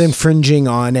you're it not is. infringing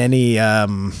on any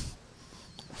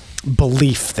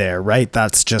belief there, right?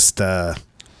 That's just the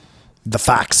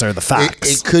facts are the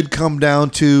facts. It could come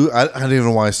down to, I don't even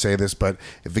know why I say this, but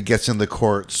if it gets in the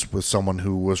courts with someone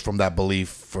who was from that belief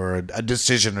for a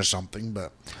decision or something.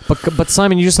 But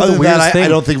Simon, you just said Other the than that, weirdest thing. I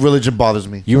don't think religion bothers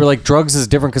me. You were like, drugs is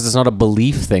different because it's not a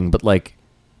belief thing, but like,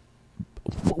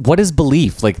 what is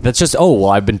belief? Like, that's just,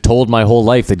 I've been told my whole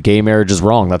life that gay marriage is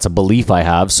wrong. That's a belief I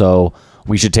have, so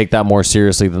we should take that more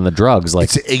seriously than the drugs. Like,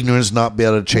 It's ignorance not be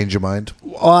able to change your mind.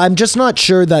 Well, I'm just not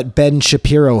sure that Ben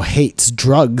Shapiro hates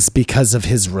drugs because of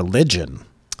his religion.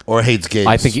 Or hates gays.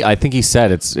 I think he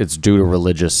said it's due to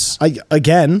religious. I'll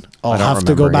don't have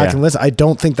to go remember, back yeah. and listen. I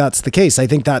don't think that's the case. I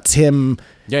think that's him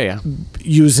Yeah.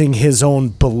 using his own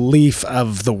belief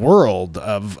of the world.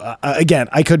 Again,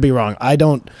 I could be wrong.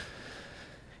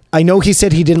 I know he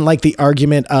said he didn't like the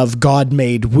argument of God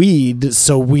made weed,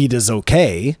 so weed is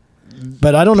okay.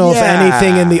 But I don't know if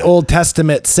anything in the Old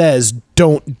Testament says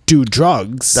don't do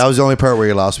drugs. That was the only part where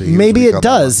you lost me. Maybe it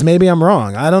does. Maybe I'm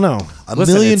wrong. I don't know. $1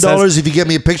 Listen, million it says- if you get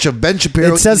me a picture of Ben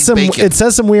Shapiro. It says some. eating bacon. It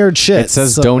says some weird shit. It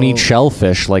says so- don't eat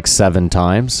shellfish like 7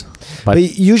 times. But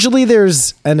usually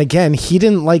there's, and again, he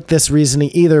didn't like this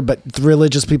reasoning either, but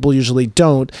religious people usually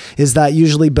don't, is that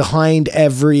usually behind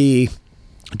every,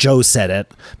 Joe said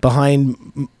it,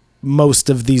 behind most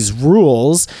of these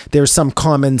rules, there's some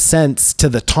common sense to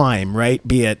the time, right?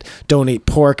 Be it don't eat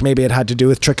pork, maybe it had to do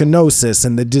with trichinosis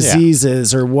and the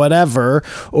diseases or whatever,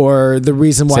 or the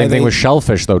reason why Same thing with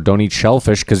shellfish, though. Don't eat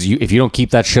shellfish because if you don't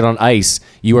keep that shit on ice,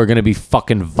 you are going to be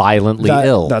fucking violently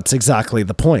ill. That's exactly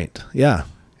the point. Yeah.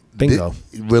 Bingo.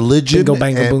 Religion Bingo,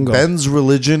 bango, and boongo. Ben's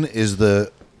religion is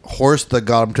the horse that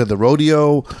got him to the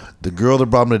rodeo, the girl that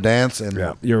brought him to dance,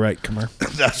 and You're right, Kumar.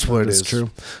 that's what it That's is. true.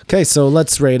 Okay, so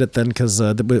let's rate it then, because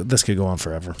this could go on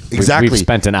forever. Exactly. We've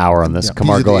spent an hour on this. Yeah.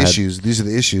 Kamar, These are go the ahead. issues. These are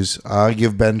the issues. I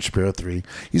give Ben Shapiro 3.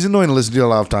 He's annoying to listen to a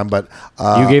lot of time, but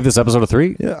You gave this episode a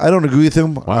 3? yeah, I don't agree with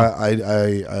him. Wow.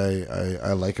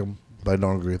 I like him, but I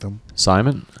don't agree with him.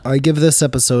 Simon? I give this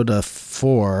episode a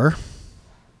 4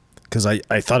 because I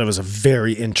thought it was a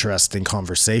very interesting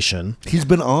conversation. He's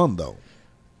been on though.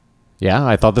 Yeah,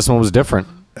 I thought this one was different.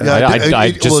 Yeah,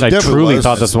 I different truly was.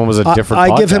 thought this one was a different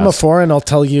I give him a podcast. 4, and I'll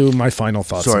tell you my final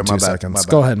thoughts Sorry, in my 2 bad, seconds. my bad.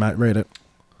 Go ahead, Matt. Rate it.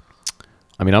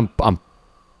 I mean, I'm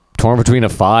torn between a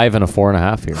 5 and a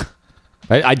 4.5 here.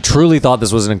 I truly thought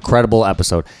this was an incredible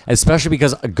episode, especially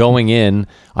because going in,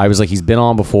 I was like, he's been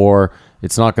on before.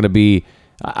 It's not going to be.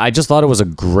 I just thought it was a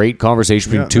great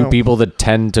conversation between two people that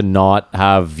tend to not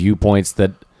have viewpoints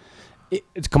that.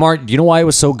 Kamar, do you know why it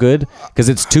was so good? Because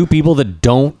it's two people that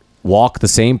don't walk the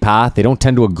same path. They don't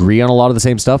tend to agree on a lot of the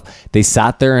same stuff. They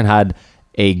sat there and had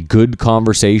a good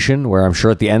conversation where I'm sure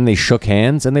at the end they shook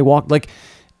hands and they walked. Like,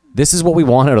 this is what we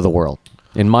want out of the world,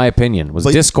 in my opinion, was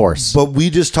discourse. But we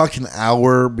just talked an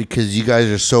hour because you guys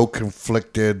are so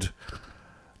conflicted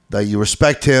that you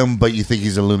respect him, but you think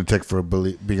he's a lunatic for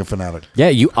being a fanatic.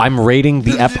 Yeah, I'm rating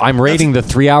I'm rating the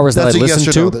 3 hours that I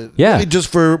listened to. Yeah, just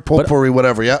for potpourri,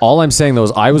 whatever. Yeah. All I'm saying though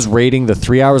is I was rating the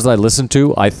 3 hours that I listened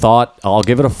to. I thought I'll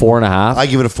give it a 4.5. I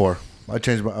give it a 4. I would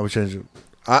change it.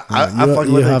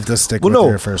 You have to stick with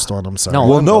your first one. I'm sorry. No,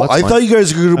 Well, no, that's I fine. thought you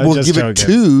guys were going to give it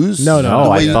joking. 2s. No,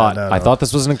 No, wait, I thought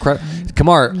this was an incredible.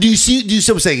 Kamar, Do you see what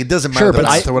I'm saying? It doesn't matter. sure, the but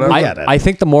length or whatever. get it. I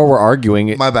think the more we're arguing,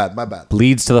 it My bad.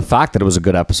 leads to the fact that it was a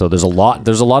good episode. There's a lot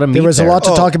of meat There was a there. lot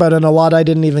to talk about and a lot I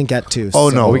didn't even get to. Oh,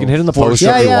 so- no. We can hit in the For post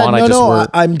sure. if you want.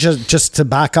 I'm just to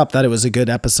back up that it was a good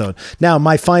episode. Now,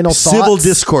 my final thoughts. Civil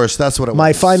discourse. That's what it was.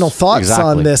 My final thoughts Exactly.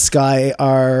 on this guy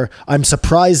are: I'm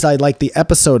surprised I liked the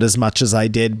episode as much as I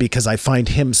did because I find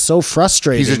him so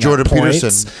frustrating. He's a Jordan at points,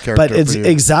 Peterson character but it's for you.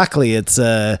 exactly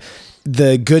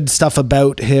the good stuff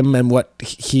about him and what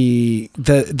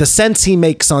the sense he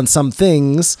makes on some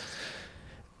things.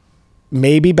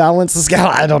 Maybe balance the scale.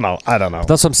 I don't know.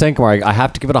 That's what I'm saying, Kamar. I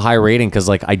have to give it a high rating because,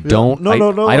 like, I don't. No, I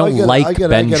no, don't I get it, like I get it,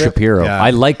 Ben I get it. Shapiro. Yeah. I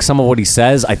like some of what he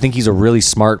says. I think he's a really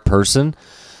smart person.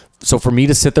 So for me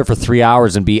to sit there for 3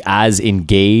 hours and be as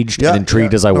engaged and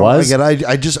intrigued as I was,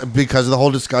 I just because of the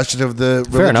whole discussion of the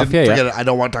religion, enough, yeah, forget yeah. it. I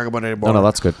don't want to talk about it anymore. no,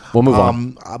 that's good. We'll move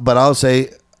on. But I'll say,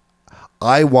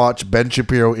 I watched Ben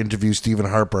Shapiro interview Stephen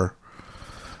Harper.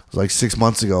 It was like 6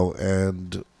 months ago,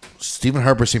 and Stephen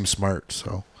Harper seemed smart.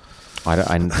 So I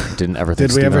didn't ever think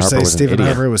Did we Stephen ever Harper say was an Stephen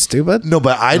idiot. Harper was stupid? no,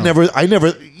 but I never.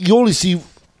 You only see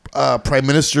prime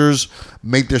ministers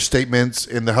make their statements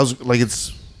in the house, like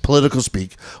it's political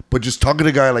speak. But just talking to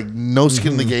a guy like no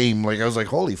skin in the game, like I was like,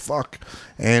 holy fuck,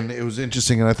 and it was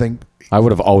interesting. And I think I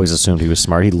would have always assumed he was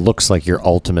smart. He looks like your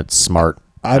ultimate smart.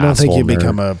 I don't think you asshole nerd.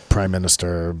 become a prime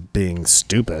minister being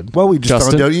stupid. well, we just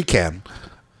Justin? found out you can.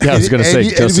 Yeah, I was going to say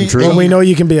And Justin we- Trudeau. Well, we know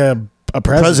you can be a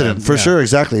president. For sure,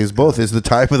 exactly. It's both. It's the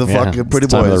time of the Yeah, fucking it's pretty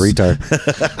time boys. of the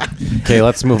retard. Okay,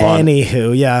 let's move on.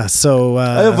 Anywho, yeah. So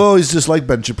I've always disliked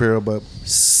Ben Shapiro, but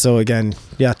again,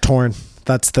 yeah, torn.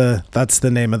 That's the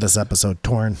name of this episode,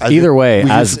 torn. Either way, we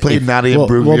as just played if- Natty and We'll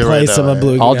Brugge play right some now, of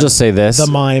Blue. I'll just say this: the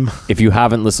mime. if you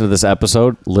haven't listened to this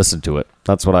episode, listen to it.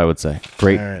 That's what I would say.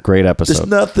 Great, All right. great There's episode.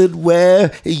 nothing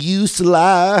where it used to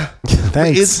lie.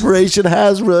 Thanks. Inspiration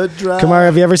has run dry. Kamar,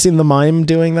 have you ever seen the mime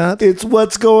doing that? It's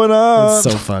what's going on. It's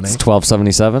so funny.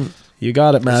 1277. You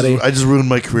got it, Maddie. I just ruined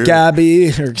my career.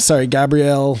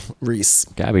 Gabrielle Reese.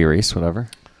 Gabby Reese, whatever.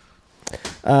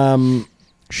 Um,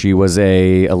 She was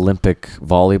a Olympic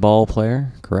volleyball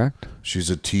player, correct? She's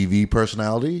a TV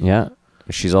personality. Yeah.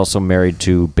 She's also married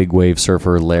to big wave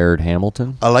surfer Laird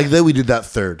Hamilton. I like that we did that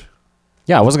third.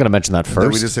 Yeah, I wasn't going to mention that That we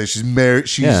first. just say she's married.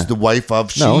 She's Yeah. the wife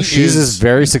of. No, she's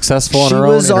very successful she on her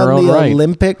own. was in her on own the right.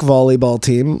 Olympic volleyball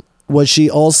team. Was she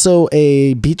also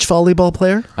a beach volleyball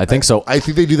player? I think so. I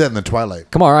think they do that in the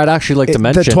Twilight. Come on, I'd actually like to The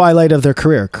mention. twilight of their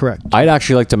career, correct. I'd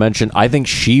actually like to mention. I think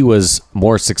she was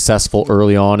more successful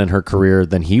early on in her career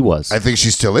than he was. I think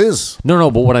she still is. No,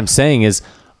 but what I'm saying is,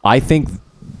 I think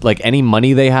like any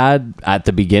money they had at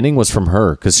the beginning was from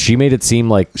her because she made it seem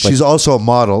like She's also a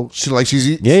model. She's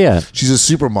Yeah. She's a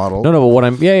supermodel. no. But what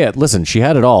I'm Listen, she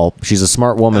had it all. She's a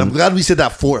smart And I'm woman. glad we said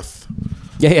that fourth.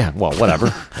 Yeah. Well,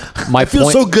 whatever. My I feel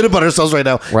point. so good about ourselves right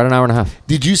now. We're at an hour and a half.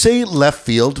 Did you say left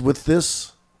field with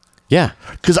this? Yeah.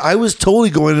 Because I was totally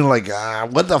going in like,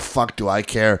 what the fuck do I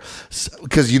care?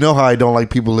 Because you know how I don't like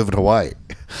people who live in Hawaii.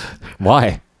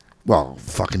 Why? Well,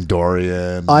 fucking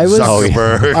Dorian, I was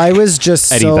Zuckerberg. I was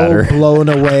just Eddie so Vedder. blown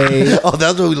away, Oh,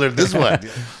 that's what we learned this one.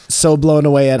 so blown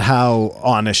away at how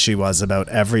honest she was about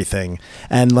everything,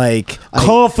 and like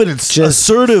Confidence, just-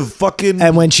 assertive, fucking.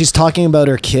 and when she's talking about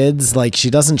her kids, like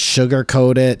she doesn't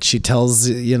sugarcoat it. She tells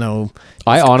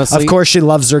I honestly. of course she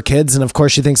loves her kids, and of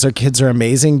course she thinks her kids are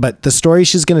amazing. But the stories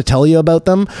she's going to tell you about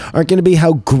them aren't going to be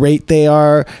how great they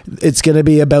are. It's going to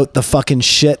be about the fucking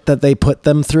shit that they put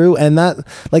them through, and that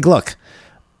like look.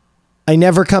 I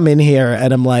never come in here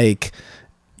and I'm like,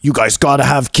 you guys got to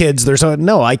have kids.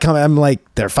 I'm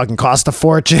like, they're fucking cost a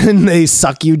fortune. They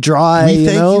suck you dry. we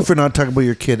thank know? you for not talking about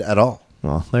your kid at all.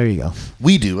 Well, there you go.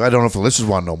 We do. I don't know if the listeners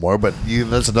want to know more, but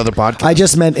that's another podcast. I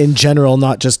just meant in general,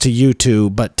 not just to you two,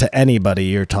 but to anybody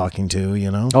you're talking to,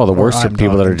 Oh, the Or worst are I'm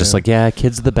people that are talking just to. like, yeah,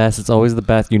 kids are the best. It's always the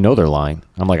best. You know they're lying.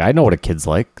 I'm like, I know what a kid's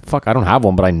like. Fuck, I don't have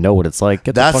one, but I know what it's like.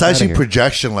 Get the That's fuck actually outta here.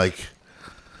 projection.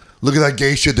 look at that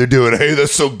gay shit they're doing. Hey,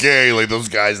 that's so gay. Like those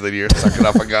guys that you're sucking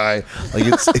off a guy. Like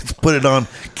it's put it on.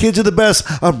 Kids are the best.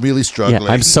 I'm really struggling. Yeah,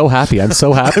 I'm so happy. I'm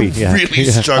so happy. I'm really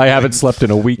struggling. I haven't slept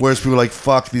in a week. Whereas people are like,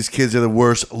 fuck, these kids are the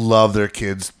worst. Love their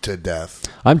kids to death.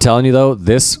 I'm telling you though,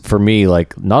 this for me,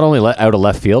 like not only out of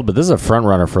left field, but this is a front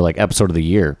runner for like episode of the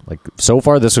year. Like so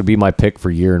far, this would be my pick for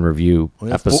year in review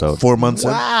episode. 4 months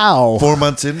Wow. in. 4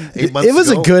 months in. 8 months It was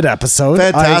ago. a good episode.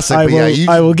 Fantastic, I but yeah, you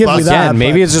I will give you bust- that. Yeah,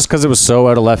 maybe but it's just because it was so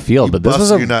out of left field, but this was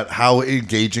Busted a your nut. How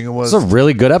engaging it was. this is a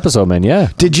really good episode, man. Yeah,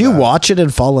 Did you watch it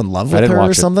and fall in love I with didn't her watch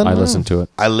or something? it. I listened to it.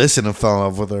 I listened and fell in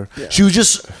love with her. She was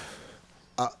just.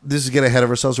 This is getting ahead of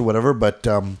ourselves or whatever, but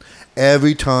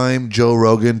every time Joe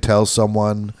Rogan tells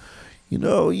someone, you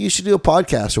know, you should do a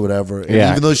podcast or whatever. And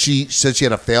Yeah. even though she said she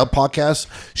had a failed podcast,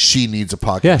 she needs a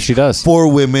podcast. Yeah, she does. For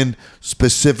women,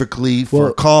 specifically for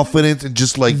Well, confidence and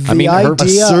just like The mean, her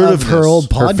idea of assertiveness. her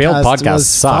old Her failed podcast podcast was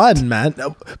sucked. fun, man.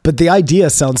 But the idea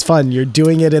sounds fun. You're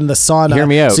doing it in the sauna. Hear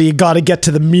me out. So you got to get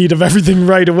to the meat of everything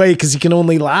right away because you can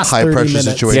only last High 30 pressure minutes.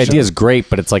 situation. The idea is great,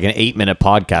 but it's like an 8-minute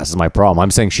podcast is my problem.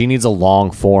 I'm saying she needs a long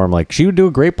form. Like she would do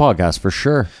a great podcast for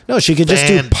sure. No, she could just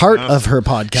do part Fantastic. of her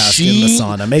podcast in She- the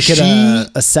sauna. Make it she-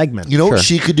 a segment. You know what Sure.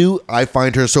 she could do? I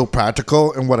find her so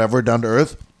practical and whatever, down to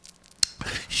earth.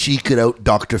 She could out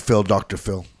Dr.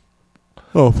 Phil.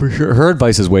 Oh, for sure. Her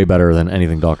advice is way better than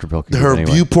anything Dr. Phil can do. Her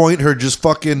anyway. viewpoint, her just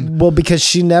fucking. Well, because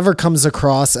she never comes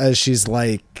across as she's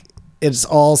like, it's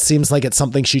all seems like it's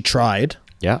something she tried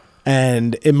Yeah.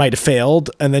 and it might have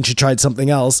failed and then she tried something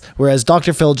else. Whereas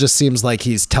Dr. Phil just seems like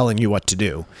he's telling you what to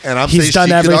do. And I'm he's saying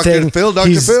done she could everything. Dr. Phil, Dr.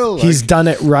 He's, Phil, he's like- done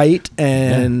it right.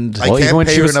 And I can't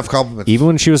pay her enough compliments. Even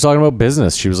when she was talking about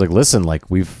business, she was like, "Listen, like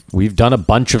we've done a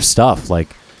bunch of stuff. Like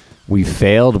we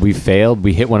failed.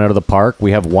 We hit one out of the park.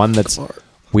 We have one that's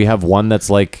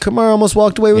like Kamar almost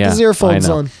walked away with his earphones I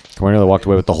know. on. Kamar nearly walked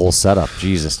away with the whole setup.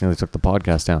 Jesus, nearly took the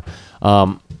podcast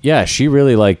down. Yeah, she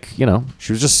really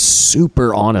she was just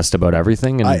super honest about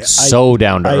everything and so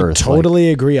down to earth. I totally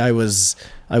agree. I was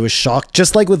shocked.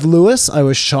 Just like with Lewis, I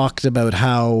was shocked about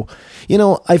how,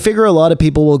 I figure a lot of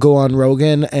people will go on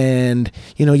Rogan and,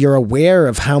 you're aware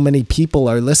of how many people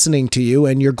are listening to you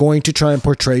and you're going to try and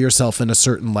portray yourself in a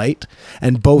certain light.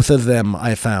 And both of them,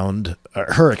 I found,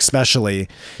 her especially,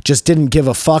 just didn't give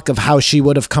a fuck of how she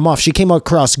would have come off. She came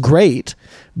across great,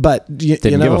 but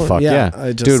didn't give a fuck. Yeah,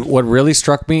 I just, dude. What really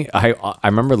struck me, I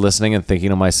remember listening and thinking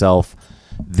to myself,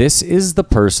 this is the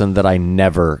person that I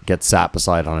never get sat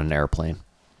beside on an airplane.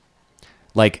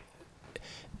 Like,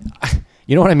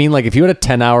 you know what I mean? Like, if you had a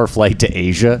 10-hour flight to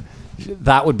Asia,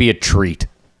 that would be a treat.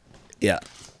 yeah.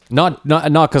 Not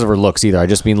because of her looks either. I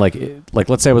just mean like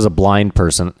let's say I was a blind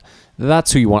person.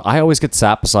 That's who you want. I always get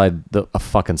sat beside a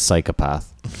fucking psychopath.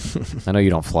 I know you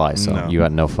don't fly, so you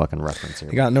got no fucking reference here.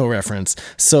 I got no reference.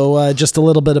 So just a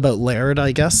little bit about Laird,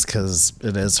 I guess, because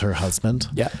it is her husband.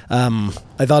 Yeah.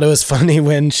 I thought it was funny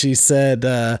when she said,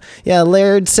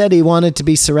 Laird said he wanted to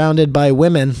be surrounded by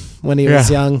women when he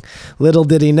was young. Little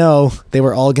did he know they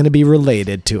were all going to be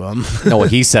related to him. No,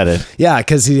 he said it. Yeah,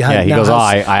 because he had Yeah, he now goes, has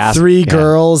I asked- 3 yeah.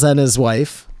 girls and his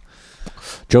wife.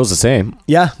 Joe's the same.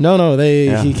 Yeah, no,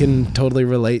 Yeah. he can totally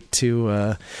relate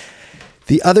to.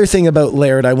 The other thing about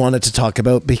Laird I wanted to talk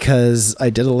about, because I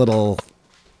did a little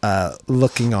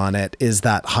looking on it, is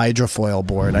that hydrofoil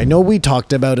board. I know we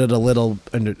talked about it a little,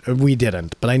 and we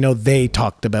didn't, but I know they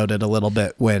talked about it a little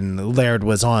bit when Laird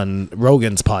was on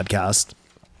Rogan's podcast.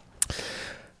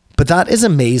 But that is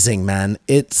amazing, man.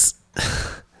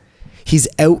 He's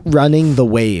outrunning the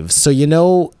waves.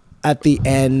 So at the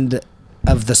end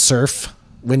of the surf,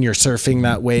 when you're surfing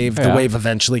that wave, the Yeah. wave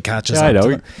eventually catches Yeah, I up. know. To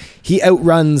it. He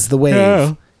outruns the wave.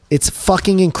 Yeah. It's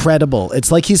fucking incredible.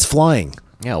 It's like he's flying.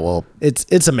 Yeah, well,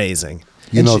 It's amazing.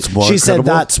 You And know it's more she said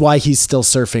incredible? that's why he's still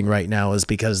surfing right now, is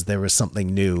because there was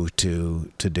something new to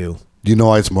do. Do you know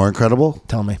why it's more incredible?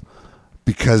 Tell me.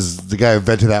 Because the guy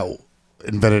invented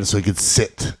it so he could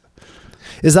sit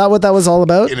Is that what that was all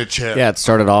about? in a chair. yeah, it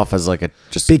started off as like a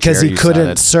just a Because chair he you sat couldn't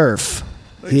at. surf.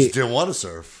 He just didn't want to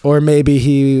surf. Or maybe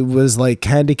he was like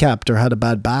handicapped or had a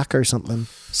bad back or something.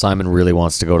 Simon really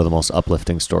wants to go to the most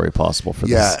uplifting story possible for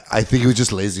Yeah, this. I think he was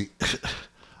just lazy.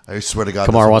 I swear to God.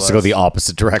 Kamar that's what wants it to go was. the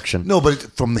opposite direction. No, but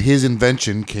from his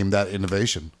invention came that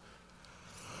innovation.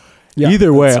 Yeah,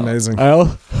 Either way, it's amazing.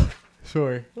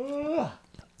 Sorry.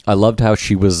 I loved how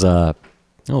she was. That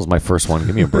was my first one.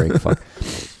 Give me a break. Fuck.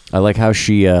 I like how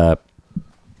she,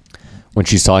 when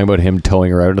she's talking about him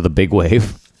towing her out into the big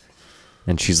wave,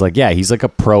 and she's like, "Yeah, he's like a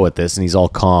pro at this," and he's all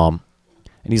calm,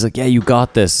 and he's like, "Yeah, you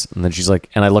got this." And then she's like,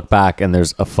 and I look back, and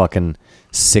there's a fucking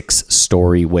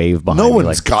 6-story wave behind No me.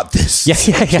 one's like, got this.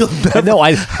 yeah. No,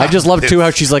 I just love too how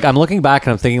she's like, I'm looking back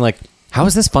and I'm thinking like, How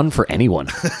is this fun for anyone?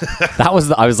 I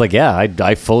was like, yeah,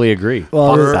 I fully agree.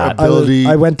 Well, Fuck that.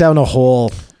 I went down a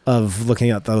hole of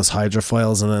looking at those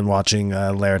hydrofoils and then watching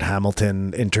Laird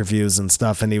Hamilton interviews and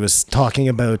stuff, and he was talking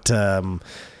about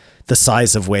the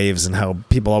size of waves and how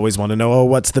people always want to know, oh,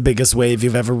 what's the biggest wave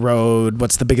you've ever rode?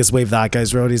 What's the biggest wave that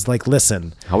guy's rode? He's like,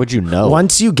 listen, How would you know?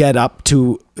 once you get up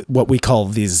to what we call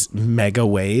these mega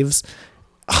waves,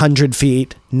 100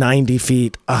 feet, 90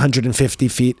 feet, 150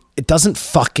 feet, it doesn't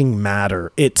fucking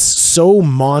matter. It's so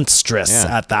monstrous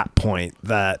Yeah. at that point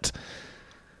that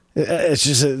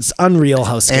it's unreal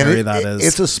how scary that is.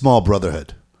 It's a small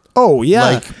brotherhood. Oh yeah.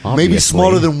 Like maybe Obviously.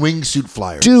 smaller than wingsuit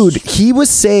flyers. Dude, he was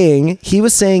saying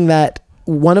that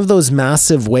one of those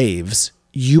massive waves,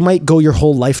 you might go your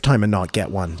whole lifetime and not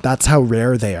get one. That's how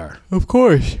rare they are. Of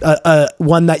course.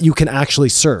 One that you can actually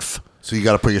surf. So you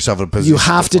got to put yourself in a position. You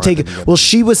have to take it. Well,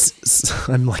 she was.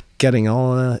 I'm like getting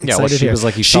all excited Yeah, well, she here. was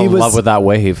like, he fell in love with that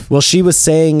wave. Well, she was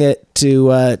saying it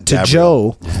to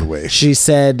Joe. was the wave. She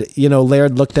said,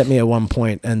 Laird looked at me at one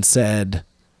point and said,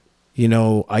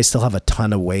 I still have a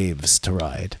ton of waves to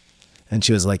ride. And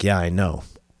she was like, yeah, I know.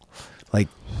 Like,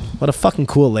 what a fucking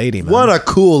cool lady, man. What a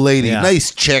cool lady. Yeah.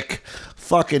 Nice chick.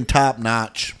 Fucking top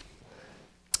notch.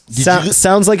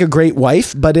 Sounds like a great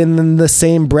wife, but in the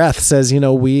same breath says,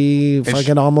 we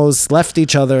fucking almost left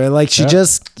each other. And like, she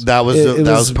just. That was it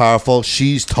that was powerful.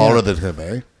 She's taller Yeah. than him,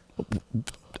 eh?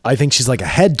 I think she's like a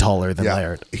head taller than Yeah.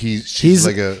 Laird. She's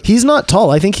like a. He's not tall.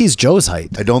 I think he's Joe's height.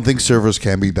 I don't think servers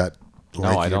can be that.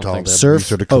 I don't think so.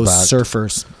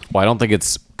 Surfers Well, I don't think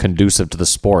it's conducive to the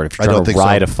sport. If I you're don't trying think to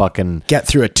ride so. a fucking... get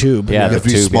through a tube. Yeah, the If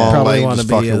you're tube, small, yeah. Probably like, wanna just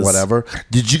be fucking as- whatever.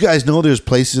 Did you guys know there's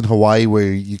places in Hawaii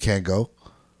where you can't go?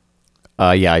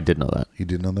 Yeah, I did know that. You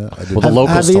didn't know that? I didn't. Well, the know.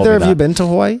 locals Have told either me of you that. been to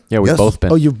Hawaii? Yeah, we've Yes. both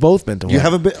been. Oh, you've both been to Hawaii. You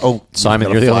haven't been? Oh, Simon,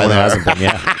 you've you're the gotta only one fly who there.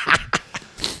 hasn't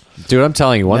been, yeah. Dude, I'm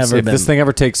telling you, Never if this been. thing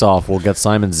ever takes off, we'll get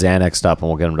Simon Xanaxed up and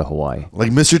we'll get him to Hawaii.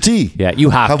 Like Mr. T. Yeah, you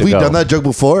have to we go. done that joke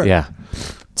before? Yeah.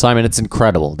 Simon, it's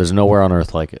incredible. There's nowhere on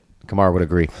earth like it. Kamar would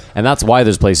agree. And that's why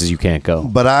there's places you can't go.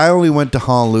 But I only went to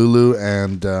Honolulu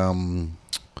and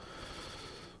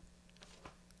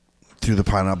through the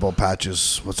pineapple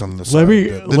patches. What's on the side?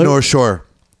 The North Shore.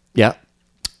 Yeah.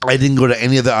 I didn't go to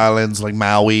any of the islands like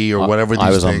Maui or whatever. These I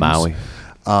was things. on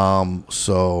Maui.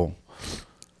 So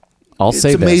I'll it's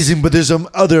say this. amazing, but there's some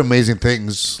other amazing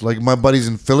things. Like my buddy's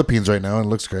in Philippines right now and it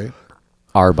looks great.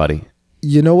 Our buddy.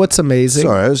 You know what's amazing?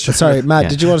 Sorry, I was just- Sorry, Matt. Yeah.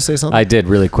 Did you want to say something? I did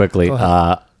really quickly. Go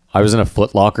ahead. I was in a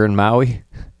Foot Locker in Maui,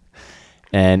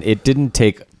 and it didn't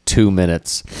take 2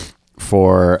 minutes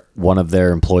for one of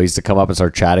their employees to come up and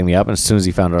start chatting me up. And as soon as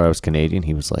he found out I was Canadian,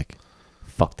 he was like,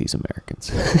 "Fuck these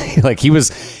Americans!" Like he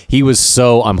was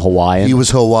so I'm Hawaiian. He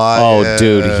was Hawaii. Oh,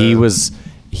 dude,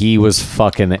 he was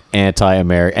fucking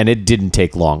anti-American, and it didn't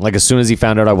take long. Like as soon as he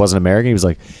found out I wasn't American, he was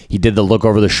like, he did the look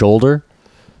over the shoulder.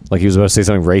 Like he was about to say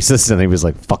something racist, and he was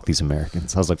like, "Fuck these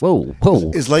Americans." I was like, "Whoa,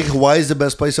 whoa!" It's like Hawaii's the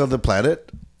best place on the planet,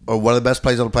 or one of the best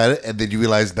places on the planet, and then you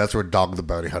realize that's where Dog the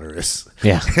Bounty Hunter is.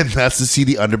 Yeah. And that's the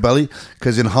seedy underbelly.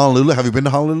 Because in Honolulu, have you been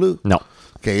to Honolulu? No,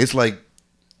 Okay, it's like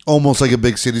almost like a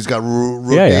big city. It's got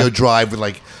Rodeo Yeah, yeah. Drive with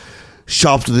like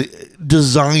shops with the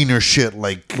designer shit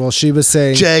like well, she was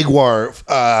saying. Jaguar,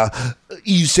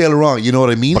 Yves Saint Laurent. You know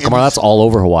what I mean? but come on, that's all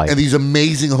over Hawaii. And these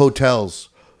amazing hotels.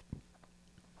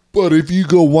 But if you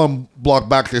go one block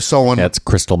back, there's someone Yeah, it's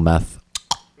crystal meth.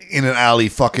 in an alley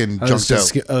fucking I was,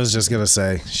 junked out. I was just gonna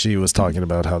say she was talking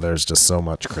about how there's just so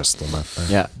much crystal meth there.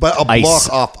 Yeah, But a Ice.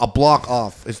 block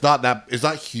off. It's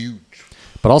not huge.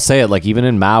 But I'll say it, like even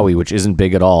in Maui, which isn't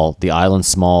big at all, the island's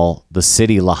small. The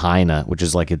city Lahaina, which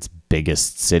is like its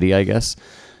biggest city, I guess,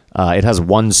 it has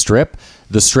one strip.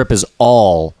 The strip is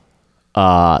all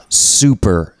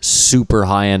super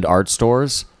high end art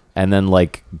stores, and then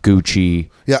like Gucci,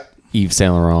 Yeah. Yves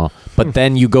Saint Laurent. But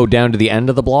then you go down to the end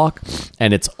of the block,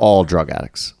 and it's all drug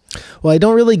addicts. Well, I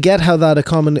don't really get how that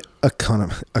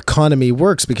economy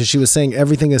works because she was saying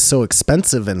everything is so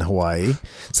expensive in Hawaii.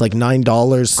 It's like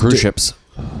 $9. Cruise ships.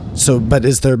 So, but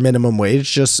is their minimum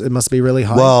wage just? It must be really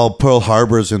high. Well, Pearl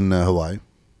Harbor's in Hawaii.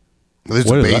 There's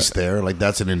What a is base that? there. Like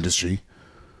that's an industry.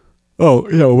 Oh,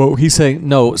 yeah. Well, he's saying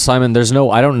no, Simon. There's no.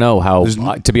 I don't know how.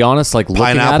 To be honest, like looking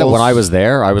at it Pineapples. when I was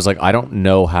there, I was like, I don't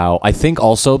know how. I think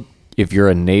also if you're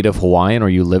a native Hawaiian or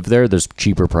you live there, there's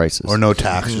cheaper prices. Or no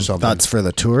tax or something. that's for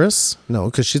the tourists. No,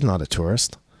 because she's not a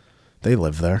tourist. They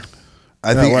live there.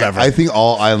 I think whatever. I think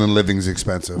all island living is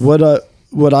expensive.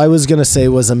 What I was gonna say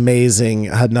was amazing.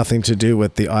 Had nothing to do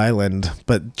with the island,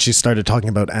 but she started talking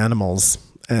about animals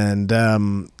and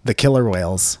the killer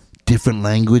whales. Different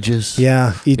languages.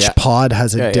 Yeah, each Yeah. pod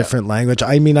has a Yeah, yeah. different language.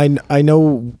 I mean, I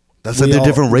know That's like they're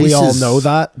different races. We all know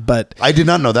that, but I did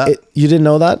not know that. you didn't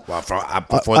know that? Well,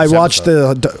 before I this watched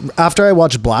episode. after I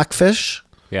watched Blackfish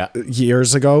Yeah.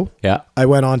 years ago. Yeah. I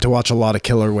went on to watch a lot of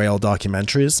killer whale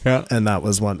documentaries. Yeah. And that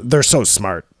was one. They're so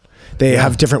smart. They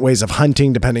have different ways of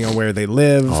hunting depending on where they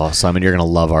live. Oh, Simon, you're gonna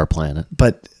love Our Planet.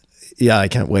 But yeah, I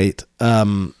can't wait.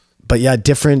 But yeah,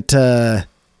 different.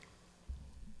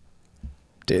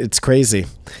 It's crazy.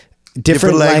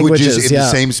 Different languages in yeah.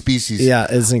 the same species. Yeah,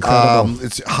 it's incredible.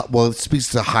 It speaks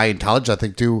to high intelligence, I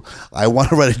think, too. I want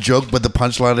to write a joke, but the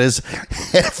punchline is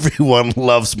everyone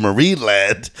loves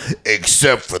Marineland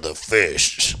except for the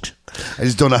fish. I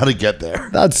just don't know how to get there.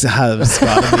 That's how it's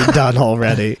got to be done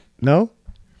already. No?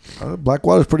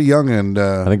 Blackwater's pretty young, and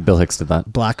I think Bill Hicks did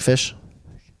that. Blackfish?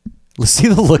 Let's see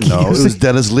the look. no, it was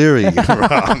Dennis Leary. You're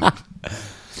wrong.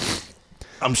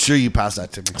 I'm sure you passed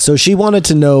that to me. So she wanted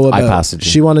to know about. I passed it to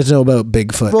you. She wanted to know about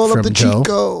Bigfoot Roll from up the Joe.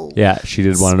 Chico. Yeah, she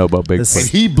did want to know about Bigfoot. And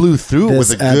he blew through it with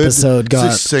This a good, episode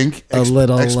got succinct a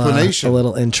little explanation. a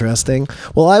little interesting.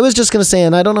 Well, I was just gonna say,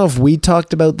 and I don't know if we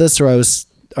talked about this or I was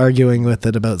arguing with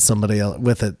it about somebody else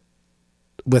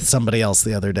with somebody else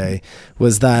the other day.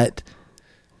 Was that?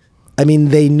 I mean,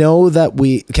 they know that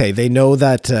they know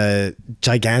that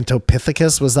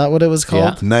Gigantopithecus, was that what it was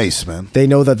called? Yeah. Nice, man. They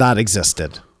know that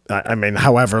existed. I mean,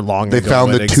 however long They ago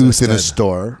found it the tooth in a existed.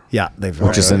 store. Yeah,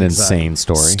 Which is an insane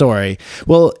story.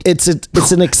 Well, it's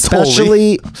an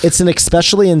especially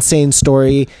insane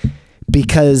story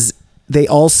because they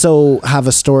also have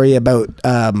a story about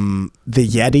the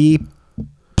Yeti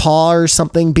paw or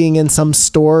something being in some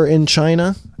store in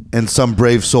China. And some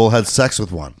brave soul had sex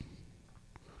with one.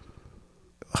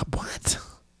 What?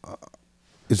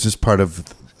 It's just part of...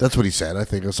 That's what he said, I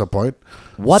think, at some point.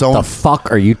 What the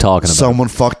fuck are you talking about? Someone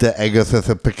fucked the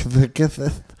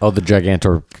Eggothithipithecus. Oh, the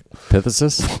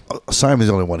Gigantopithecus? Simon's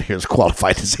the only one here who's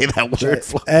qualified to say that word.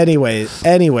 Anyways,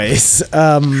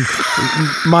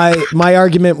 my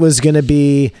argument was going to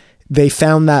be they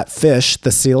found that fish, the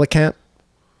coelacanth.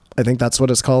 I think that's what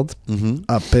it's called,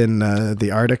 up in the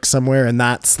Arctic somewhere, and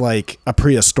that's like a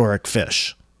prehistoric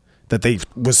fish that they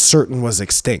was certain was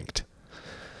extinct.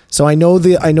 So I know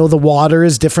the water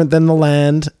is different than the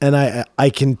land, and I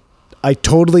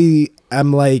totally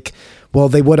am like, well,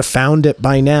 they would have found it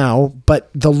by now, but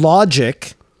the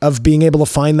logic of being able to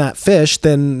find that fish,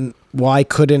 then why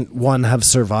couldn't one have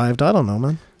survived? I don't know,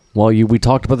 man. Well, we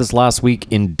talked about this last week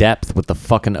in depth with the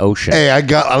fucking ocean. Hey, I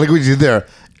like what you did there.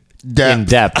 In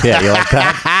depth, yeah, you like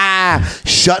that?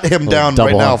 Shut him Little down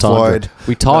double right now, entendre. Floyd.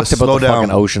 We talked Gotta about slow the fucking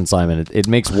down. ocean, Simon. It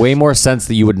makes way more sense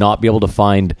that you would not be able to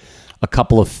find a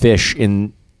couple of fish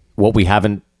in what we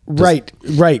haven't. Right.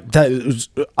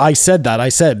 I said that. I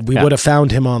said we Yeah. would have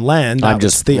found him on land. I'm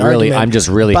just really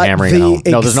But hammering it home.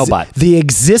 No, there's no but. The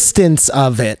existence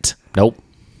of it. Nope.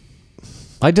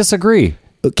 I disagree.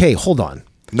 Okay, hold on.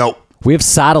 No. We have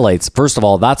satellites. First of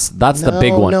all, that's the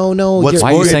big one. No. What's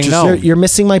Why are you saying no? You're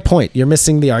missing my point. You're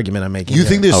missing the argument I'm making. You here.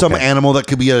 think there's some Okay. animal that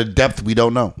could be at a depth we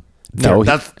don't know? No.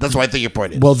 That's what I think your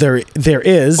point is. Well, there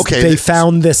is. Okay, They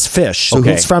found this fish. So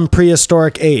Okay. it's from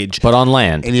prehistoric age. But on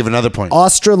land. and you have another point.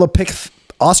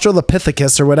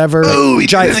 Australopithecus or whatever. Oh, he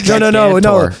did it again. No.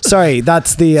 Gigantor. Sorry,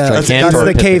 that's the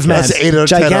Gigantor. caveman. That's 8 out of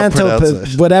 10 I'll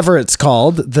pronounce it. Whatever it's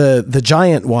called, the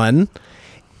giant one.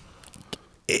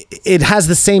 It has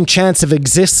the same chance of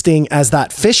existing as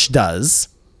that fish does.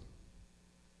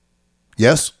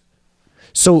 Yes?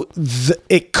 So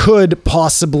it could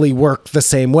possibly work the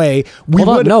same way. We Hold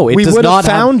on, would no, it we does would not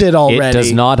have found it already. It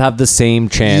does not have the same You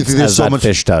chance think there's as so that much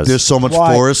fish does. There's so much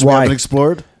Why? forest we Why? haven't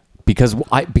explored?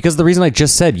 Because the reason I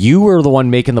just said, you were the one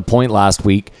making the point last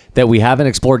week that we haven't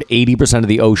explored 80% of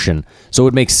the ocean. So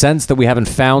it makes sense that we haven't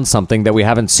found something that we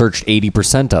haven't searched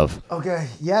 80% of. Okay.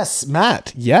 Yes,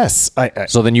 Matt. Yes.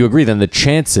 So then you agree, then the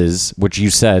chances, which you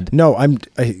said, No,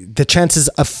 the chances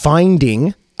of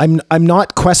finding. I'm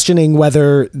not questioning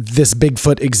whether this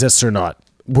Bigfoot exists or not.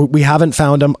 We haven't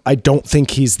found him. I don't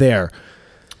think he's there.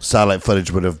 Satellite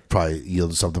footage would have probably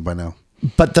yielded something by now.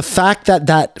 But the fact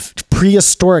that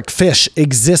prehistoric fish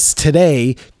exists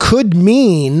today could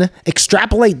mean,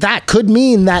 extrapolate that, could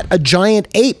mean that a giant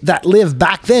ape that lived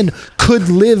back then could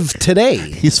live today.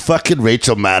 He's fucking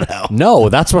Rachel Maddow. no,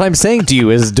 that's what I'm saying to you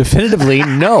is definitively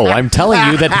no. I'm telling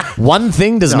you that one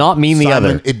thing does not mean the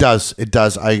Simon, other. It does.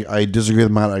 I disagree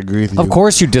with Matt. I agree with you. Of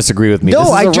course you disagree with me. No,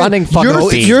 this is a running fucking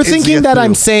theme. you're It's thinking get that through.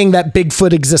 I'm saying that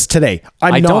Bigfoot exists today.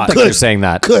 I'm I not. don't think you're saying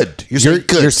that. Could. You're saying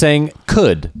could. You're saying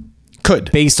could.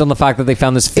 Could. based on the fact that they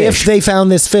found this fish. If they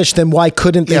found this fish, then why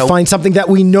couldn't they Yeah. find something that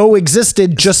we know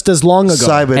existed just as long ago?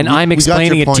 Simon, and I'm we got your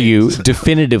explaining it to point. you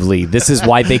definitively. This is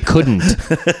why they couldn't.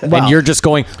 Well- and you're just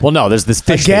going, well, no, there's this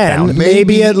fish they Again, found.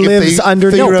 maybe it if lives they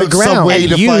underneath figure the out some ground. way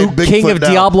And to you, find king Bigfoot of now.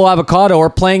 Diablo Avocado, are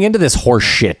playing into this horse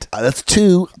shit. That's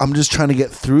two. I'm just trying to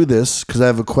get through this because I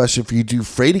have a question for you two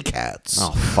fraidy cats.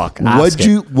 Oh, fuck.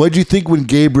 What'd you think when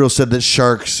Gabriel said that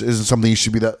sharks isn't something you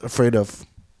should be that afraid of?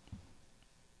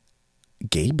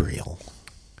 Gabriel.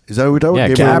 Is that what we're talking Yeah,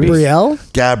 about? Gabrielle?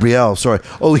 Gabrielle, sorry.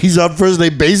 Oh, he's on first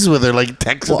name basis with her, like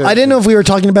texting Well, her. I didn't know if we were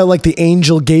talking about like the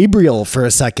angel Gabriel for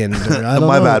a second. Or I don't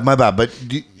my know. bad. But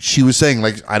she was saying,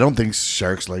 like, I don't think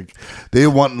sharks, like, they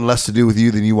want less to do with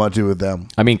you than you want to do with them.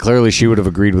 I mean, clearly she would have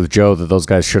agreed with Joe that those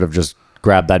guys should have just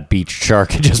grabbed that beach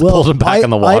shark and just pulled him back in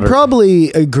the water. I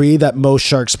probably agree that most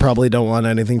sharks probably don't want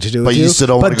anything to do with But you. you still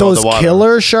don't but wanna go in those the water.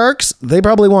 killer sharks, they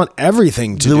probably want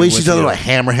everything to The do way with she's you. talking about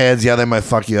hammerheads, yeah, they might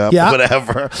fuck you up, Yeah.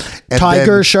 whatever. And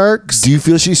Tiger then, sharks. do you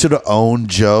feel she should have owned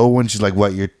Joe when she's like,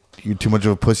 what, you're too much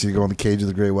of a pussy to go in the cage of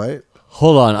the great white?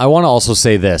 Hold on. I want to also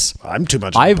say this. I'm too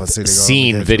much of a I've pussy to go in the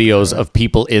seen cage with videos of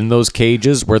people in those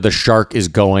cages where the shark is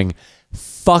going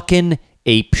fucking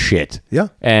ape shit. Yeah.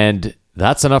 And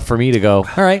that's enough for me to go,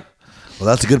 all right. Well,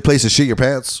 that's a good place to shit your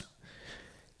pants.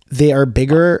 They are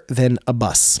bigger than a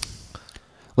bus.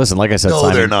 Listen, like I said, No,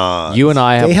 Simon, they're not. you and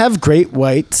I have. They have great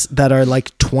whites that are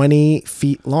like 20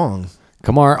 feet long.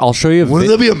 Kamar, I'll show you a Wouldn't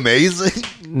video. that be amazing?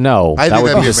 No, I that think would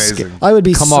that'd be be sca- amazing. I would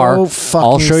be Kamar, so fucking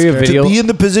I'll show you a scared. video. To be in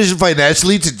the position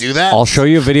financially to do that? I'll show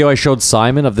you a video I showed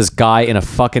Simon of this guy in a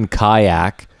fucking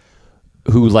kayak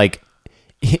who like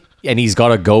and he's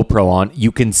got a GoPro on.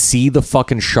 You can see the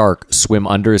fucking shark swim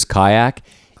under his kayak.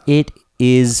 It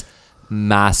is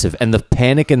massive. And the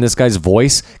panic in this guy's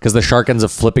voice because the shark ends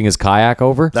up flipping his kayak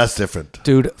over. That's different.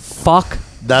 Dude, fuck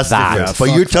That's that. different.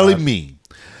 But you're telling me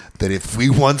that if we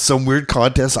won some weird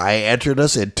contest I entered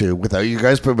us into without you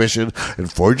guys' permission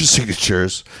and forged your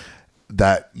signatures,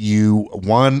 that you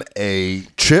won a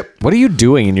trip What are you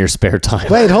doing in your spare time?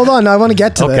 Wait, hold on. I want to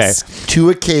get to Okay. this. to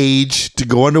a cage to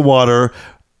go underwater,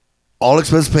 all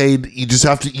expense paid.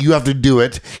 You have to do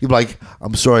it. You're like,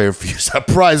 I'm sorry, I refuse that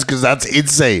prize because that's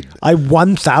insane. I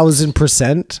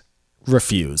 1000%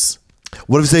 refuse.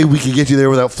 What if say we could get you there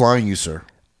without flying you, sir?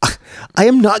 I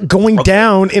am not going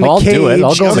down in I'll a cage. do it.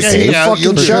 I'll go in the to cage. see a yeah, fucking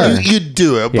you'll shark. you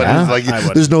do it, but Yeah. it's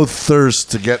like there's no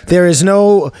thirst to get there. There is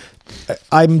no.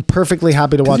 I'm perfectly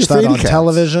happy to watch you're that afraid of on cats.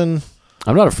 television.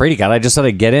 I'm not afraid of cat. I just said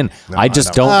I'd get in. I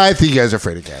just don't. I think you guys are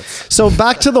afraid of cats. So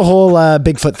back to the whole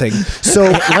Bigfoot thing. So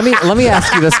let me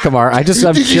ask you this, Kamar. I'm Did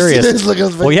you see curious. this look on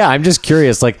his face? Well, yeah, I'm just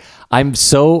curious. Like,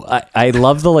 I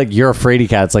love the like you're afraid of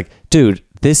cats. Like, dude,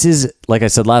 this is like I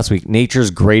said last week, nature's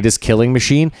greatest killing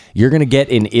machine. You're gonna get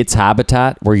in its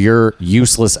habitat where you're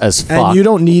useless as fuck. and you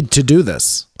don't need to do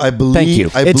this. I believe. Thank you.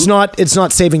 It's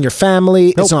not saving your family.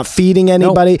 It's not feeding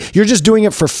anybody. You're just doing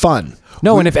it for fun.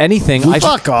 No, and if anything,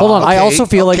 Fuck off. hold on. I Okay, also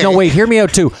feel like no. okay. Wait, hear me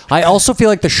out too. I also feel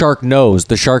like the shark knows.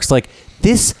 The shark's like,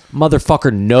 this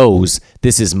motherfucker knows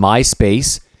this is my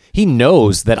space. He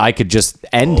knows that I could just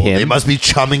end him. They must be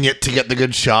chumming it to get the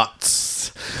good shots.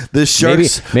 The Maybe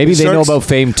sharks. maybe the they know sharks- about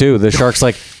fame too. The shark's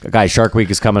like, guys, Shark Week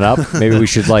is coming up. Maybe we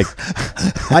should like.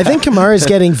 I think Kamara is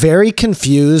getting very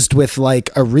confused with like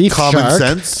a reef Common shark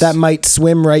sense. that might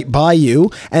swim right by you,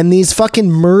 and these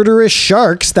fucking murderous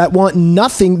sharks that want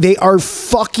nothing. They are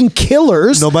fucking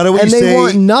killers. No matter what and you they say-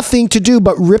 want nothing to do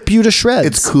but rip you to shreds.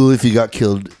 It's cool if you got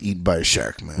killed eaten by a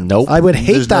shark, man. Nope. I would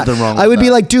hate There's that. nothing wrong I with would be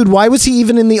that. like, dude, why was he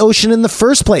even in the ocean in the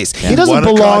first place? He doesn't won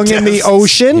a belong in the contest.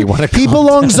 ocean. He won a He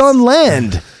belongs on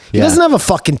land. He Yeah. doesn't have a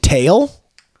fucking tail.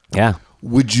 Yeah.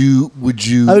 Would you?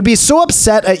 I would be so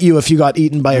upset at you if you got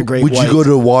eaten by a great Would white. you go to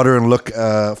the water and look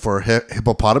for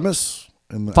hippopotamus?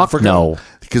 In Fuck Africa? no.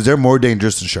 Because they're more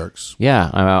dangerous than sharks. Yeah,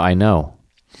 I know.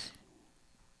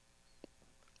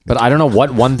 But I don't know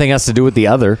what one thing has to do with the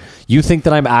other. You think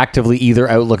that I'm actively either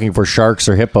out looking for sharks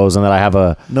or hippos, and that I have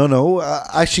a No.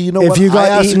 Actually, you know If what? you I got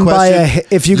asked eaten a by a question.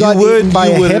 if you got would, eaten by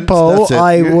you a wouldn't. hippo, That's it.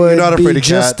 I You're would not afraid be of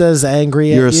just cat. as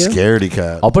angry You're a at you. scaredy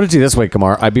cat. I'll put it to you this way,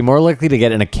 Kamar. I'd be more likely to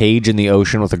get in a cage in the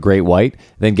ocean with a great white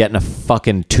than get in a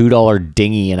fucking $2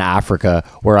 dinghy in Africa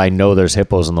where I know there's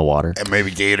hippos in the water. And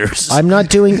maybe gators. I'm not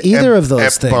doing either of those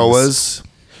and things. boas.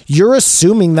 You're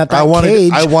assuming that I wanna do-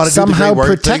 cage I wanna do the somehow great white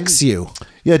protects thing. you.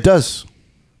 Yeah, it does.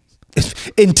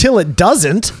 Until it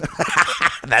doesn't,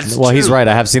 Well, he's right.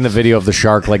 I have seen the video of the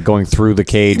shark like going through the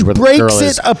cage where the girl breaks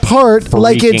is. it apart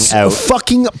like freaking it's out.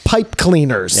 fucking pipe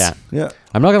cleaners. Yeah. Yeah.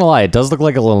 I'm not gonna lie. It does look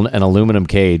like an aluminum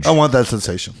cage. I want that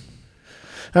sensation.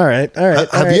 All right.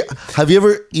 Have you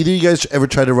ever either of you guys ever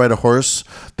tried to ride a horse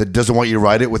that doesn't want you to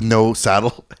ride it with no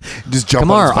saddle? Just jump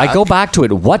on its Kamar, back? I go back to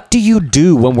it. What do you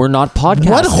do when we're not podcasting?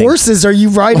 What horses are you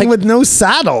riding with no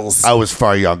saddles? I was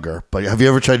far younger, but have you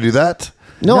ever tried to do that?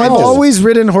 No, I've always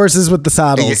ridden horses with the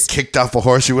And you saddles. get kicked off a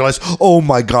horse, you realize, oh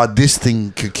my God, this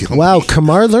thing could kill Wow, me.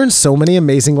 Kamar learned so many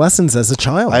amazing lessons as a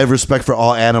child. I have respect for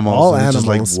all animals. All and it's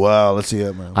animals. just like, wow, let's see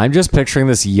it, man. I'm just picturing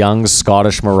this young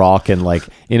Scottish Moroccan, like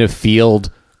in a field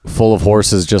full of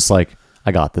horses, just like,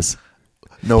 I got this.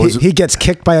 No, He gets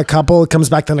kicked by a couple, comes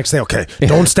back the next day. Okay,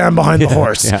 don't stand behind the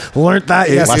horse. yeah. Learned that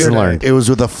Lesson yesterday. learned. it was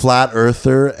with a flat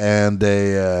earther and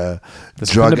a This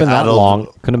couldn't have been that long.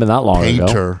 Couldn't have been that long ago.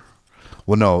 painter.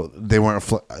 Well, no, they weren't.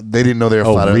 They didn't know they were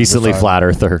flat. Oh, recently flat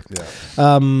earther.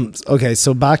 Okay,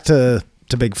 so back to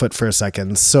Bigfoot for a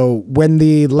second. So when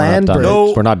the land We're not, bridge, done.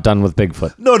 No. We're not done with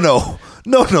Bigfoot. No,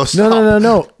 stop.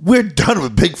 No. We're done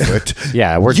with Bigfoot.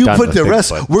 Yeah, we're you done put with the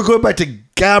rest. Bigfoot. We're going back to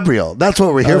Gabriel. That's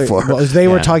what we're here for. Well, they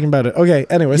were Yeah. talking about it. Okay,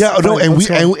 anyways. Yeah, no, fine, and let's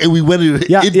go. we went into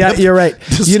Yeah, in-depth you're right.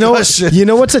 discussion. You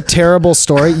know what's a terrible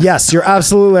story? Yes, you're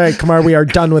absolutely right, Kamar. We are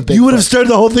done with Bigfoot. You would have started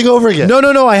the whole thing over again.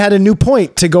 No. I had a new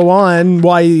point to go on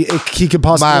why he could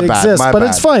possibly My bad, exist, my but bad.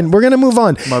 it's fine. We're gonna move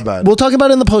on. My bad. We'll talk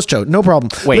about it in the post show. No problem.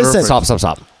 Wait, Listen,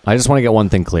 stop. I just want to get one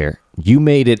thing clear. You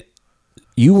made it.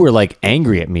 You were like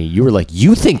angry at me. You were like,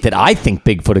 you think that I think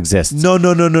Bigfoot exists. No.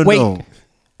 Wait. No.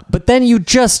 But then you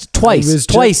just twice,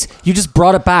 you just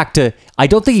brought it back to, I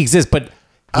don't think he exists, but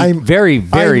I very,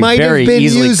 very, I might very have been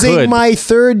easily using could. my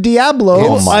third Diablo.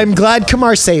 Oh my I'm glad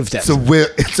Kamar saved it. It's a wee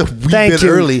Thank bit you.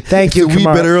 early. Thank you, It's a wee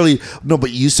Kamar. bit early. No,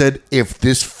 but you said if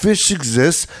this fish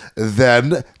exists,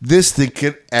 then this thing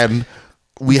can, and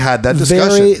we had that discussion.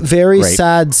 Very, very Right.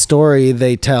 sad story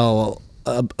they tell,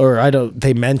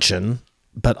 they mention,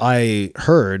 but I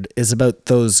heard is about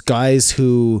those guys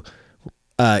who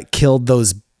killed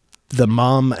the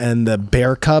mom and the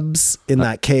bear cubs in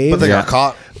that cave. But they got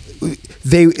caught.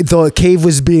 The cave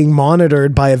was being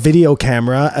monitored by a video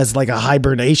camera as like a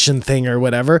hibernation thing or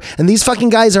whatever. And these fucking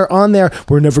guys are on there.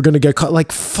 We're never going to get caught.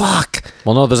 Like, fuck.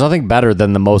 Well, no, there's nothing better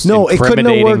than the most No, it couldn't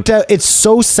have incriminating. worked out. It's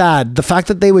so sad. The fact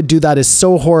that they would do that is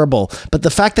so horrible. But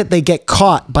the fact that they get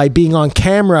caught by being on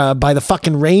camera by the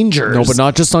fucking rangers. No, but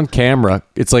not just on camera.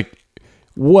 It's like,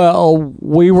 well,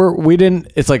 we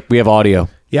didn't. It's like we have audio.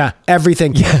 Yeah,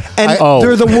 everything. And Oh.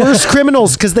 they're the worst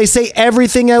criminals because they say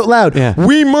everything out loud. Yeah.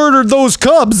 We murdered those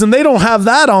cubs and they don't have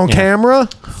that on camera.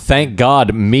 Thank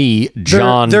God, me,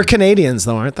 John. They're Canadians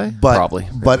though, aren't they? But, Probably.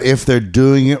 But if they're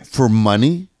doing it for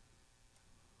money,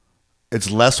 it's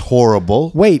less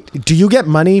horrible. Wait, do you get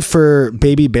money for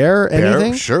Baby Bear?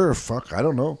 Anything? Sure. Fuck. I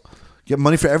don't know. Get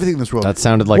money for everything in this world. that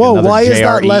sounded like Whoa, another why is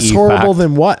that JRE less horrible fact.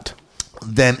 than what?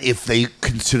 Then if they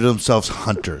consider themselves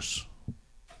hunters.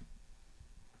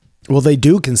 Well, they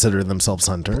do consider themselves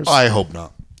hunters. I hope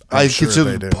not. I sure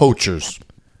consider they them do. poachers.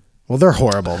 Well, they're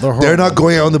horrible. They're not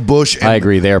going out in the bush. And I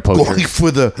agree, they are poachers. Going for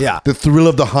the Yeah. the thrill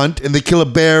of the hunt, and they kill a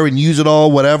bear and use it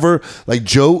all, whatever. Like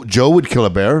Joe would kill a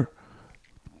bear,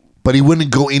 but he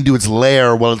wouldn't go into its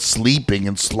lair while it's sleeping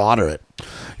and slaughter it.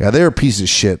 Yeah, they're a piece of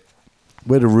shit.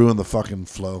 Way to ruin the fucking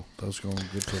flow. That was going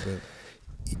good for a bit.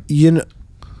 You know,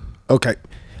 okay.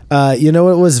 You know,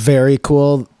 it was very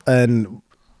cool, and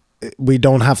we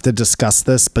don't have to discuss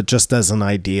this, but just as an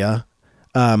idea,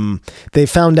 they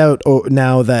found out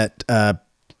now that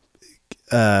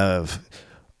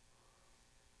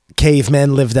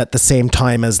cavemen lived at the same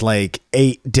time as like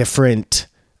 8 different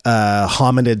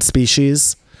hominid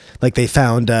species. Like they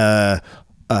found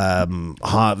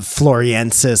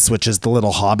Floriensis, which is the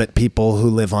little hobbit people who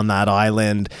live on that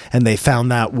island, and they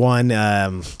found that one I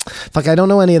don't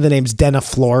know any of the names,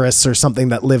 Denaflorus or something,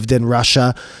 that lived in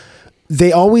Russia.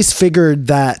 They always figured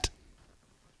that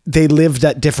they lived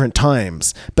at different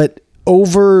times, but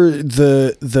over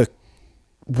the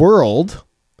world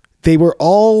they were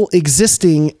all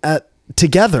existing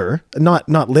together,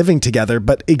 not living together,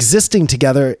 but existing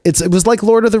together. It was like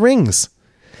Lord of the Rings.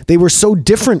 They were so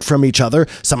different from each other.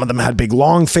 Some of them had big,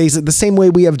 long faces, the same way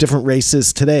we have different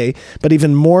races today, but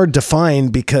even more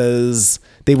defined because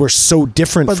they were so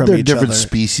different But from they're each different other.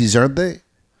 species, aren't they?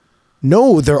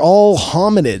 No, they're all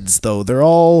hominids, though. They're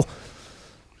all...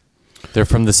 They're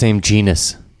from the same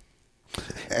genus.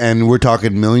 And we're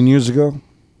talking million years ago,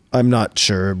 I'm not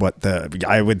sure what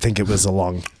I would think it was a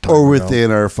long time or ago.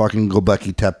 within our fucking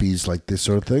Gobekli Tepes, like this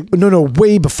sort of thing. No,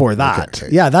 way before that.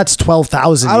 Okay. Yeah, that's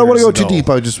 12,000 I don't want to years go too ago. deep.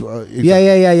 I just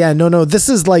Yeah. No. This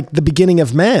is like the beginning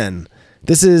of man.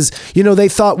 This is, they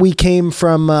thought we came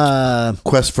from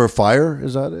Quest for Fire,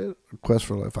 is that it? Quest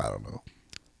for Life, I don't know.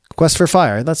 Quest for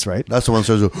Fire. That's right. That's the one that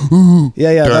says,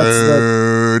 Yeah.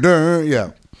 That's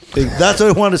yeah. That's what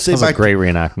I wanted to say. That's a great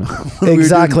reenactment.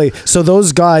 Exactly. So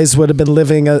those guys would have been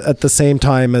living at the same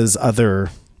time as other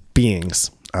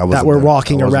beings wasn't that were there.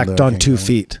 walking I wasn't erect there. I on can't 2 comment.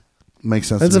 feet. Makes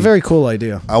sense. That's to a me. very cool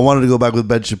idea. I wanted to go back with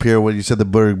Ben Shapiro when you said the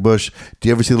Burg Bush. Do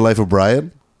you ever see The Life of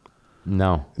Brian?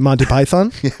 No. Monty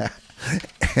Python?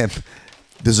 And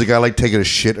there's a guy like taking a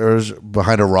shit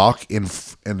behind a rock, and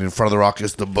in front of the rock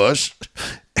is the bush,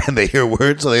 and they hear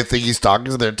words, so they think he's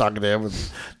talking, so they're talking to him, and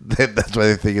that's why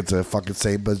they think it's a fucking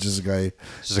saint, but it's just a guy.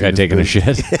 Just a guy taking a shit.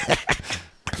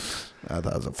 I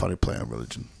thought it was a funny play on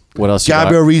religion. What else you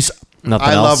Gabrielle got? Reese, Nothing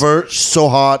I else? love her. So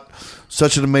hot.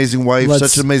 Such an amazing wife. Let's-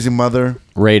 Such an amazing mother.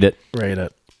 Rate it. Rate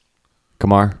it.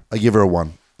 Kamar? I give her a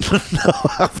 1. No,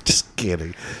 I'm just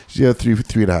kidding. She had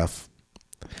 3.5.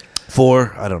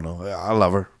 4. I don't know. I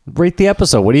love her. Rate the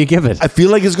episode. What do you give it? I feel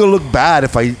like it's gonna look bad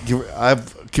if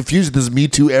I've confused this Me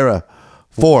Too era.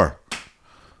 4.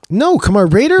 No, come on,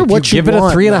 rate her If what you you give it a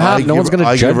want. 3.5, no one's going to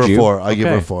I judge give her you. 4. I give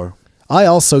her Okay. 4. I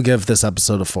also give this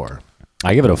episode a 4.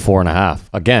 I give it a 4.5.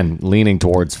 Again, leaning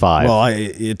towards 5. Well,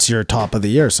 it's your top of the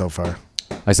year so far.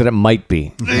 I said it might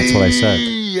be. That's what I said.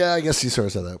 Yeah, I guess you sort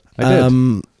of said that. I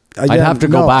did. I'd Yeah, have to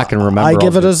go back and remember I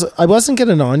give all it this. as I wasn't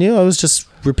getting on you. I was just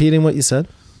repeating what you said.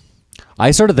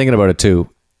 I started thinking about it too.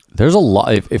 There's a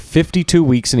lot. If 52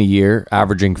 weeks in a year,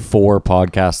 averaging 4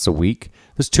 podcasts a week,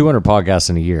 there's 200 podcasts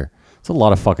in a year. It's a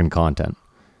lot of fucking content.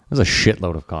 There's a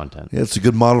shitload of content. Yeah, it's a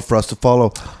good model for us to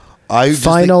follow. I just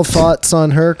Final think thoughts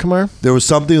on her, Kamar? there was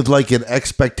something with like an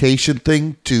expectation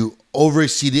thing to over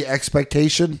exceed the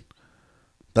expectation.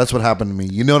 That's what happened to me.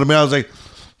 You know what I mean? I was like,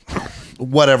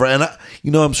 whatever. And,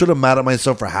 I'm sort of mad at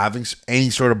myself for having any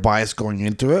sort of bias going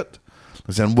into it.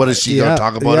 I said, what is she going Yeah, to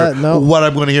talk about? yeah, Or no. what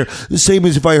I'm going to hear. The same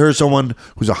as if I heard someone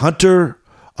who's a hunter,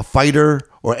 a fighter,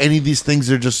 or any of these things,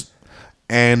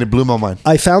 and it blew my mind.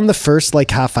 I found the first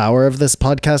half hour of this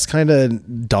podcast kind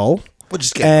of dull. We're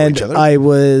just getting to know And each other. I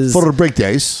was For to break the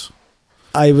ice.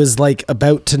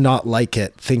 about to not like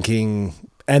it, thinking,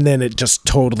 and then it just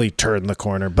totally turned the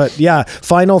corner. But yeah,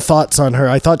 final thoughts on her.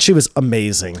 I thought she was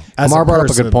amazing. As Kamar a brought up a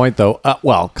person. good point, though.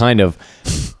 Well, kind of.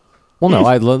 Well, no.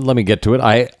 Let me get to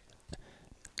it.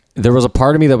 There was a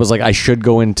part of me that was like, I should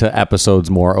go into episodes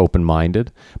more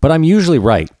open-minded, but I'm usually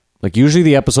right. Like usually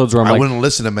the episodes where I'm I like, wouldn't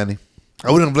listen to many.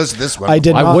 I wouldn't have listened to this one. I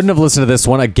did I not. wouldn't have listened to this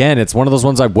one. Again, it's one of those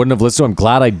ones I wouldn't have listened to. I'm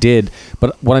glad I did.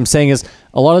 But what I'm saying is,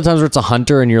 a lot of times where it's a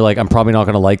hunter and you're like, I'm probably not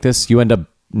going to like this, you end up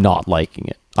not liking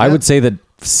it. I would say that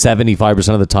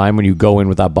 75% of the time when you go in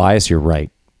with that bias, you're right.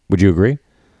 Would you agree?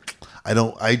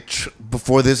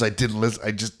 Before this, I didn't listen.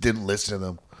 I just didn't listen to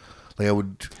them. Like I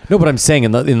would. No, but I'm saying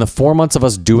in the 4 months of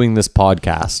us doing this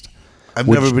podcast, I've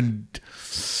Would never you- been.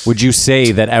 would you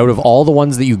say that out of all the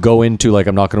ones that you go into, like,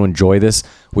 I'm not going to enjoy this,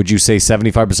 would you say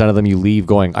 75% of them you leave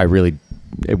going,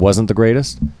 it wasn't the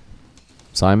greatest?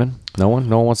 Simon? No one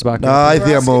wants to back No, up? I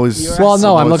think I'm always. Well,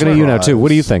 no, I'm always looking at you now, too. What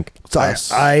do you think? It's us.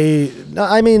 I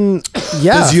mean,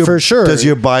 yeah, for sure. Does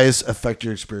your bias affect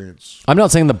your experience? I'm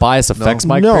not saying the bias affects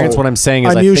my No. experience. What I'm saying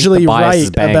is I'm I usually think the bias is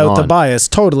right bang about the on. bias.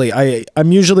 Totally.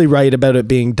 I'm usually right about it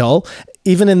being dull.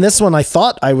 Even in this one, I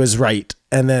thought I was right,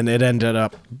 and then it ended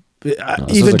up. this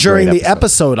was Even a during great the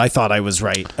episode, I thought I was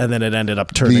right, and then it ended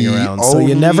up turning The around. So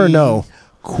you never only know.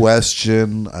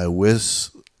 Question I wish,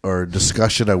 or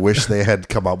discussion I wish they had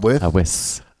come up with I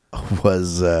wish.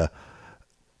 was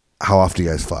how often do you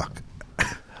guys fuck?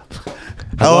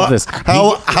 I love this. How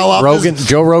often? Rogan,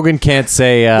 Joe Rogan can't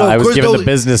say of I was course giving no- the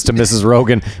business to Mrs.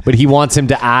 Rogan, but he wants him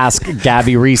to ask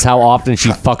Gabby Reese how often she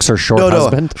fucks her short No.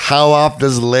 husband. How often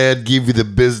does Land give you the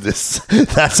business?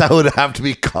 That's how it would have to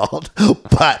be called.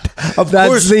 But of That's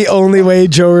course, the only way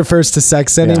Joe refers to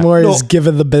sex anymore No, is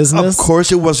given the business. of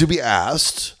course, it was to be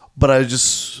asked. But I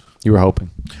just You were hoping.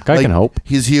 Guy can hope.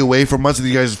 Is he away for months and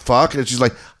you guys fuck? And she's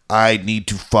like, I need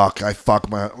to fuck. I fuck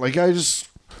my I just.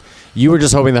 You were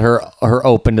just hoping that her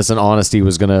openness and honesty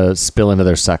was going to spill into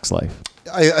their sex life.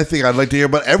 I think I'd like to hear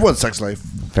about everyone's sex life,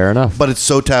 Fair enough. but it's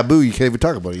so taboo you can't even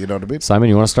talk about it. You know what I mean? Simon,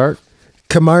 you want to start?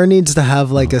 Kamar needs to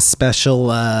have a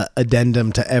special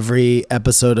addendum to every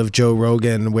episode of Joe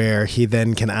Rogan where he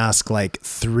then can ask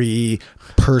 3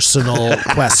 personal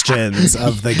questions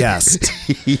of the guest.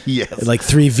 Yes.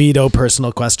 3 veto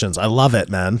personal questions. I love it,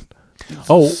 man.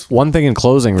 Oh, one thing in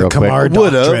closing, real Kamar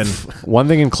quick. doctrine. One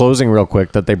thing in closing, real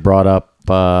quick, that they brought up.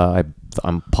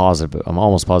 I'm positive. I'm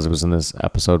almost positive it was in this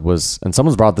episode. And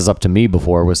someone's brought this up to me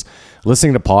before. Was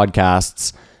listening to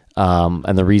podcasts,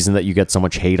 and the reason that you get so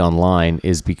much hate online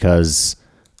is because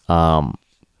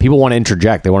people want to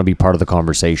interject. They want to be part of the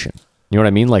conversation. You know what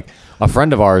I mean? Like a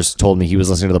friend of ours told me he was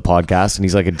listening to the podcast, and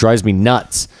he's like, "It drives me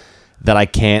nuts that I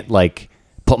can't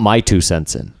put my 2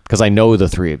 cents in because I know the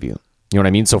 3 of you." You know what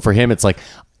I mean? So for him, it's like,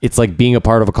 it's like being a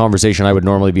part of a conversation I would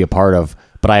normally be a part of,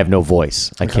 but I have no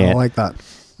voice. I I can't. like that.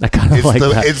 I kind of like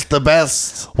that. It's the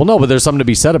best. Well, no, but there's something to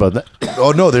be said about that.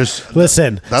 Oh no, there's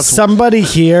Listen, That's- somebody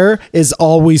here is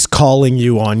always calling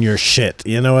you on your shit.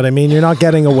 You know what I mean? You're not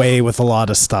getting away with a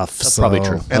lot of stuff. That's probably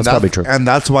true. That's and probably true. and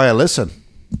that's why I listen.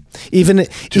 Even others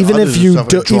if and you stuff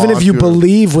and even draw if you to-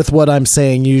 believe with what I'm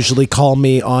saying, you usually call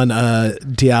me on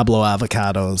Diablo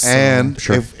avocados. So. And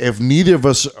Sure. if neither of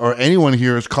us or anyone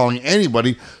here is calling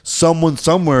anybody, someone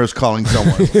somewhere is calling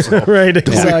someone. So right,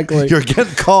 exactly. you're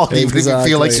getting called even if you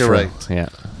feel like you're right. Yeah.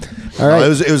 All right.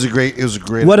 No, it was a great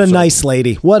What a episode. nice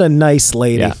lady. What a nice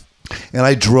lady. Yeah. And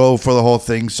I drove for the whole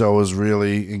thing, so I was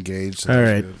really engaged. All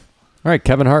right. All right,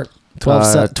 Kevin Hart.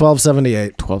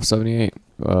 1278. 1278.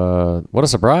 What a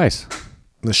surprise.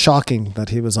 The shocking that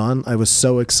he was on. I was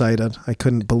so excited. I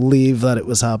couldn't believe that it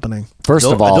was happening. First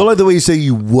of I don't all, like the way you say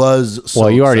you was. So well,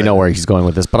 you already excited. know where he's going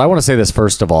with this, but I want to say this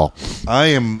first of all. I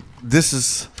am. This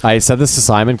is. I said this to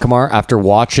Simon Kamar after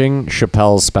watching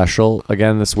Chappelle's special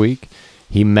again this week.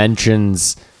 He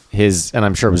mentions his, and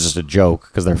I'm sure it was just a joke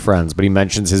because they're friends, but he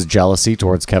mentions his jealousy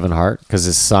towards Kevin Hart because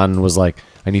his son was like,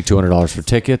 I need $200 for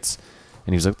tickets.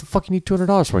 And he was like, what the fuck you need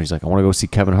 $200 for? And he's like, I want to go see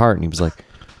Kevin Hart. And he was like,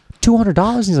 $200?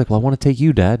 And he's like, well, I want to take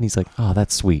you, Dad. And he's like, oh,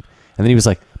 that's sweet. And then he was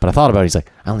like, but I thought about it. He's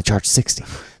like, I only charged 60.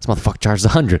 This motherfucker charged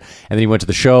 100. And then he went to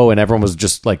the show and everyone was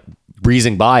just like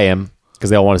breezing by him because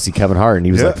they all want to see Kevin Hart. And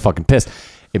he was Yeah. like fucking pissed.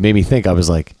 It made me think, I was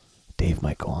like, Dave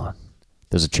might go on.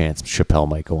 There's a chance Chappelle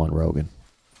might go on Rogan.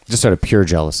 Just out of pure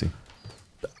jealousy.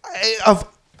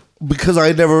 Because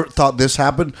I never thought this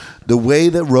happened. The way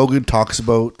that Rogan talks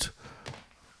about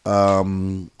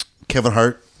Kevin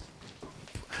Hart,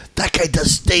 that guy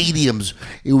does stadiums.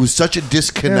 It was such a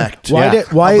disconnect. Yeah.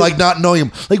 Why of, like not knowing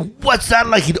him. Like, what's that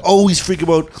like? He'd always freak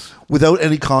about without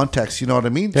any context. You know what I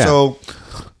mean? Yeah. So,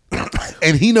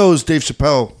 and he knows Dave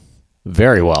Chappelle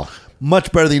Very well.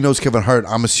 much better than he knows Kevin Hart.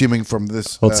 I'm assuming from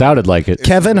this. Well, it sounded like it.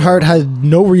 Kevin Hart had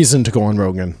no reason to go on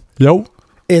Rogan Nope.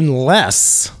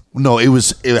 unless No,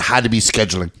 it had to be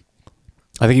scheduling.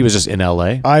 I think he was just in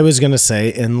LA. I was going to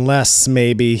say, unless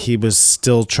maybe he was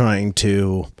still trying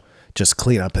to just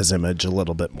clean up his image a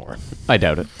little bit more. I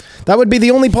doubt it. That would be the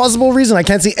only plausible reason. I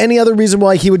can't see any other reason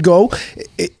why he would go,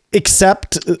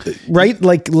 except, right?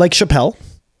 Like Chappelle.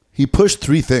 He pushed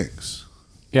 3 things.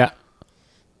 Yeah.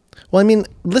 Well, I mean,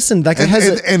 listen, that guy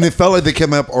has And it felt like they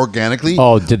came up organically.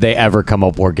 Oh, did they ever come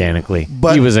up organically?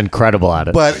 But- he was incredible at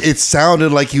it. But it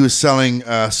sounded like he was selling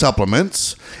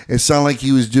supplements. It sounded like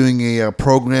he was doing a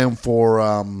program for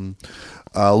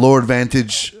lower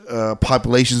advantage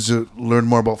populations to learn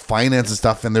more about finance and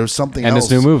stuff. And there was something And else.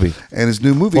 his new movie. And his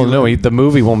new movie. well, no, the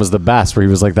movie one was the best, where he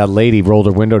was like, that lady rolled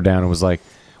her window down and was like,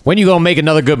 when you gonna make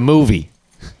another good movie?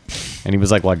 And he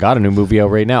was like, well, I got a new movie out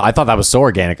right now. I thought that was so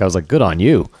organic. I was like, good on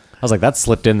you. I was like, that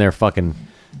slipped in there fucking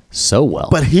so well.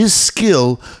 But his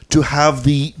skill to have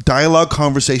the dialogue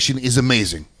conversation is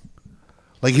amazing.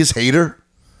 Like his hater.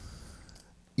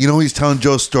 You know, he's telling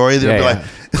Joe's story. They'll be Yeah,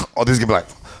 like, oh, this is going to be like,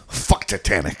 fuck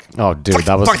Titanic. oh, dude, Fuck-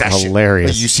 that was fuck that shit.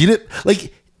 hilarious. Like, you seen it?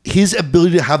 Like his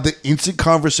ability to have the instant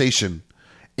conversation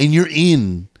and you're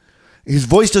in. His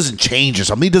voice doesn't change or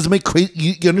something. He doesn't make crazy.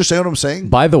 You understand what I'm saying?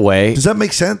 By the way, Does that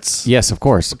make sense? yes, of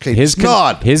course. Okay, his it's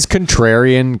not. his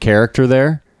contrarian character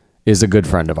there is a good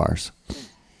friend of ours.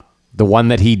 The one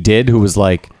that he did, who was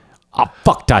like, "Oh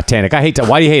fuck Titanic! I hate that.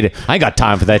 Why do you hate it? I ain't got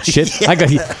time for that shit."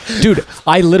 Dude.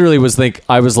 I literally was like,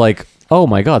 "Oh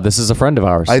my god, this is a friend of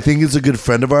ours." I think it's a good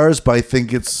friend of ours, but I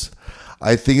think it's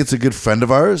a good friend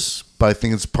of ours, but I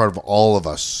think it's part of all of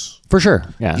us. For sure.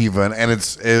 Yeah. Even, and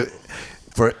it's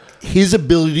for his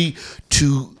ability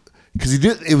to, because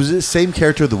it was the same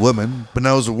character of the woman, but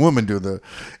now it was a woman doing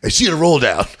and she had a roll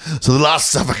down. So the last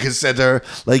stuff I could say to her,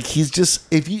 like, he's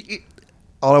just,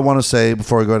 all I want to say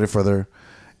before I go any further,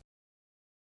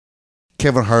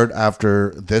 Kevin Hart,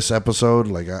 after this episode,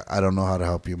 like, I don't know how to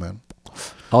help you, man.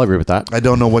 I'll agree with that. I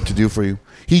don't know what to do for you.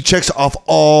 He checks off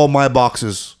all my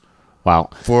boxes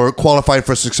Wow. for qualified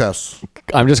for success.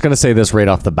 I'm just going to say this right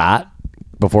off the bat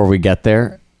before we get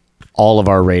there. All of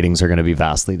our ratings are going to be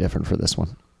vastly different for this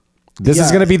one. This is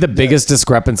Yeah. going to be the biggest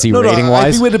discrepancy rating I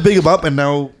wise. think we had to big him up, and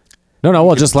now No,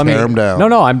 well, just let me tear him down.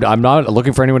 No, I'm not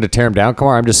looking for anyone to tear him down,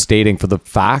 Kamar. I'm just stating for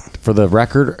the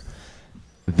record,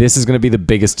 this is going to be the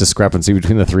biggest discrepancy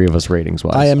between the three of us ratings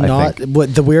wise. I am not. think.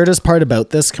 What the weirdest part about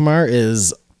this, Kamar,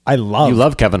 is I love You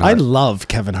love Kevin Hart. I love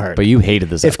Kevin Hart. But you hated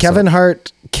this if episode. Kevin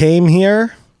Hart came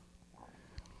here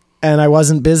and I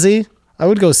wasn't busy, I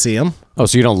would go see him. Oh,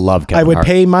 so you don't love Kevin I would Hart.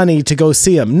 pay money to go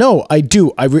see him. No, I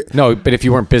do. No, but if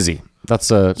you weren't busy.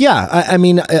 That's a Yeah, I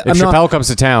mean, If I'm Chappelle not. comes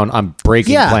to town, I'm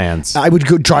breaking plans. I would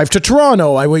go drive to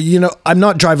Toronto. I would, I'm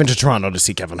not driving to Toronto to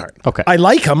see Kevin Hart. Okay. I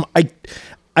like him.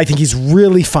 I think he's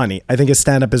really funny. I think his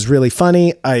stand-up is really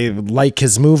funny. I like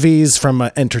his movies from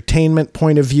an entertainment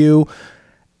point of view.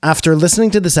 After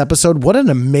listening to this episode, what an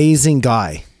amazing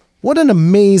guy. What an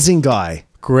amazing guy.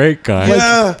 Great guy.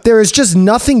 Like, there is just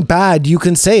nothing bad you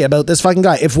can say about this fucking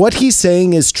guy. If what he's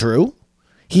saying is true,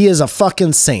 he is a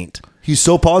fucking saint. He's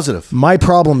so positive. My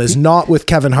problem is not with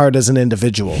Kevin Hart as an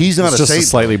individual. He's not It's a just saint. a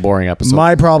slightly boring episode.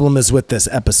 My problem is with this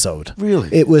episode. Really?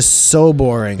 It was so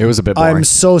boring. It was a bit boring. I'm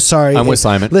so sorry. I'm with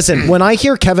Simon. Listen, when I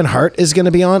hear Kevin Hart is going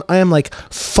to be on, I am like,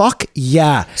 fuck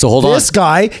yeah. So hold on. This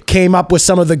guy came up with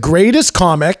some of the greatest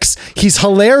comics. He's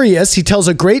hilarious. He tells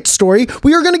a great story.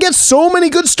 We are going to get so many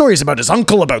good stories about his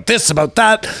uncle, about this, about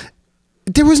that.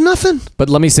 There was nothing. But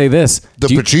let me say this. The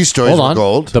Do you- Patrice stories hold were on.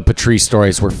 gold. The Patrice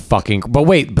stories were fucking... But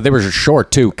wait, but they were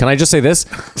short too. Can I just say this?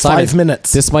 Simon, 5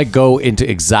 minutes. This might go into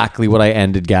exactly what I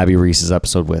ended Gabby Reese's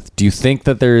episode with. Do you think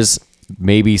that there's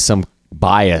maybe some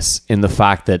bias in the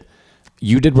fact that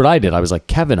you did what I did? I was like,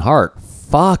 Kevin Hart,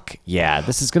 fuck yeah,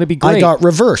 this is going to be great. I got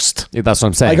reversed. That's what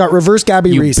I'm saying. I got reverse Gabby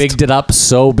You Reese. bigged it up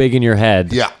so big in your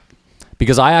head. Yeah.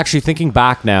 Because I actually, thinking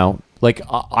back now, like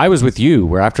I was with you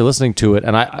where after listening to it,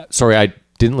 and I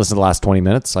didn't listen to the last 20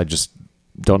 minutes. I just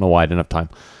don't know why I didn't have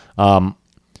time.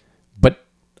 But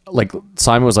like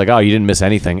Simon was like, oh, you didn't miss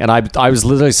anything. And I was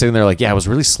literally sitting there like, yeah, it was a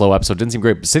really slow episode. Didn't seem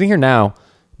great. But sitting here now,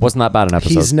 wasn't that bad an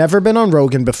episode. He's never been on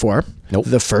Rogan before. Nope.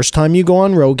 The first time you go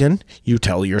on Rogan, you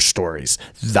tell your stories.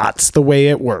 That's the way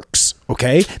it works.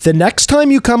 Okay? The next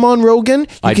time you come on Rogan, you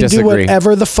I can do disagree.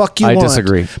 whatever the fuck you I want.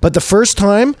 disagree. But the first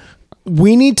time,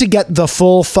 we need to get the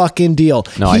full fucking deal.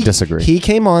 No, I disagree. He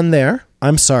came on there,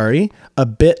 I'm sorry, a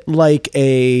bit like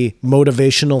a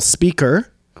motivational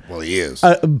speaker. Well, he is.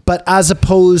 But as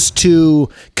opposed to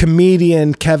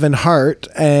comedian Kevin Hart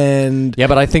and Yeah,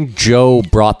 but I think Joe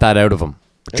brought that out of him.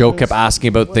 Joe kept asking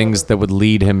about things that would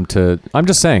lead him to... I'm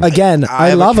just saying. again, I I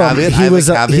have a love him. caveat. I He have a was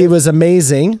caveat. he was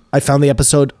amazing. I found the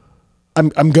episode. I'm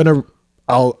gonna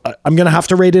have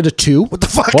to rate it a 2 what the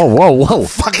fuck? Whoa.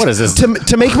 What is this?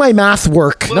 to make my math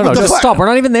work. No, What the just fuck? stop. We're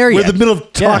not even there We're yet. in the middle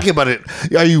of talking about it.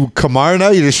 Are you Kamar now?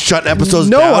 You just shut episodes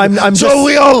No, down? I'm so just-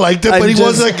 we all liked it, but he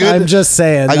wasn't good. I'm just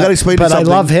saying. I gotta explain to you but I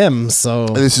something. love him. So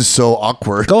This is so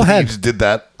awkward. Go that ahead. You just did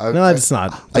that. no, it's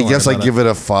not. I Don't guess worry I about give it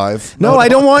a 5. No, I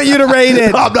don't want you to rate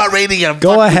it. I'm not rating it. I'm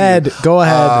Go fucking ahead. you. Go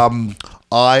ahead.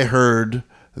 I heard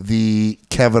the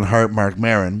Kevin Hart Mark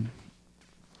Maron,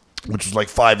 which was like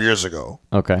 5 years ago,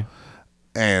 Okay.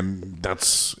 and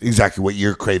that's exactly what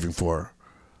you're craving for.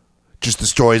 Just the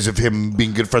stories of him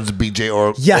being good friends with BJ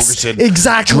or Yes, Ogerson,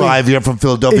 exactly. driving up from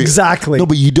Philadelphia. Exactly. No,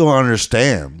 but you don't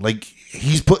understand. Like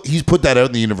he's put that out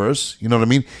in the universe. You know what I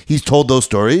mean? He's told those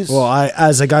stories. Well,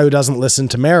 as a guy who doesn't listen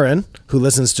to Marin, who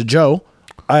listens to Joe,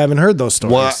 I haven't heard those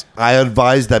stories. Well, I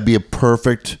advise that be a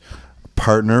perfect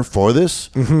partner for this,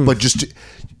 Mm-hmm. but just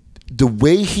the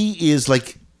way he is,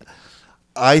 like,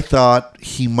 I thought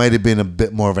he might have been a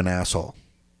bit more of an asshole.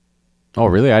 Oh,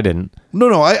 really? I didn't.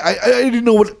 No, I didn't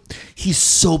know what. He's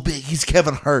so big. He's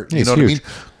Kevin Hart. You He's know huge. what I mean?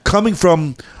 Coming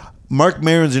from Mark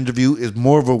Maron's interview is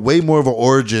way more of a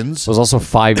origins. It was also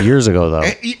 5 years ago, though.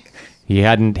 And he- He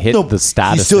hadn't hit no, the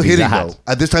status. he's still that hitting at. though.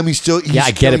 At this time, he's Yeah,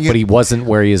 I get it, killing but he wasn't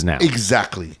where he is now.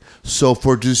 exactly. So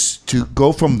for just to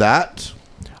go from that,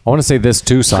 I want to say this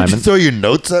too, could you Simon. throw your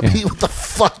notes at me? What the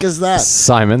fuck is that?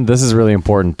 Simon, this is really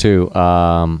important too.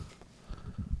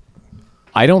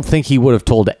 I don't think he would have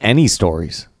told any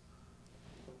stories.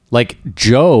 Like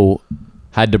Joe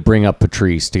had to bring up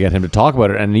Patrice to get him to talk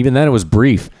about it, and even then it was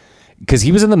brief because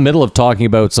he was in the middle of talking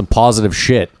about some positive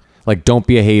shit, like don't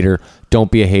be a hater,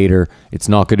 don't be a hater. It's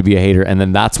not good to be a hater, and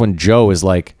then that's when Joe is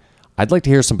like, I'd like to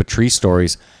hear some Patrice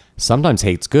stories. Sometimes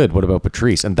hate's good. What about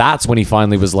Patrice? And that's when he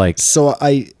finally was like, So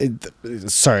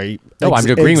sorry. No, I'm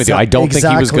agreeing with you. I don't think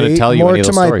he was gonna tell you More any of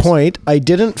to those my stories. point, I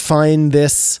didn't find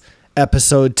this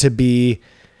episode to be.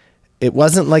 It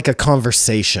wasn't like a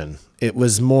conversation. It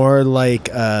was more like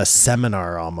a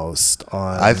seminar almost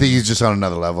on. I think he's just on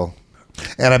another level.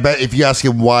 And I bet if you ask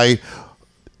him why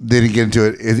they didn't get into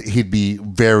it, he'd be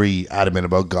very adamant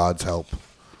about God's help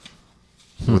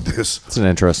with this. it's an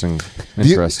interesting.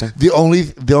 The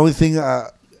only thing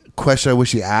question I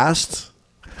wish he asked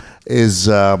is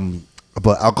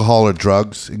about alcohol or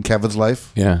drugs in Kevin's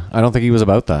life. Yeah, I don't think he was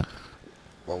about that.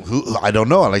 Well, I don't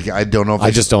know. Like I don't know. If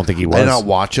I just don't think he I was. did not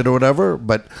watch it or whatever.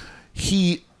 But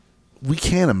we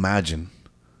can't imagine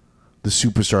the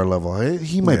superstar level.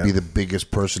 He might Yeah. be the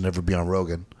biggest person to ever be on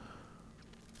Rogan.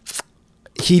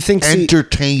 he thinks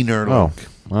Entertainer. Oh,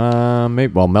 like.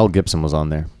 maybe. Well, Mel Gibson was on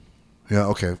there. Yeah,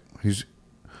 okay. He's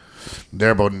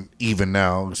they're about even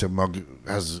now. Except Mel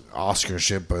has Oscar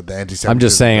shit, but the anti-Semitism. I'm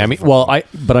just saying. I mean,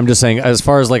 but I'm just saying, as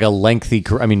far as like a lengthy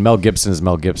career, I mean, Mel Gibson is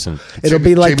Mel Gibson. It'll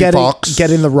be like Jamie Foxx.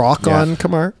 getting The Rock Yeah. on,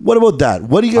 Kamar. What about that?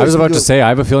 What do you guys? I was about think to of- say, I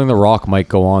have a feeling The Rock might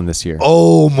go on this year.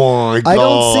 Oh my god! I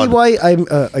don't see why. I'm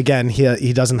again.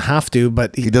 He doesn't have to,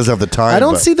 but he does have the time. I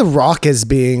don't but see The Rock as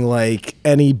being like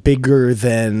any bigger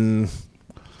than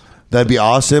that'd be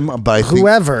awesome. But I think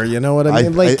whoever. You know what I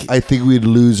mean? Like I think we'd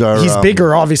lose our. he's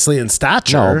bigger, obviously, in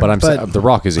stature. No, but I'm saying The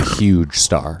Rock is a huge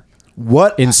star.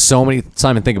 What In so many,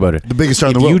 Simon, think about it. The biggest star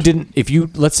in if the you world. didn't, if you,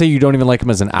 let's say you don't even like him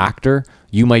as an actor,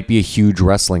 you might be a huge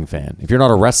wrestling fan. If you're not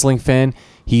a wrestling fan,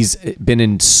 he's been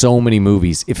in so many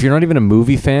movies. If you're not even a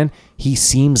movie fan, he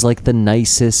seems like the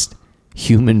nicest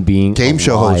human being game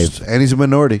show alive. host, and he's a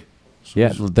minority.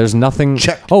 Yeah, there's nothing.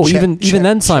 Check, Oh, check, even check,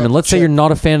 then, Simon. check, Let's say check. you're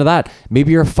not a fan of that.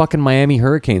 Maybe you're a fucking Miami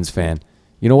Hurricanes fan.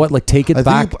 You know what? Like, take it I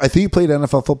back. think he played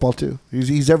NFL football too.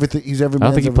 He's everything. He's every. I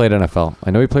don't think he played NFL. I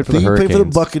know he played for I think the he Hurricanes. played for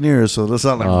the Buccaneers, so that's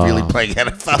not like really playing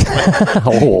NFL.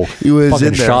 Oh, He was fucking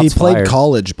in there. shots he played fired.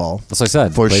 college ball. That's what I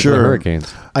said. For Played sure. the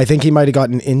Hurricanes. I think he might have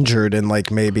gotten injured in like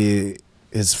maybe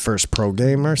his first pro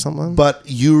game or something. But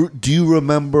do you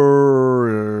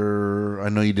remember? I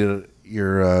know you did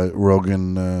your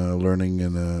Rogan learning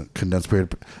in a condensed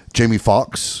period. Jamie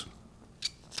Foxx,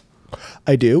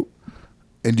 I do.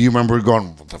 and do you remember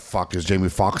going, "What the fuck is Jamie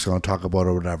Foxx going to talk about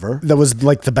or whatever?" That was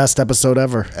like the best episode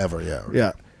ever. Ever, yeah.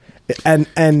 Yeah.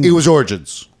 And It was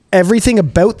Origins. everything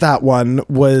about that one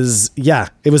was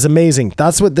it was amazing.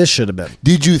 That's what this should have been.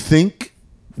 Did you think?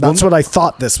 That's what I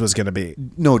thought this was going to be.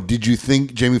 No, did you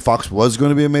think Jamie Foxx was going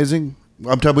to be amazing?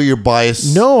 I'm talking about your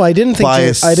bias. No, I didn't think.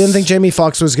 Bias. I didn't think Jamie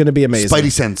Foxx was going to be amazing.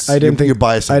 Spidey sense. I didn't think Your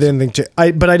bias I sense. didn't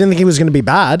think. But I didn't think he was going to be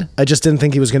bad. I just didn't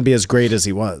think he was going to be as great as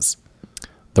he was.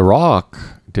 The Rock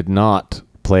did not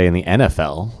play in the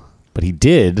NFL, but he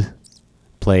did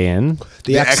play in.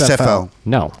 The XFL,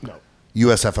 No,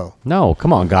 USFL. no.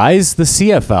 Come on, guys. The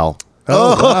CFL.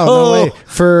 Oh, wow, no way.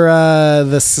 For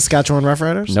the Saskatchewan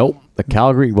Roughriders? Nope. The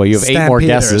Calgary. Well, you have 8 more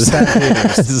Stampeders, guesses.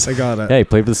 Stampeders. I got it. Yeah, he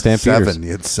played for the Stampeders. 7,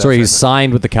 you had Sorry, 7. he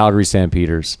signed with the Calgary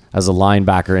Stampeders as a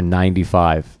linebacker in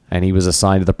 '95, and he was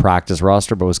assigned to the practice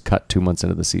roster, but was cut 2 months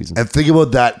into the season. And think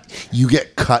about that. You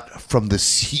get cut from the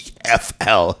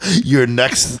CFL. Your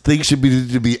next thing should be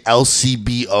to be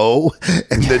LCBO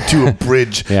and then to a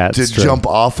bridge Yeah, to it's true. jump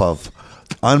off of.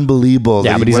 Unbelievable.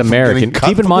 Yeah, that but he he's went from American. getting cut Keep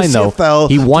in from the mind, though, CFL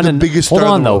he won to an. the biggest Hold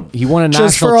star on, in the though. world. He won a Just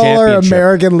national for all our championship.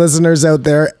 American listeners out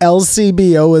there,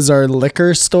 LCBO is our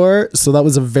liquor store. So that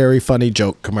was a very funny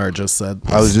joke Kamar just said.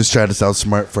 I was just trying to sound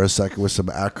smart for a second with some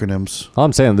acronyms. All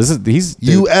I'm saying, he's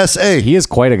USA. He is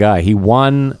quite a guy. He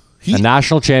won a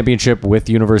national championship with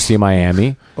University of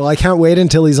Miami. Well, I can't wait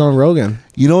until he's on Rogan.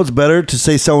 You know what's better? To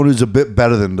say someone who's a bit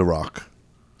better than The Rock.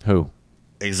 Who?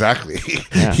 Exactly.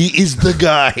 He is the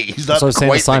guy. He's not So I was saying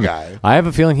to quite the Simon, guy. I have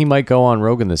a feeling he might go on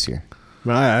Rogan this year.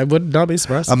 I would not be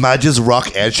surprised. Imagine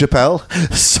Rock and Chappelle.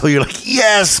 So you're like,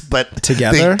 yes, but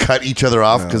Together? they cut each other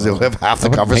off because they'll have half the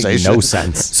That would make conversation. no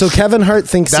sense. So Kevin Hart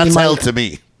thinks That's he hell to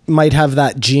me. might have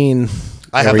that gene.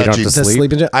 I Or have you that don't gene. have to The Sleep?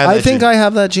 sleeping gene. I have I that think gene. I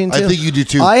have that gene too. I think you do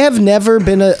too. I have never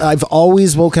been I've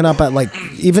always woken up at like,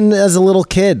 even as a little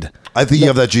kid, I think you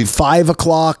have that gene. 5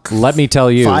 o'clock. Let me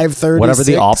tell you, 5:36. whatever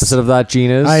the opposite of that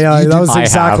gene is. I know, You that do- was I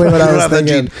exactly have. what You I don't was have that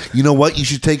thinking. gene. You know what? You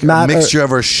should take Matt, a mixture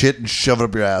of our shit and shove it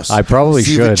up your ass. I probably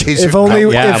See if it should. changes If your only,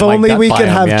 gut. Yeah, if my only gut we could biome,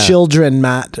 have yeah. children,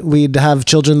 Matt. We'd have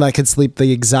children that could sleep the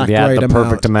exact Yeah, right the amount.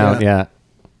 perfect amount. Yeah.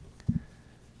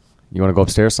 You want to go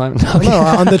upstairs, Simon? No,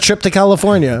 on the trip to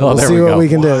California. Oh, we'll there see we what go. we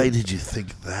can Why do. did you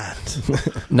think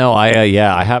that? No,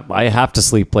 I have to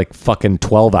sleep like fucking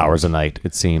 12 hours a night.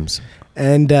 It seems.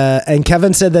 And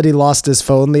Kevin said that he lost his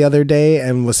phone the other day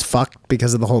and was fucked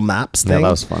because of the whole maps Yeah, thing. that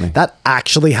was funny. That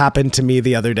actually happened to me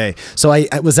the other day. So I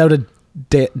was out of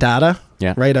data.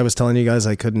 Yeah. Right. I was telling you guys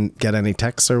I couldn't get any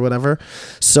texts or whatever.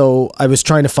 So I was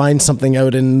trying to find something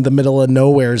out in the middle of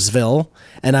Nowheresville,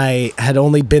 and I had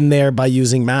only been there by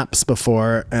using maps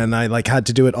before, and I like had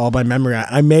to do it all by memory.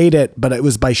 I made it, but it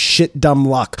was by shit dumb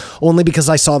luck, only because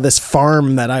I saw this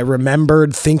farm that I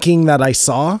remembered thinking that I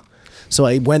saw. So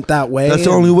I went that way. That's the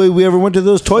only way we ever went to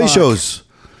those toy shows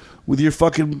with your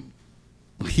fucking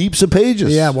heaps of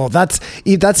pages. Yeah, well, that's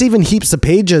even heaps of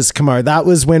pages, Kamar. That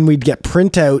was when we'd get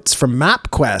printouts from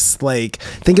MapQuest. Like,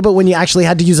 think about when you actually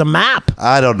had to use a map.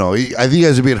 I don't know. I think you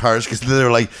guys are being harsh because they're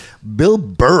like, Bill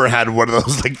Burr had one of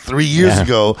those like 3 years Yeah.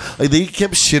 ago. Like they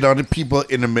kept shit on people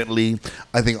intermittently.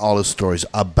 I think all his stories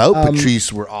about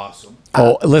Patrice were awesome.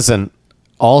 Oh, listen,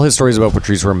 all his stories about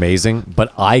Patrice were amazing,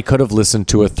 but I could have listened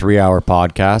to a 3-hour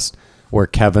podcast where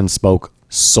Kevin spoke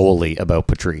solely about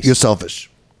Patrice. You're selfish.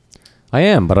 I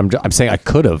am, but I'm saying I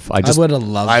could have. I would have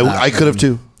loved that. I could have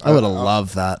too. I would have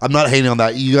loved that. I'm not hating on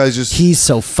that. You guys just He's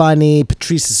so funny.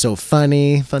 Patrice is so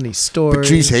funny. Funny story.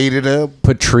 Patrice hated him.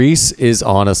 Patrice is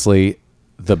honestly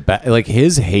the best. Like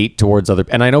his hate towards other,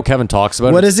 and I know Kevin talks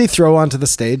about What it. does he throw onto the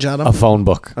stage, Adam? A phone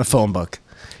book. A phone book.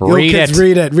 Read kids, it.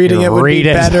 read it. Reading it would Read be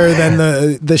it. better than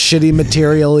the shitty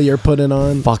material you're putting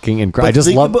on. Fucking incredible. I just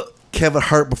think love. about Kevin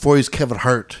Hart before he's Kevin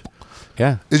Hart.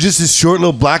 Yeah. It's just this short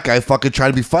little black guy fucking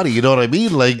trying to be funny. You know what I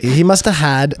mean? Like He must have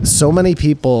had so many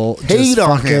people hate just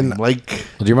on fucking. him. Like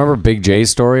Do you remember Big J's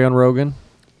story on Rogan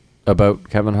about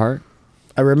Kevin Hart?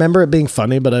 I remember it being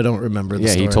funny, but I don't remember the Yeah,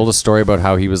 story. he told a story about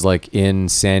how he was like in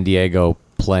San Diego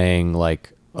playing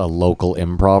like a local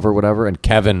improv or whatever, and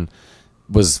Kevin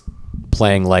was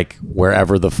playing like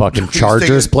wherever the fucking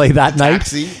Chargers taking play that a night.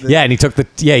 taxi? Yeah, and he took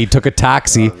a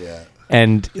taxi,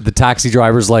 and the taxi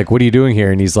driver's like, "What are you doing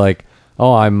here?" And he's like,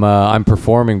 "Oh, I'm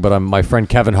performing, but my friend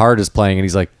Kevin Hart is playing." And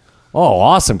he's like, "Oh,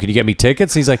 awesome! Can you get me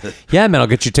tickets?" And he's like, "Yeah, man, I'll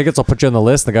get you tickets. I'll put you on the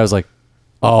list." And the guy was like,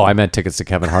 "Oh, I meant tickets to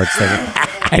Kevin Hart's thing."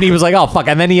 And he was like, "Oh, fuck!"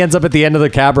 And then he ends up at the end of the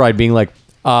cab ride being like,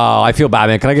 "Oh, I feel bad,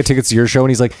 man. Can I get tickets to your show?" And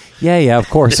he's like, "Yeah, of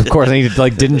course." And he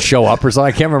like didn't show up or something.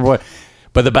 I can't remember what.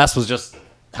 But the best was just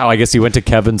how I guess he went to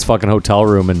Kevin's fucking hotel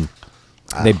room and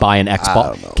they buy an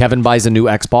Xbox. Kevin buys a new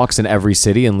Xbox in every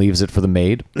city and leaves it for the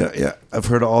maid. yeah, I've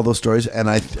heard all those stories, and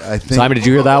I think Simon, did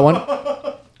you hear that one?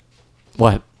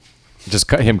 What?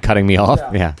 Just him cutting me off?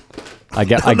 Yeah. I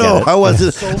get no, it. I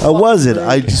wasn't. I wasn't.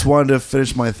 I just wanted to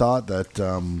finish my thought that.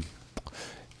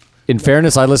 In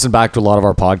fairness, I listen back to a lot of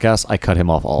our podcasts. I cut him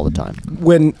off all the time.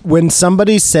 When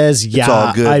somebody says, all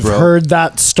 "Yeah, good, I've bro." heard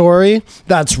that story,"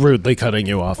 that's rudely cutting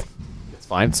you off. It's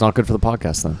fine. It's not good for the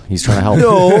podcast then. He's trying to help.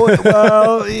 No,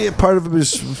 well, yeah, part of it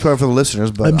is part for the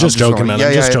listeners, but I'm just joking, man.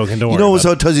 I'm just joking. Don't you worry know, about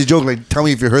so tells you joke. Like, tell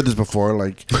me if you heard this before.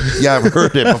 Like, yeah, I've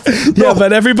heard it before. Yeah,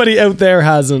 but everybody out there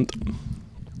hasn't.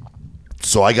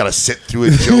 So I gotta sit through a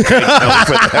joke. I know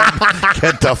for them.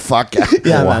 Get the fuck out.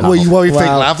 Yeah, man. Well, you want me to fake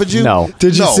Wow. laugh at you? No.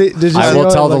 Did you No. see? Did you? I see will how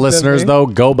tell the looked at listeners, me? though,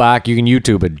 go back. You can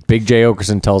YouTube it. Big J.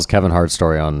 Okerson tells Kevin Hart's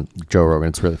story on Joe Rogan.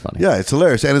 It's really funny. Yeah, it's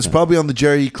hilarious, and it's probably on the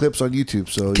Jerry clips on YouTube.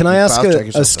 So Can you I ask fast check a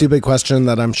yourself stupid question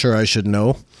that I'm sure I should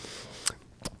know?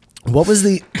 What was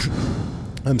the?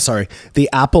 I'm sorry, the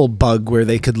Apple bug where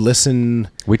they could listen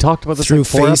We talked about this through like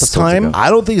 4 episodes FaceTime? ago. I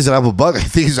don't think it's an Apple bug. I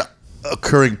think it's an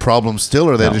occurring problem still,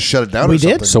 or they No. just shut it down. We or did?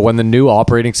 something. So when the new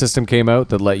operating system came out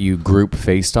that let you group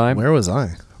FaceTime, Where was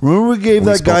I? remember we gave We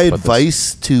that spoke guy about this.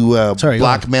 advice to Sorry, go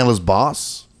blackmail his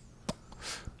boss.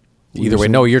 either way,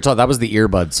 no, you're talking. That was the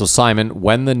earbuds. So Simon,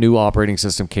 when the new operating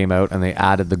system came out and they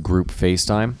added the group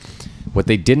FaceTime, what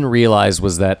they didn't realize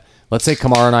was that, let's say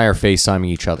Kamar and I are FaceTiming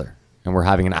each other and we're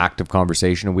having an active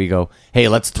conversation and we go, "Hey,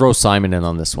 let's throw Simon in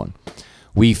on this one."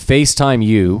 We FaceTime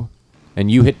you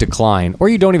and you hit decline or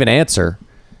you don't even answer.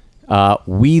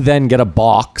 We then get a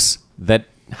box that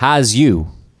has you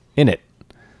in it.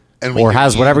 And we Or can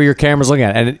has hear- whatever your camera's looking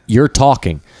at, and you're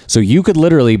talking. So you could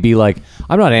literally be like,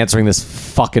 "I'm not answering this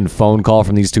fucking phone call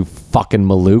from these two fucking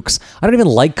malooks. I don't even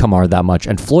like Kamar that much,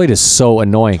 and Floyd is so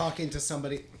annoying." Talking to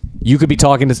somebody. You could be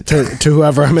talking to To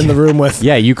whoever I'm in the room with.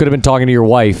 yeah, you could have been talking to your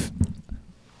wife.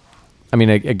 I mean,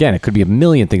 again, it could be a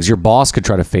million things. Your boss could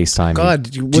try to FaceTime you.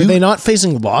 God, were they not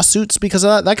facing lawsuits because of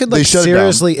that? That could They like shut it down.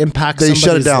 seriously impact They somebody's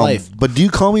shut it down. life. But do you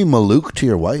call me Malouk to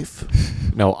your wife?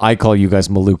 No, I call you guys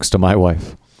malooks to my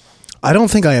wife. I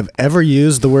don't think I have ever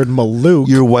used the word Malouk.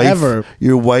 Your wife, ever.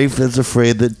 your wife is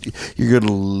afraid that you're going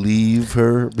to leave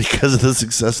her because of the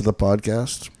success of the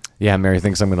podcast. Yeah, Mary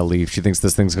thinks I'm going to leave. She thinks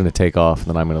this thing's going to take off, and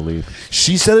then I'm going to leave.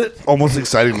 She said it almost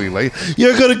excitingly, like,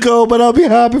 "You're going to go, but I'll be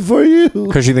happy for you."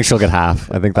 Because she thinks she'll get half.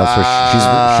 I think that's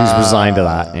where she's resigned to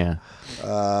that.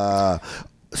 Yeah.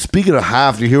 Speaking of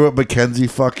half, do you hear what Mackenzie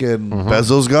fucking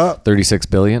Bezos got? 36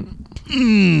 billion.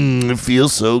 It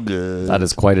feels so good. That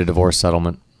is quite a divorce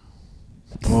settlement.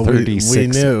 Well,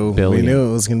 36 we billion. knew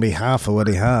it was going to be half of what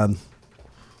he had.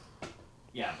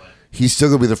 Yeah, but He's still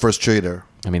going to be the first trader.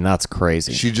 I mean, that's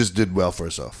crazy. She just did well for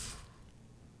herself.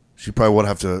 She probably won't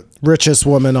have to. Richest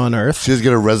woman on earth. She just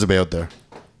get a resume out there.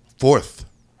 Fourth.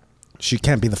 She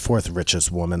can't be the fourth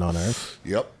richest woman on earth.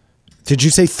 Yep. Did you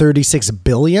say 36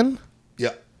 billion?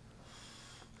 Yeah.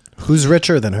 Who's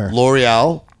richer than her?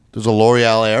 L'Oreal. There's a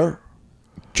L'Oreal heir.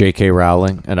 J.K.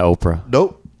 Rowling and Oprah.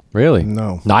 Nope. Really?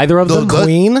 No. Neither of them? Good.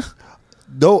 Queen?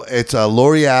 No, it's a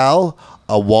L'Oreal,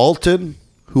 a Walton,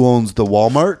 who owns the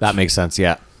Walmart. That makes sense,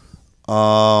 yeah.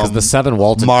 Because the 7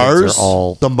 Walton kids Mars, are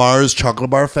all... the Mars chocolate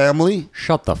bar family.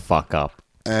 Shut the fuck up.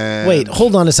 And Wait,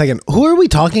 hold on a second. Who are we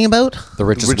talking about? The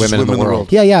richest, richest women in the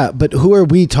world. Yeah, but who are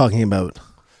we talking about?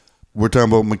 We're talking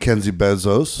about Mackenzie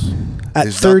Bezos. At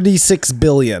Is 36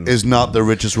 billion. Is not the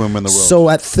richest woman in the world. So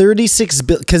at 36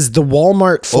 billion, because the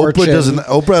Walmart fortune,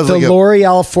 Oprah has the like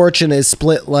L'Oreal fortune is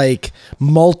split like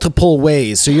multiple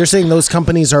ways. So you're saying those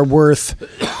companies are worth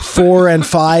 4 and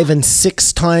 5 and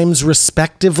 6 times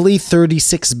respectively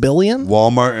 36 billion?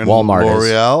 Walmart and Walmart is.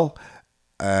 L'Oreal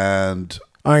and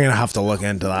I'm gonna have to look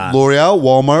into that. L'Oreal, I'll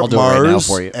Walmart, do it right now Mars,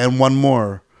 for you. and one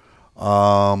more.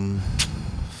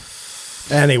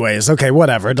 Anyways, okay,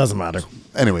 whatever. It doesn't matter.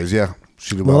 Anyways, yeah,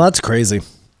 she did Well, well. that's crazy.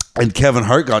 And Kevin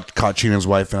Hart got caught cheating his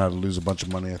wife and had to lose a bunch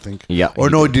of money, I think. Yeah, Or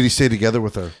he no, did he stay together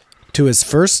with her? To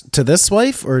this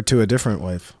wife or to a different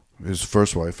wife? His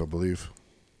first wife, I believe.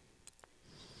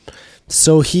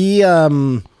 So he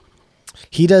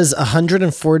does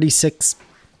 146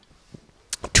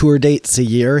 tour dates a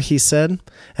year, he said,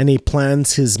 and he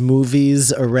plans his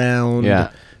movies around. Yeah.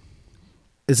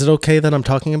 Is it okay that I'm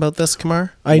talking about this,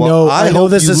 Kamar? I Well, know hope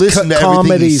this you is listened to everything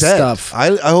comedy he said. stuff.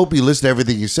 I hope you listened to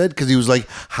everything he said because he was like,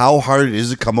 how hard it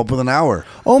is to come up with an hour.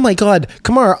 Oh my God,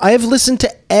 Kamar, I have listened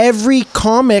to every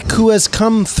comic who has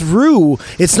come through.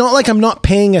 It's not like I'm not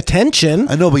paying attention.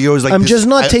 I know, but you're always like, I'm this- just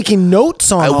not I- taking notes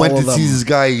on I all went to of them. see this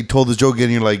guy, he told this joke and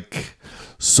you're like,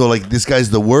 so like this guy's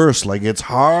the worst. Like it's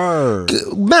hard.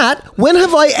 Matt, when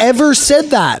have I ever said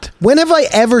that? When have I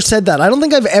ever said that? I don't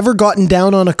think I've ever gotten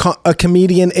down on a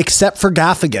comedian except for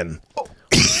Gaffigan.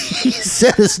 He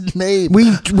said his name.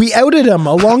 We outed him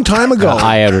a long time ago.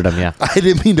 I outed him. Yeah. I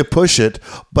didn't mean to push it,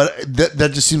 but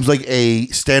that just seems like a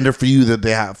standard for you that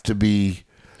they have to be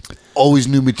always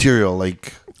new material.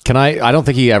 Like, Can I don't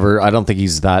think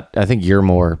he's that. I think you're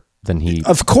more than he.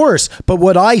 Of course. But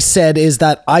what I said is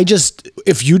that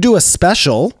if you do a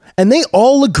special, and they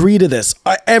all agree to this,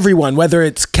 everyone, whether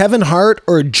it's Kevin Hart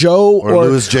or Joe Or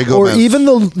Louis J. or Gomez. even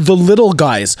the little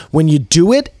guys, when you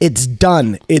do it, it's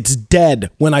done. It's dead.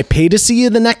 When I pay to see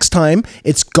you the next time,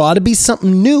 it's got to be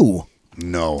something new.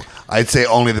 no, I'd say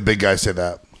only the big guys say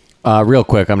that. Real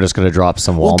quick, I'm just going to drop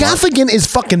some Well, Walmart. Gaffigan is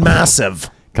fucking massive.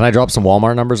 Can I drop some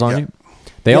Walmart numbers on Yeah. you?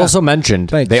 They also mentioned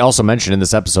Thanks. in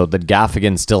this episode that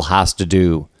Gaffigan still has to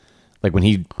do, like when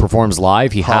he performs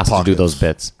live, he has to do Pockets. those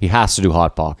bits. He has to do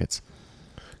Hot Pockets.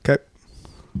 Okay.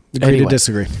 Agree Anyway. to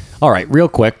disagree. All right, real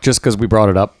quick, just because we brought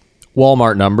it up,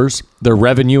 Walmart numbers, their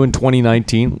revenue in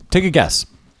 2019. Take a guess.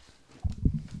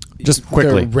 Just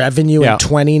quickly. Their revenue Yeah. in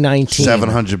 2019.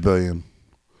 700 billion.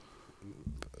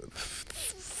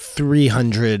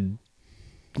 300.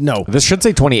 No. This should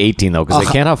say 2018 though, because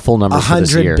they can't have full numbers for this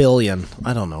 100 year. billion.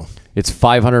 I don't know. It's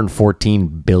 514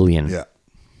 billion. Yeah.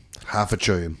 Half a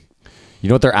trillion. You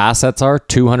know what their assets are?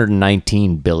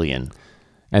 219 billion.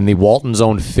 And the Waltons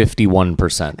own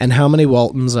 51%. And how many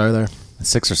Waltons are there?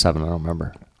 6 or 7, I don't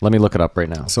remember. Let me look it up right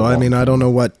now. So, I mean, I don't know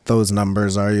what those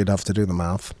numbers are. You'd have to do the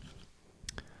math.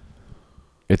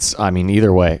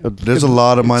 Either way. There's a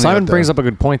lot of money. Simon out brings there. up a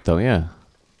good point, though, yeah.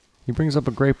 He brings up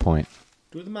a great point.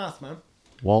 Do the math, man.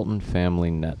 Walton family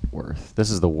net worth.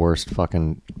 This is the worst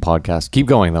fucking podcast. Keep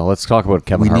going, though. Let's talk about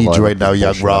Kevin We Hart. need while you I right look now, this young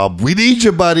bullshit Rob. up. We need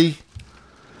you, buddy.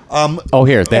 Oh,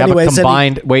 here. They Anyways, have a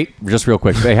combined... Wait, just real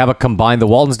quick. They have a combined... The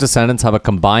Walton's descendants have a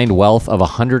combined wealth of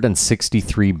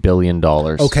 $163 billion.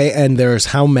 Okay, and there's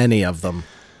how many of them?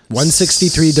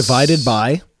 163 divided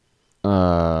by...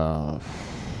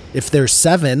 If there's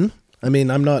 7... I mean,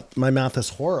 my math is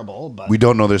horrible, but... We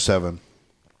don't know there's 7.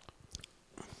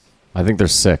 I think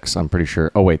there's 6, I'm pretty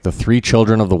sure. Oh, wait. The 3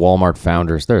 children of the Walmart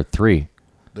founders. There are 3.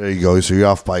 There you go. So you're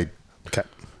off by. Okay.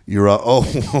 You're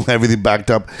everything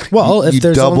backed up. Well, if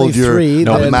there's only 3,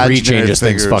 No, then- but 3 imaginary changes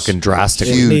things figures. fucking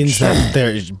drastically. It Huge. means that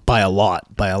there's by a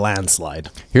landslide.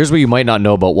 Here's what you might not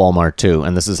know about Walmart too,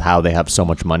 and this is how they have so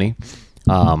much money.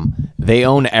 They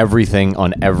own everything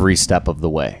on every step of the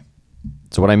way.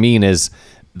 So what I mean is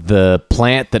the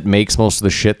plant that makes most of the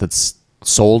shit that's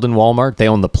sold in Walmart, they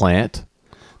own the plant.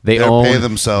 They pay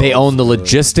themselves. They own the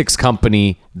logistics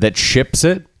company that ships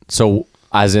it. So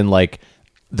as in like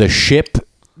the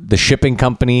shipping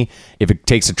company, if it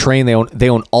takes a train, they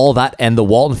own all that, and the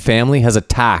Walton family has a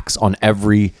tax on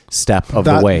every step of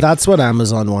the way. That's what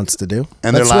Amazon wants to do.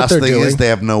 And That's their what last they're thing is doing. they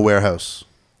have no warehouse.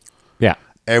 Yeah.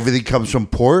 Everything comes from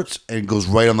ports and goes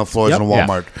right on the floors Yep. in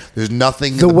Walmart. There's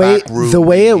nothing the in way back room the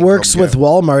way you it can works come with get.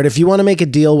 Walmart, if you want to make a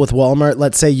deal with Walmart,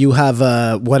 let's say you have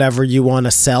whatever you want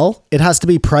to sell, it has to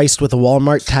be priced with a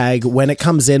Walmart tag. When it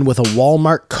comes in with a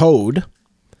Walmart code,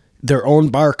 their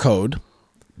own barcode.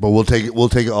 But we'll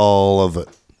take all of it.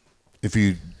 If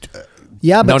you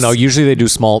Yeah, but No, usually they do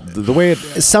small. The way it,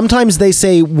 sometimes they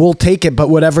say we'll take it, but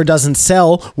whatever doesn't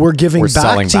sell, we're giving We're back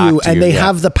selling to back you, to and you, they yeah.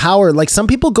 have the power. Like some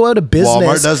people go out of business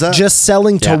Walmart does that? just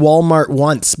selling to Yeah. Walmart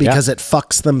once because Yeah. it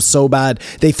fucks them so bad.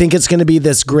 They think it's going to be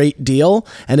this great deal,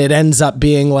 and it ends up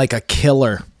being like a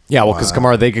killer. yeah, well, because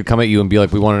Kamar, they could come at you and be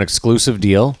like, "We want an exclusive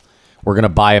deal. We're going to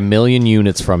buy 1 million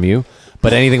units from you,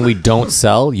 but anything we don't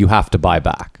sell, you have to buy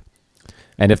back."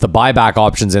 And if the buyback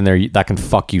option's in there, that can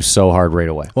fuck you so hard right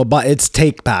away. Well, but it's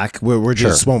take back. We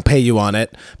just Sure. won't pay you on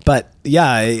it. But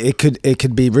yeah, it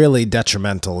could be really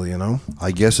detrimental. You know.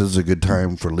 I guess it's a good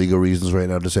time for legal reasons right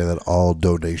now to say that all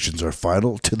donations are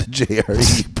final to the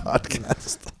JRE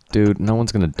podcast. Dude, no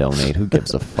one's going to donate. Who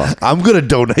gives a fuck? I'm gonna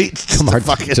donate. Kamar,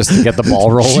 just to get the ball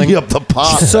rolling. Gee up the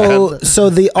pot. So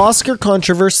the Oscar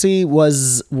controversy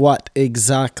was what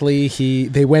exactly?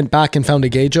 They went back and found a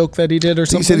gay joke that he did or He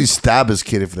something. said he stabbed his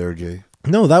kid if they were gay.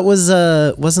 No, that was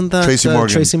wasn't that Tracy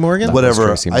Morgan. Tracy Morgan? Whatever.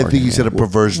 Tracy I think Morgan, he said a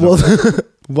perversion. Well, of that.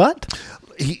 what?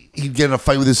 He'd get in a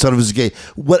fight with his son if he was gay.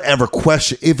 Whatever.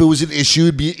 Question. If it was an issue,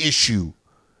 it'd be an issue.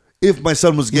 If my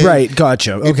son was gay, Right,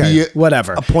 gotcha. it'd Okay, be a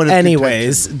whatever. point of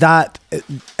Anyways, contention. that,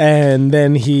 and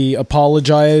then he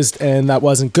apologized, and that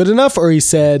wasn't good enough, or he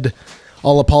said,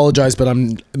 "I'll apologize, but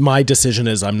my decision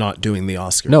is I'm not doing the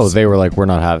Oscars." No, they were like, "We're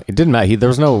not having." It didn't matter. There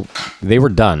was no. They were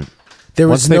done. there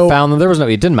Once was they no. found them, there was no.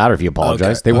 It didn't matter if you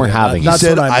apologized. Okay, They weren't okay, having. He that's it.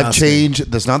 said, what I'm "I've asking.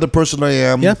 changed. That's not the person I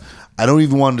am. Yeah. I don't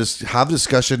even want to have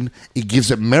discussion. It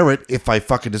gives it merit if I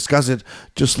fucking discuss it.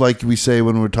 Just like we say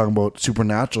when we're talking about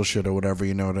supernatural shit or whatever.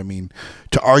 You know what I mean?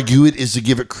 To argue it is to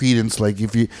give it credence. Like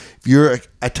if you're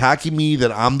attacking me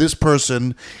that I'm this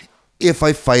person, if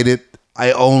I fight it,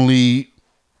 I only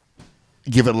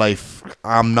give it life.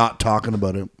 I'm not talking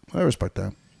about it. I respect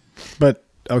that. But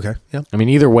okay, yeah. I mean,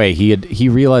 either way, he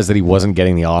realized that he wasn't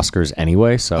getting the Oscars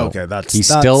anyway. So Okay, that's- he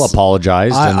still that's-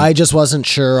 apologized. and, I just wasn't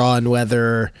sure on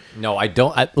whether no, I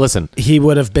don't. Listen, he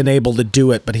would have been able to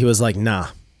do it, but he was like, "Nah,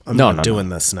 I'm No, not no, doing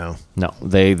this now." no,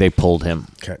 they pulled him.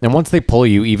 Okay. And once they pull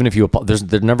you, even if you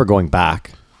they're never going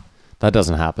back. That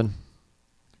doesn't happen.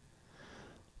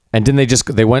 And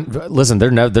didn't they went? Listen,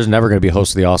 there's never going to be a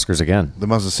host of the Oscars again. They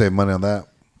must have saved money on that.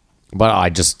 But I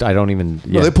don't even.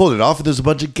 Yeah, No, they pulled it off. And there's a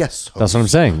bunch of guests. that's what I'm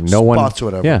saying. No Spots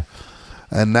one. or whatever. Yeah.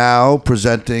 And now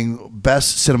presenting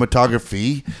best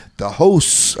cinematography, the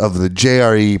hosts of the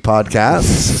JRE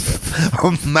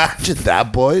podcast. Imagine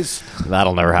that, boys.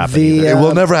 That'll never happen. The, either. It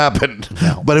will never happen.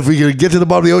 But if we can get to the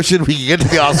bottom of the ocean, we can get to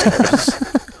the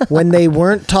Oscars. When they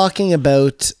weren't talking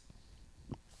about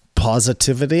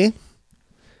positivity,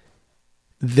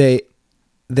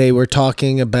 they were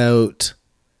talking about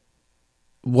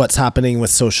what's happening with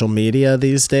social media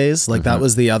these days. Like that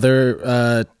was the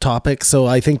other topic. So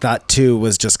I think that too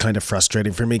was just kind of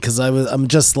frustrating for me because I'm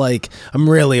just like I'm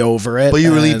really over it. But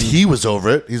you relieved and- he was over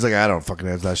it. He's like, I don't fucking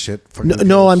have that shit. Fuck No, it.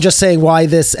 no, I'm just saying why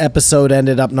this episode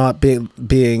ended up not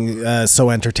being so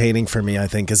entertaining for me. I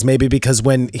think is maybe because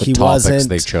when he Topics wasn't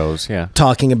they chose. Yeah.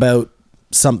 talking about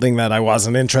something that I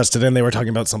wasn't interested in, they were talking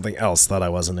about something else that I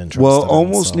wasn't interested Well, in.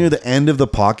 almost so. near the end of the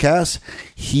podcast,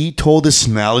 he told this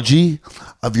analogy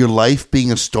of your life being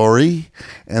a story.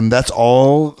 And that's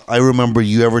all I remember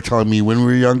you ever telling me when we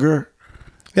were younger.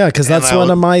 Yeah, because that's I one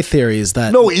was- of my theories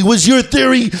that No, it was your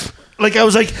theory. Like I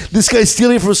was like, this guy's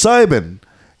stealing from Simon,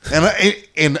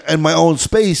 and in my own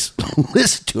space,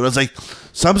 listen to it. I was like,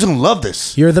 Simon's gonna love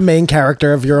this. you're the main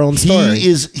character of your own story.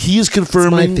 He is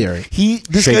confirming. my theory.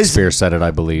 This Shakespeare guy's said it,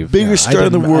 I believe. bigger I star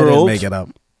in the didn't- I didn't world. make it up.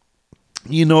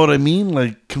 You know what I mean?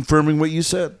 Like confirming what you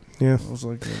said. Yeah. I was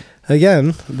like,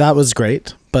 Again, that was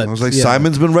great, but I was like, yeah.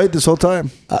 Simon's been right this whole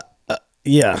time.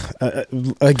 Yeah.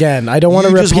 Again, I don't want to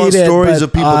You repeat just want it. stories but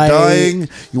of people I- dying.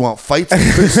 You want fights.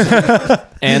 And Chris-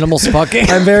 Animals fucking.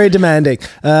 I'm very demanding.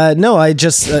 No, I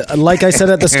just like I said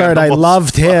at the start, I Animals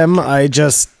loved him.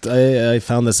 I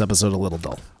found this episode a little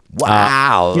dull.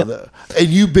 wow. And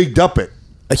you bigged up it.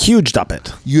 A huge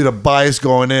duppet. You had a bias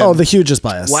going in. Oh, the hugest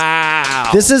bias. wow.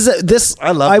 This is this.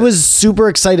 I love I it. was super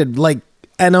excited. Like,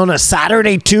 and on a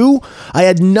Saturday too, I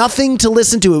had nothing to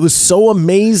listen to. It was so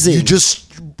amazing.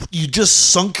 You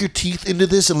just sunk your teeth into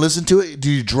this and listened to it.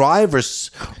 Do you drive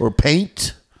or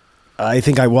paint? I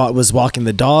think I was walking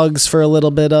the dogs for a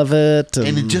little bit of it.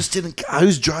 And it just didn't. I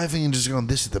was driving and just going,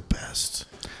 "This is the best."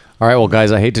 All right, well,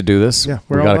 guys, I hate to do this. yeah,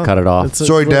 we all got to done. cut it off. It's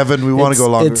Sorry, Devin, we wanna it's- go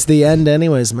longer. It's the end,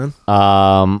 anyways, man.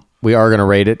 We are going to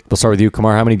rate it. We'll start with you,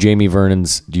 Kamar. How many Jamie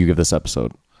Vernons do you give this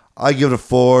episode? I give it a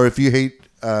 4. If you hate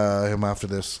him after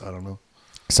this, I don't know.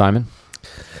 Simon?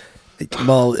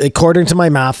 Well, according to my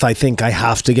math, I think I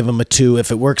have to give him a 2. If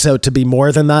it works out to be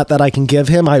more than that I can give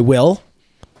him, I will.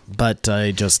 But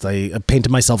I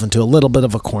painted myself into a little bit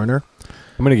of a corner.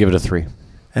 I'm going to give it a 3.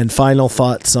 And final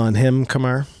thoughts on him,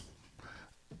 Kamar?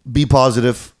 Be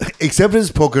positive. Except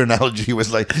his poker analogy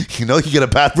was like, you get a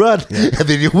bad run and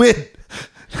then you win.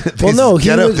 Well, no,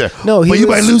 get out there. No, but you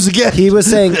might lose again. He was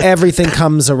saying everything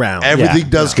comes around. Everything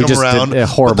does He come just around. did a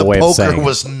horrible but the way of poker saying it.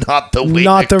 was not the way.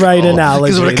 Not the right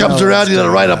analogy. Because when it comes No, around, it's you got to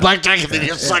not. write a blackjack and then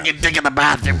you suck your dick in the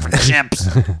bathroom for chips.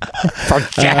 For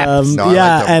jabs. No, I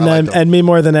yeah, like them. I like them. and me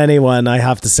more than anyone, I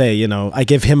have to say, I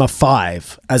give him a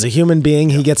 5. As a human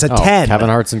being, he gets a 10. Kevin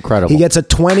Hart's incredible. He gets a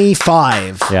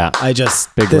 25. Yeah. This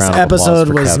round of applause episode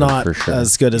for was Kevin, not for sure.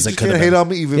 as good as You it just could can't have hate been. on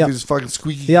me even Yep. if he's fucking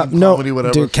squeaky. Yeah, no, comedy,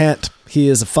 whatever. dude, can't. He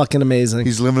is fucking amazing.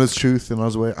 He's living his truth in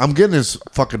his way. I'm getting his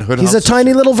fucking hood. He's a hustle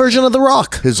tiny shit. little version of The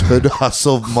Rock. His hood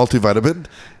hustle multivitamin.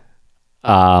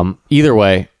 Either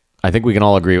way, I think we can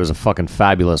all agree it was a fucking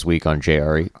fabulous week on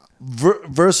JRE.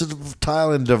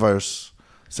 Versatile and diverse.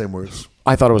 Same words.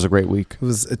 I thought it was a great week.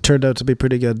 It turned out to be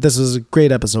pretty good. This was a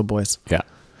great episode, boys. Yeah.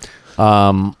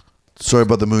 Sorry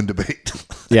about the moon debate.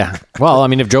 Yeah. Well, I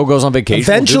mean, if Joe goes on vacation,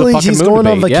 Eventually, we'll do the fucking he's moon going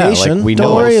on debate. Yeah, vacation. we Don't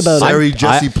know. worry about it. Sorry,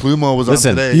 Jesse Plumo was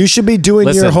listen, on today. You should be doing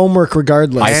your Listen. homework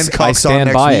regardless. And I Cox on stand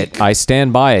next by week. it. I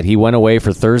stand by it. He went away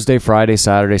for Thursday, Friday,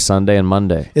 Saturday, Sunday, and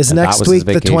Monday. Is And that next was his week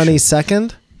the vacation.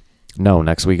 22nd? No,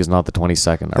 next week is not the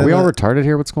 22nd. Are we all retarded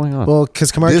here? What's going on? Well,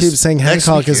 because Kamar This keeps saying next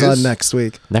Hancock week is on is- next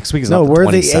week. next week is No, not the we're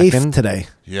 22nd. the 8th today.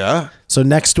 Yeah. So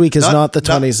next week is not the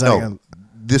 22nd. No,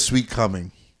 this week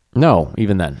coming. No,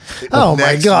 even then. Oh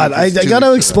my Next God. week I is 2 got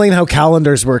to weeks explain how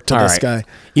calendars work to All this right. guy.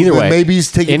 Either Well, way, maybe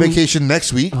he's taking in- vacation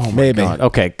next week. Maybe. God.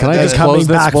 Okay, can I then just coming close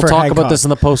this? back We'll for talk Hancock. about this in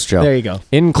the post show. There you go.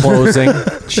 In closing,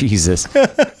 Jesus.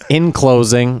 In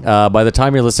closing, by the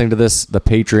time you're listening to this, the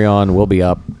Patreon will be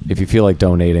up. If you feel like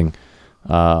donating,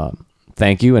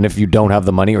 thank you. And if you don't have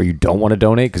the money or you don't want to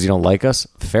donate because you don't like us,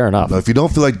 fair enough. No, if you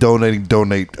don't feel like donating,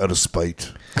 donate out of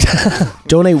spite.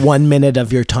 Donate 1 minute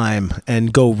of your time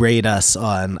and go rate us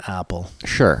on Apple.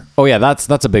 Sure. Oh yeah, that's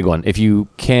a big one. If you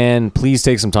can, please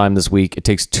take some time this week. It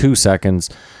takes 2 seconds.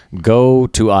 Go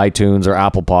to iTunes or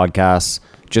Apple Podcasts.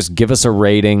 Just give us a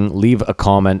rating. Leave a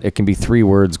comment. It can be 3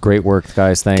 words. Great work,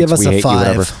 guys. Thanks. Give us we a hate 5. you.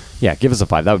 Whatever. Yeah, give us a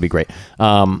 5. That would be great. That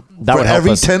For would help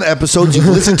every us. 10 episodes you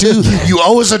listen to, you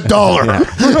owe us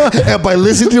 $1. And by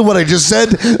listening to what I just said,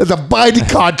 it's a binding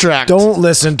contract. Don't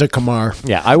listen to Kamar.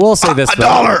 Yeah, I will say this. though.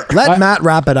 $1. Let Matt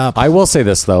wrap it up. I will say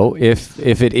this though, if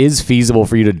it is feasible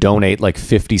for you to donate like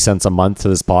 50 cents a month to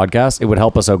this podcast, it would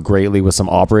help us out greatly with some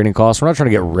operating costs. We're not trying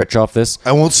to get rich off this.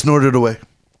 I won't snort it away.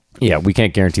 Yeah, we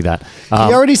can't guarantee that. He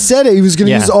already said it. He was going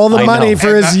to yeah, use all the I money know.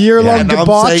 for his year-long And I'm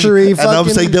debauchery. saying, and I'm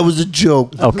saying that was a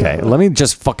joke. Okay, let me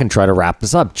just fucking try to wrap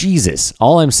this up. Jesus.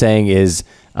 All I'm saying is,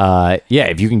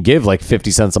 if you can give like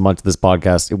 50 cents a month to this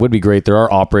podcast, it would be great. There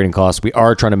are operating costs. We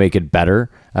are trying to make it better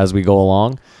as we go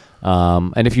along.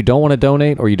 And if you don't want to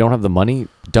donate or you don't have the money,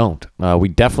 don't. We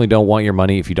definitely don't want your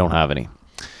money if you don't have any.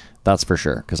 That's for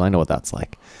sure, because I know what that's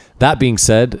like. That being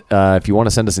said, if you want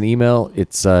to send us an email,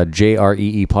 it's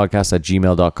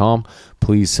jreepodcast@gmail.com.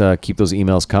 Please keep those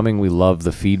emails coming. We love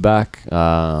the feedback.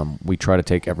 We try to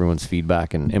take everyone's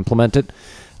feedback and implement it.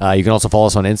 You can also follow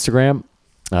us on Instagram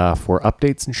for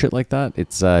updates and shit like that.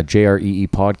 It's JREE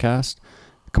Podcast.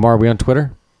 Kamar, are we on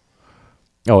Twitter?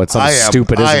 Oh, it's something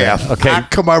stupid, isn't it? Okay.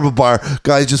 At Kamar Bar.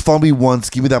 Guys, just follow me once.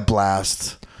 Give me that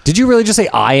blast. Did you really just say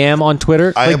I am on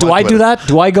Twitter? I am do on I do Twitter. that?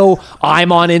 Do I go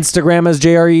I'm on Instagram as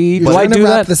JRE? Do I do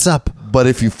wrap that? this up. But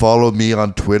if you follow me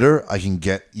on Twitter, I can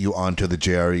get you onto the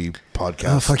JRE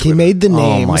podcast. Oh, fuck. He made the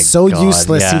name my so God,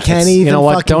 useless. yeah. He can't It's- even you know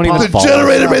what? fucking Don't even pop- The follow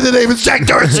generator made the name. It's Jack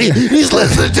Dorsey. He's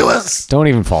listening to us. Don't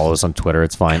even follow us on Twitter.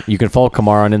 It's fine. You can follow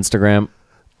Kamar on Instagram.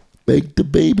 Make the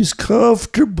babies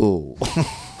comfortable.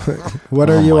 What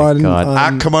are Oh you my on? God.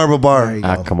 At Kamar Babar. There you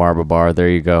At Kamar Babar. There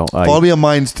you go. Follow me on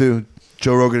Minds too.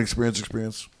 Joe Rogan Experience.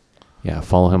 Yeah,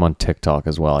 follow him on TikTok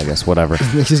as well, I guess. Whatever.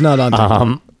 He's not on.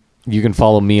 TikTok. You can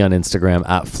follow me on Instagram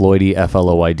at Floydy,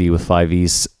 Floyd with 5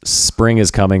 E's. Spring is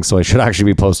coming, so I should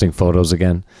actually be posting photos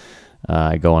again.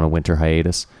 I go on a winter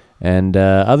hiatus. And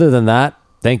other than that,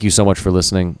 thank you so much for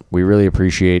listening. We really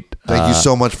appreciate Thank you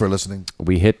so much for listening.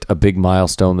 we hit a big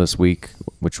milestone this week,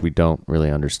 which we don't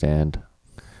really understand.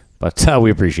 But we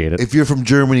appreciate it. If you're from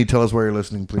Germany, tell us where you're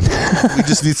listening, please. We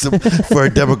just need some for our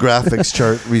demographics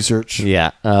chart research. Yeah.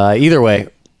 Either way,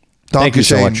 thank you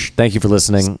so Dankeschön. much. Thank you for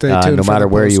listening. Stay No tuned for matter the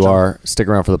where you post-show. are, stick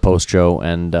around for the post show.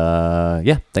 And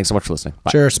thanks so much for listening. Bye.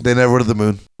 Cheers. They never went to the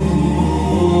moon.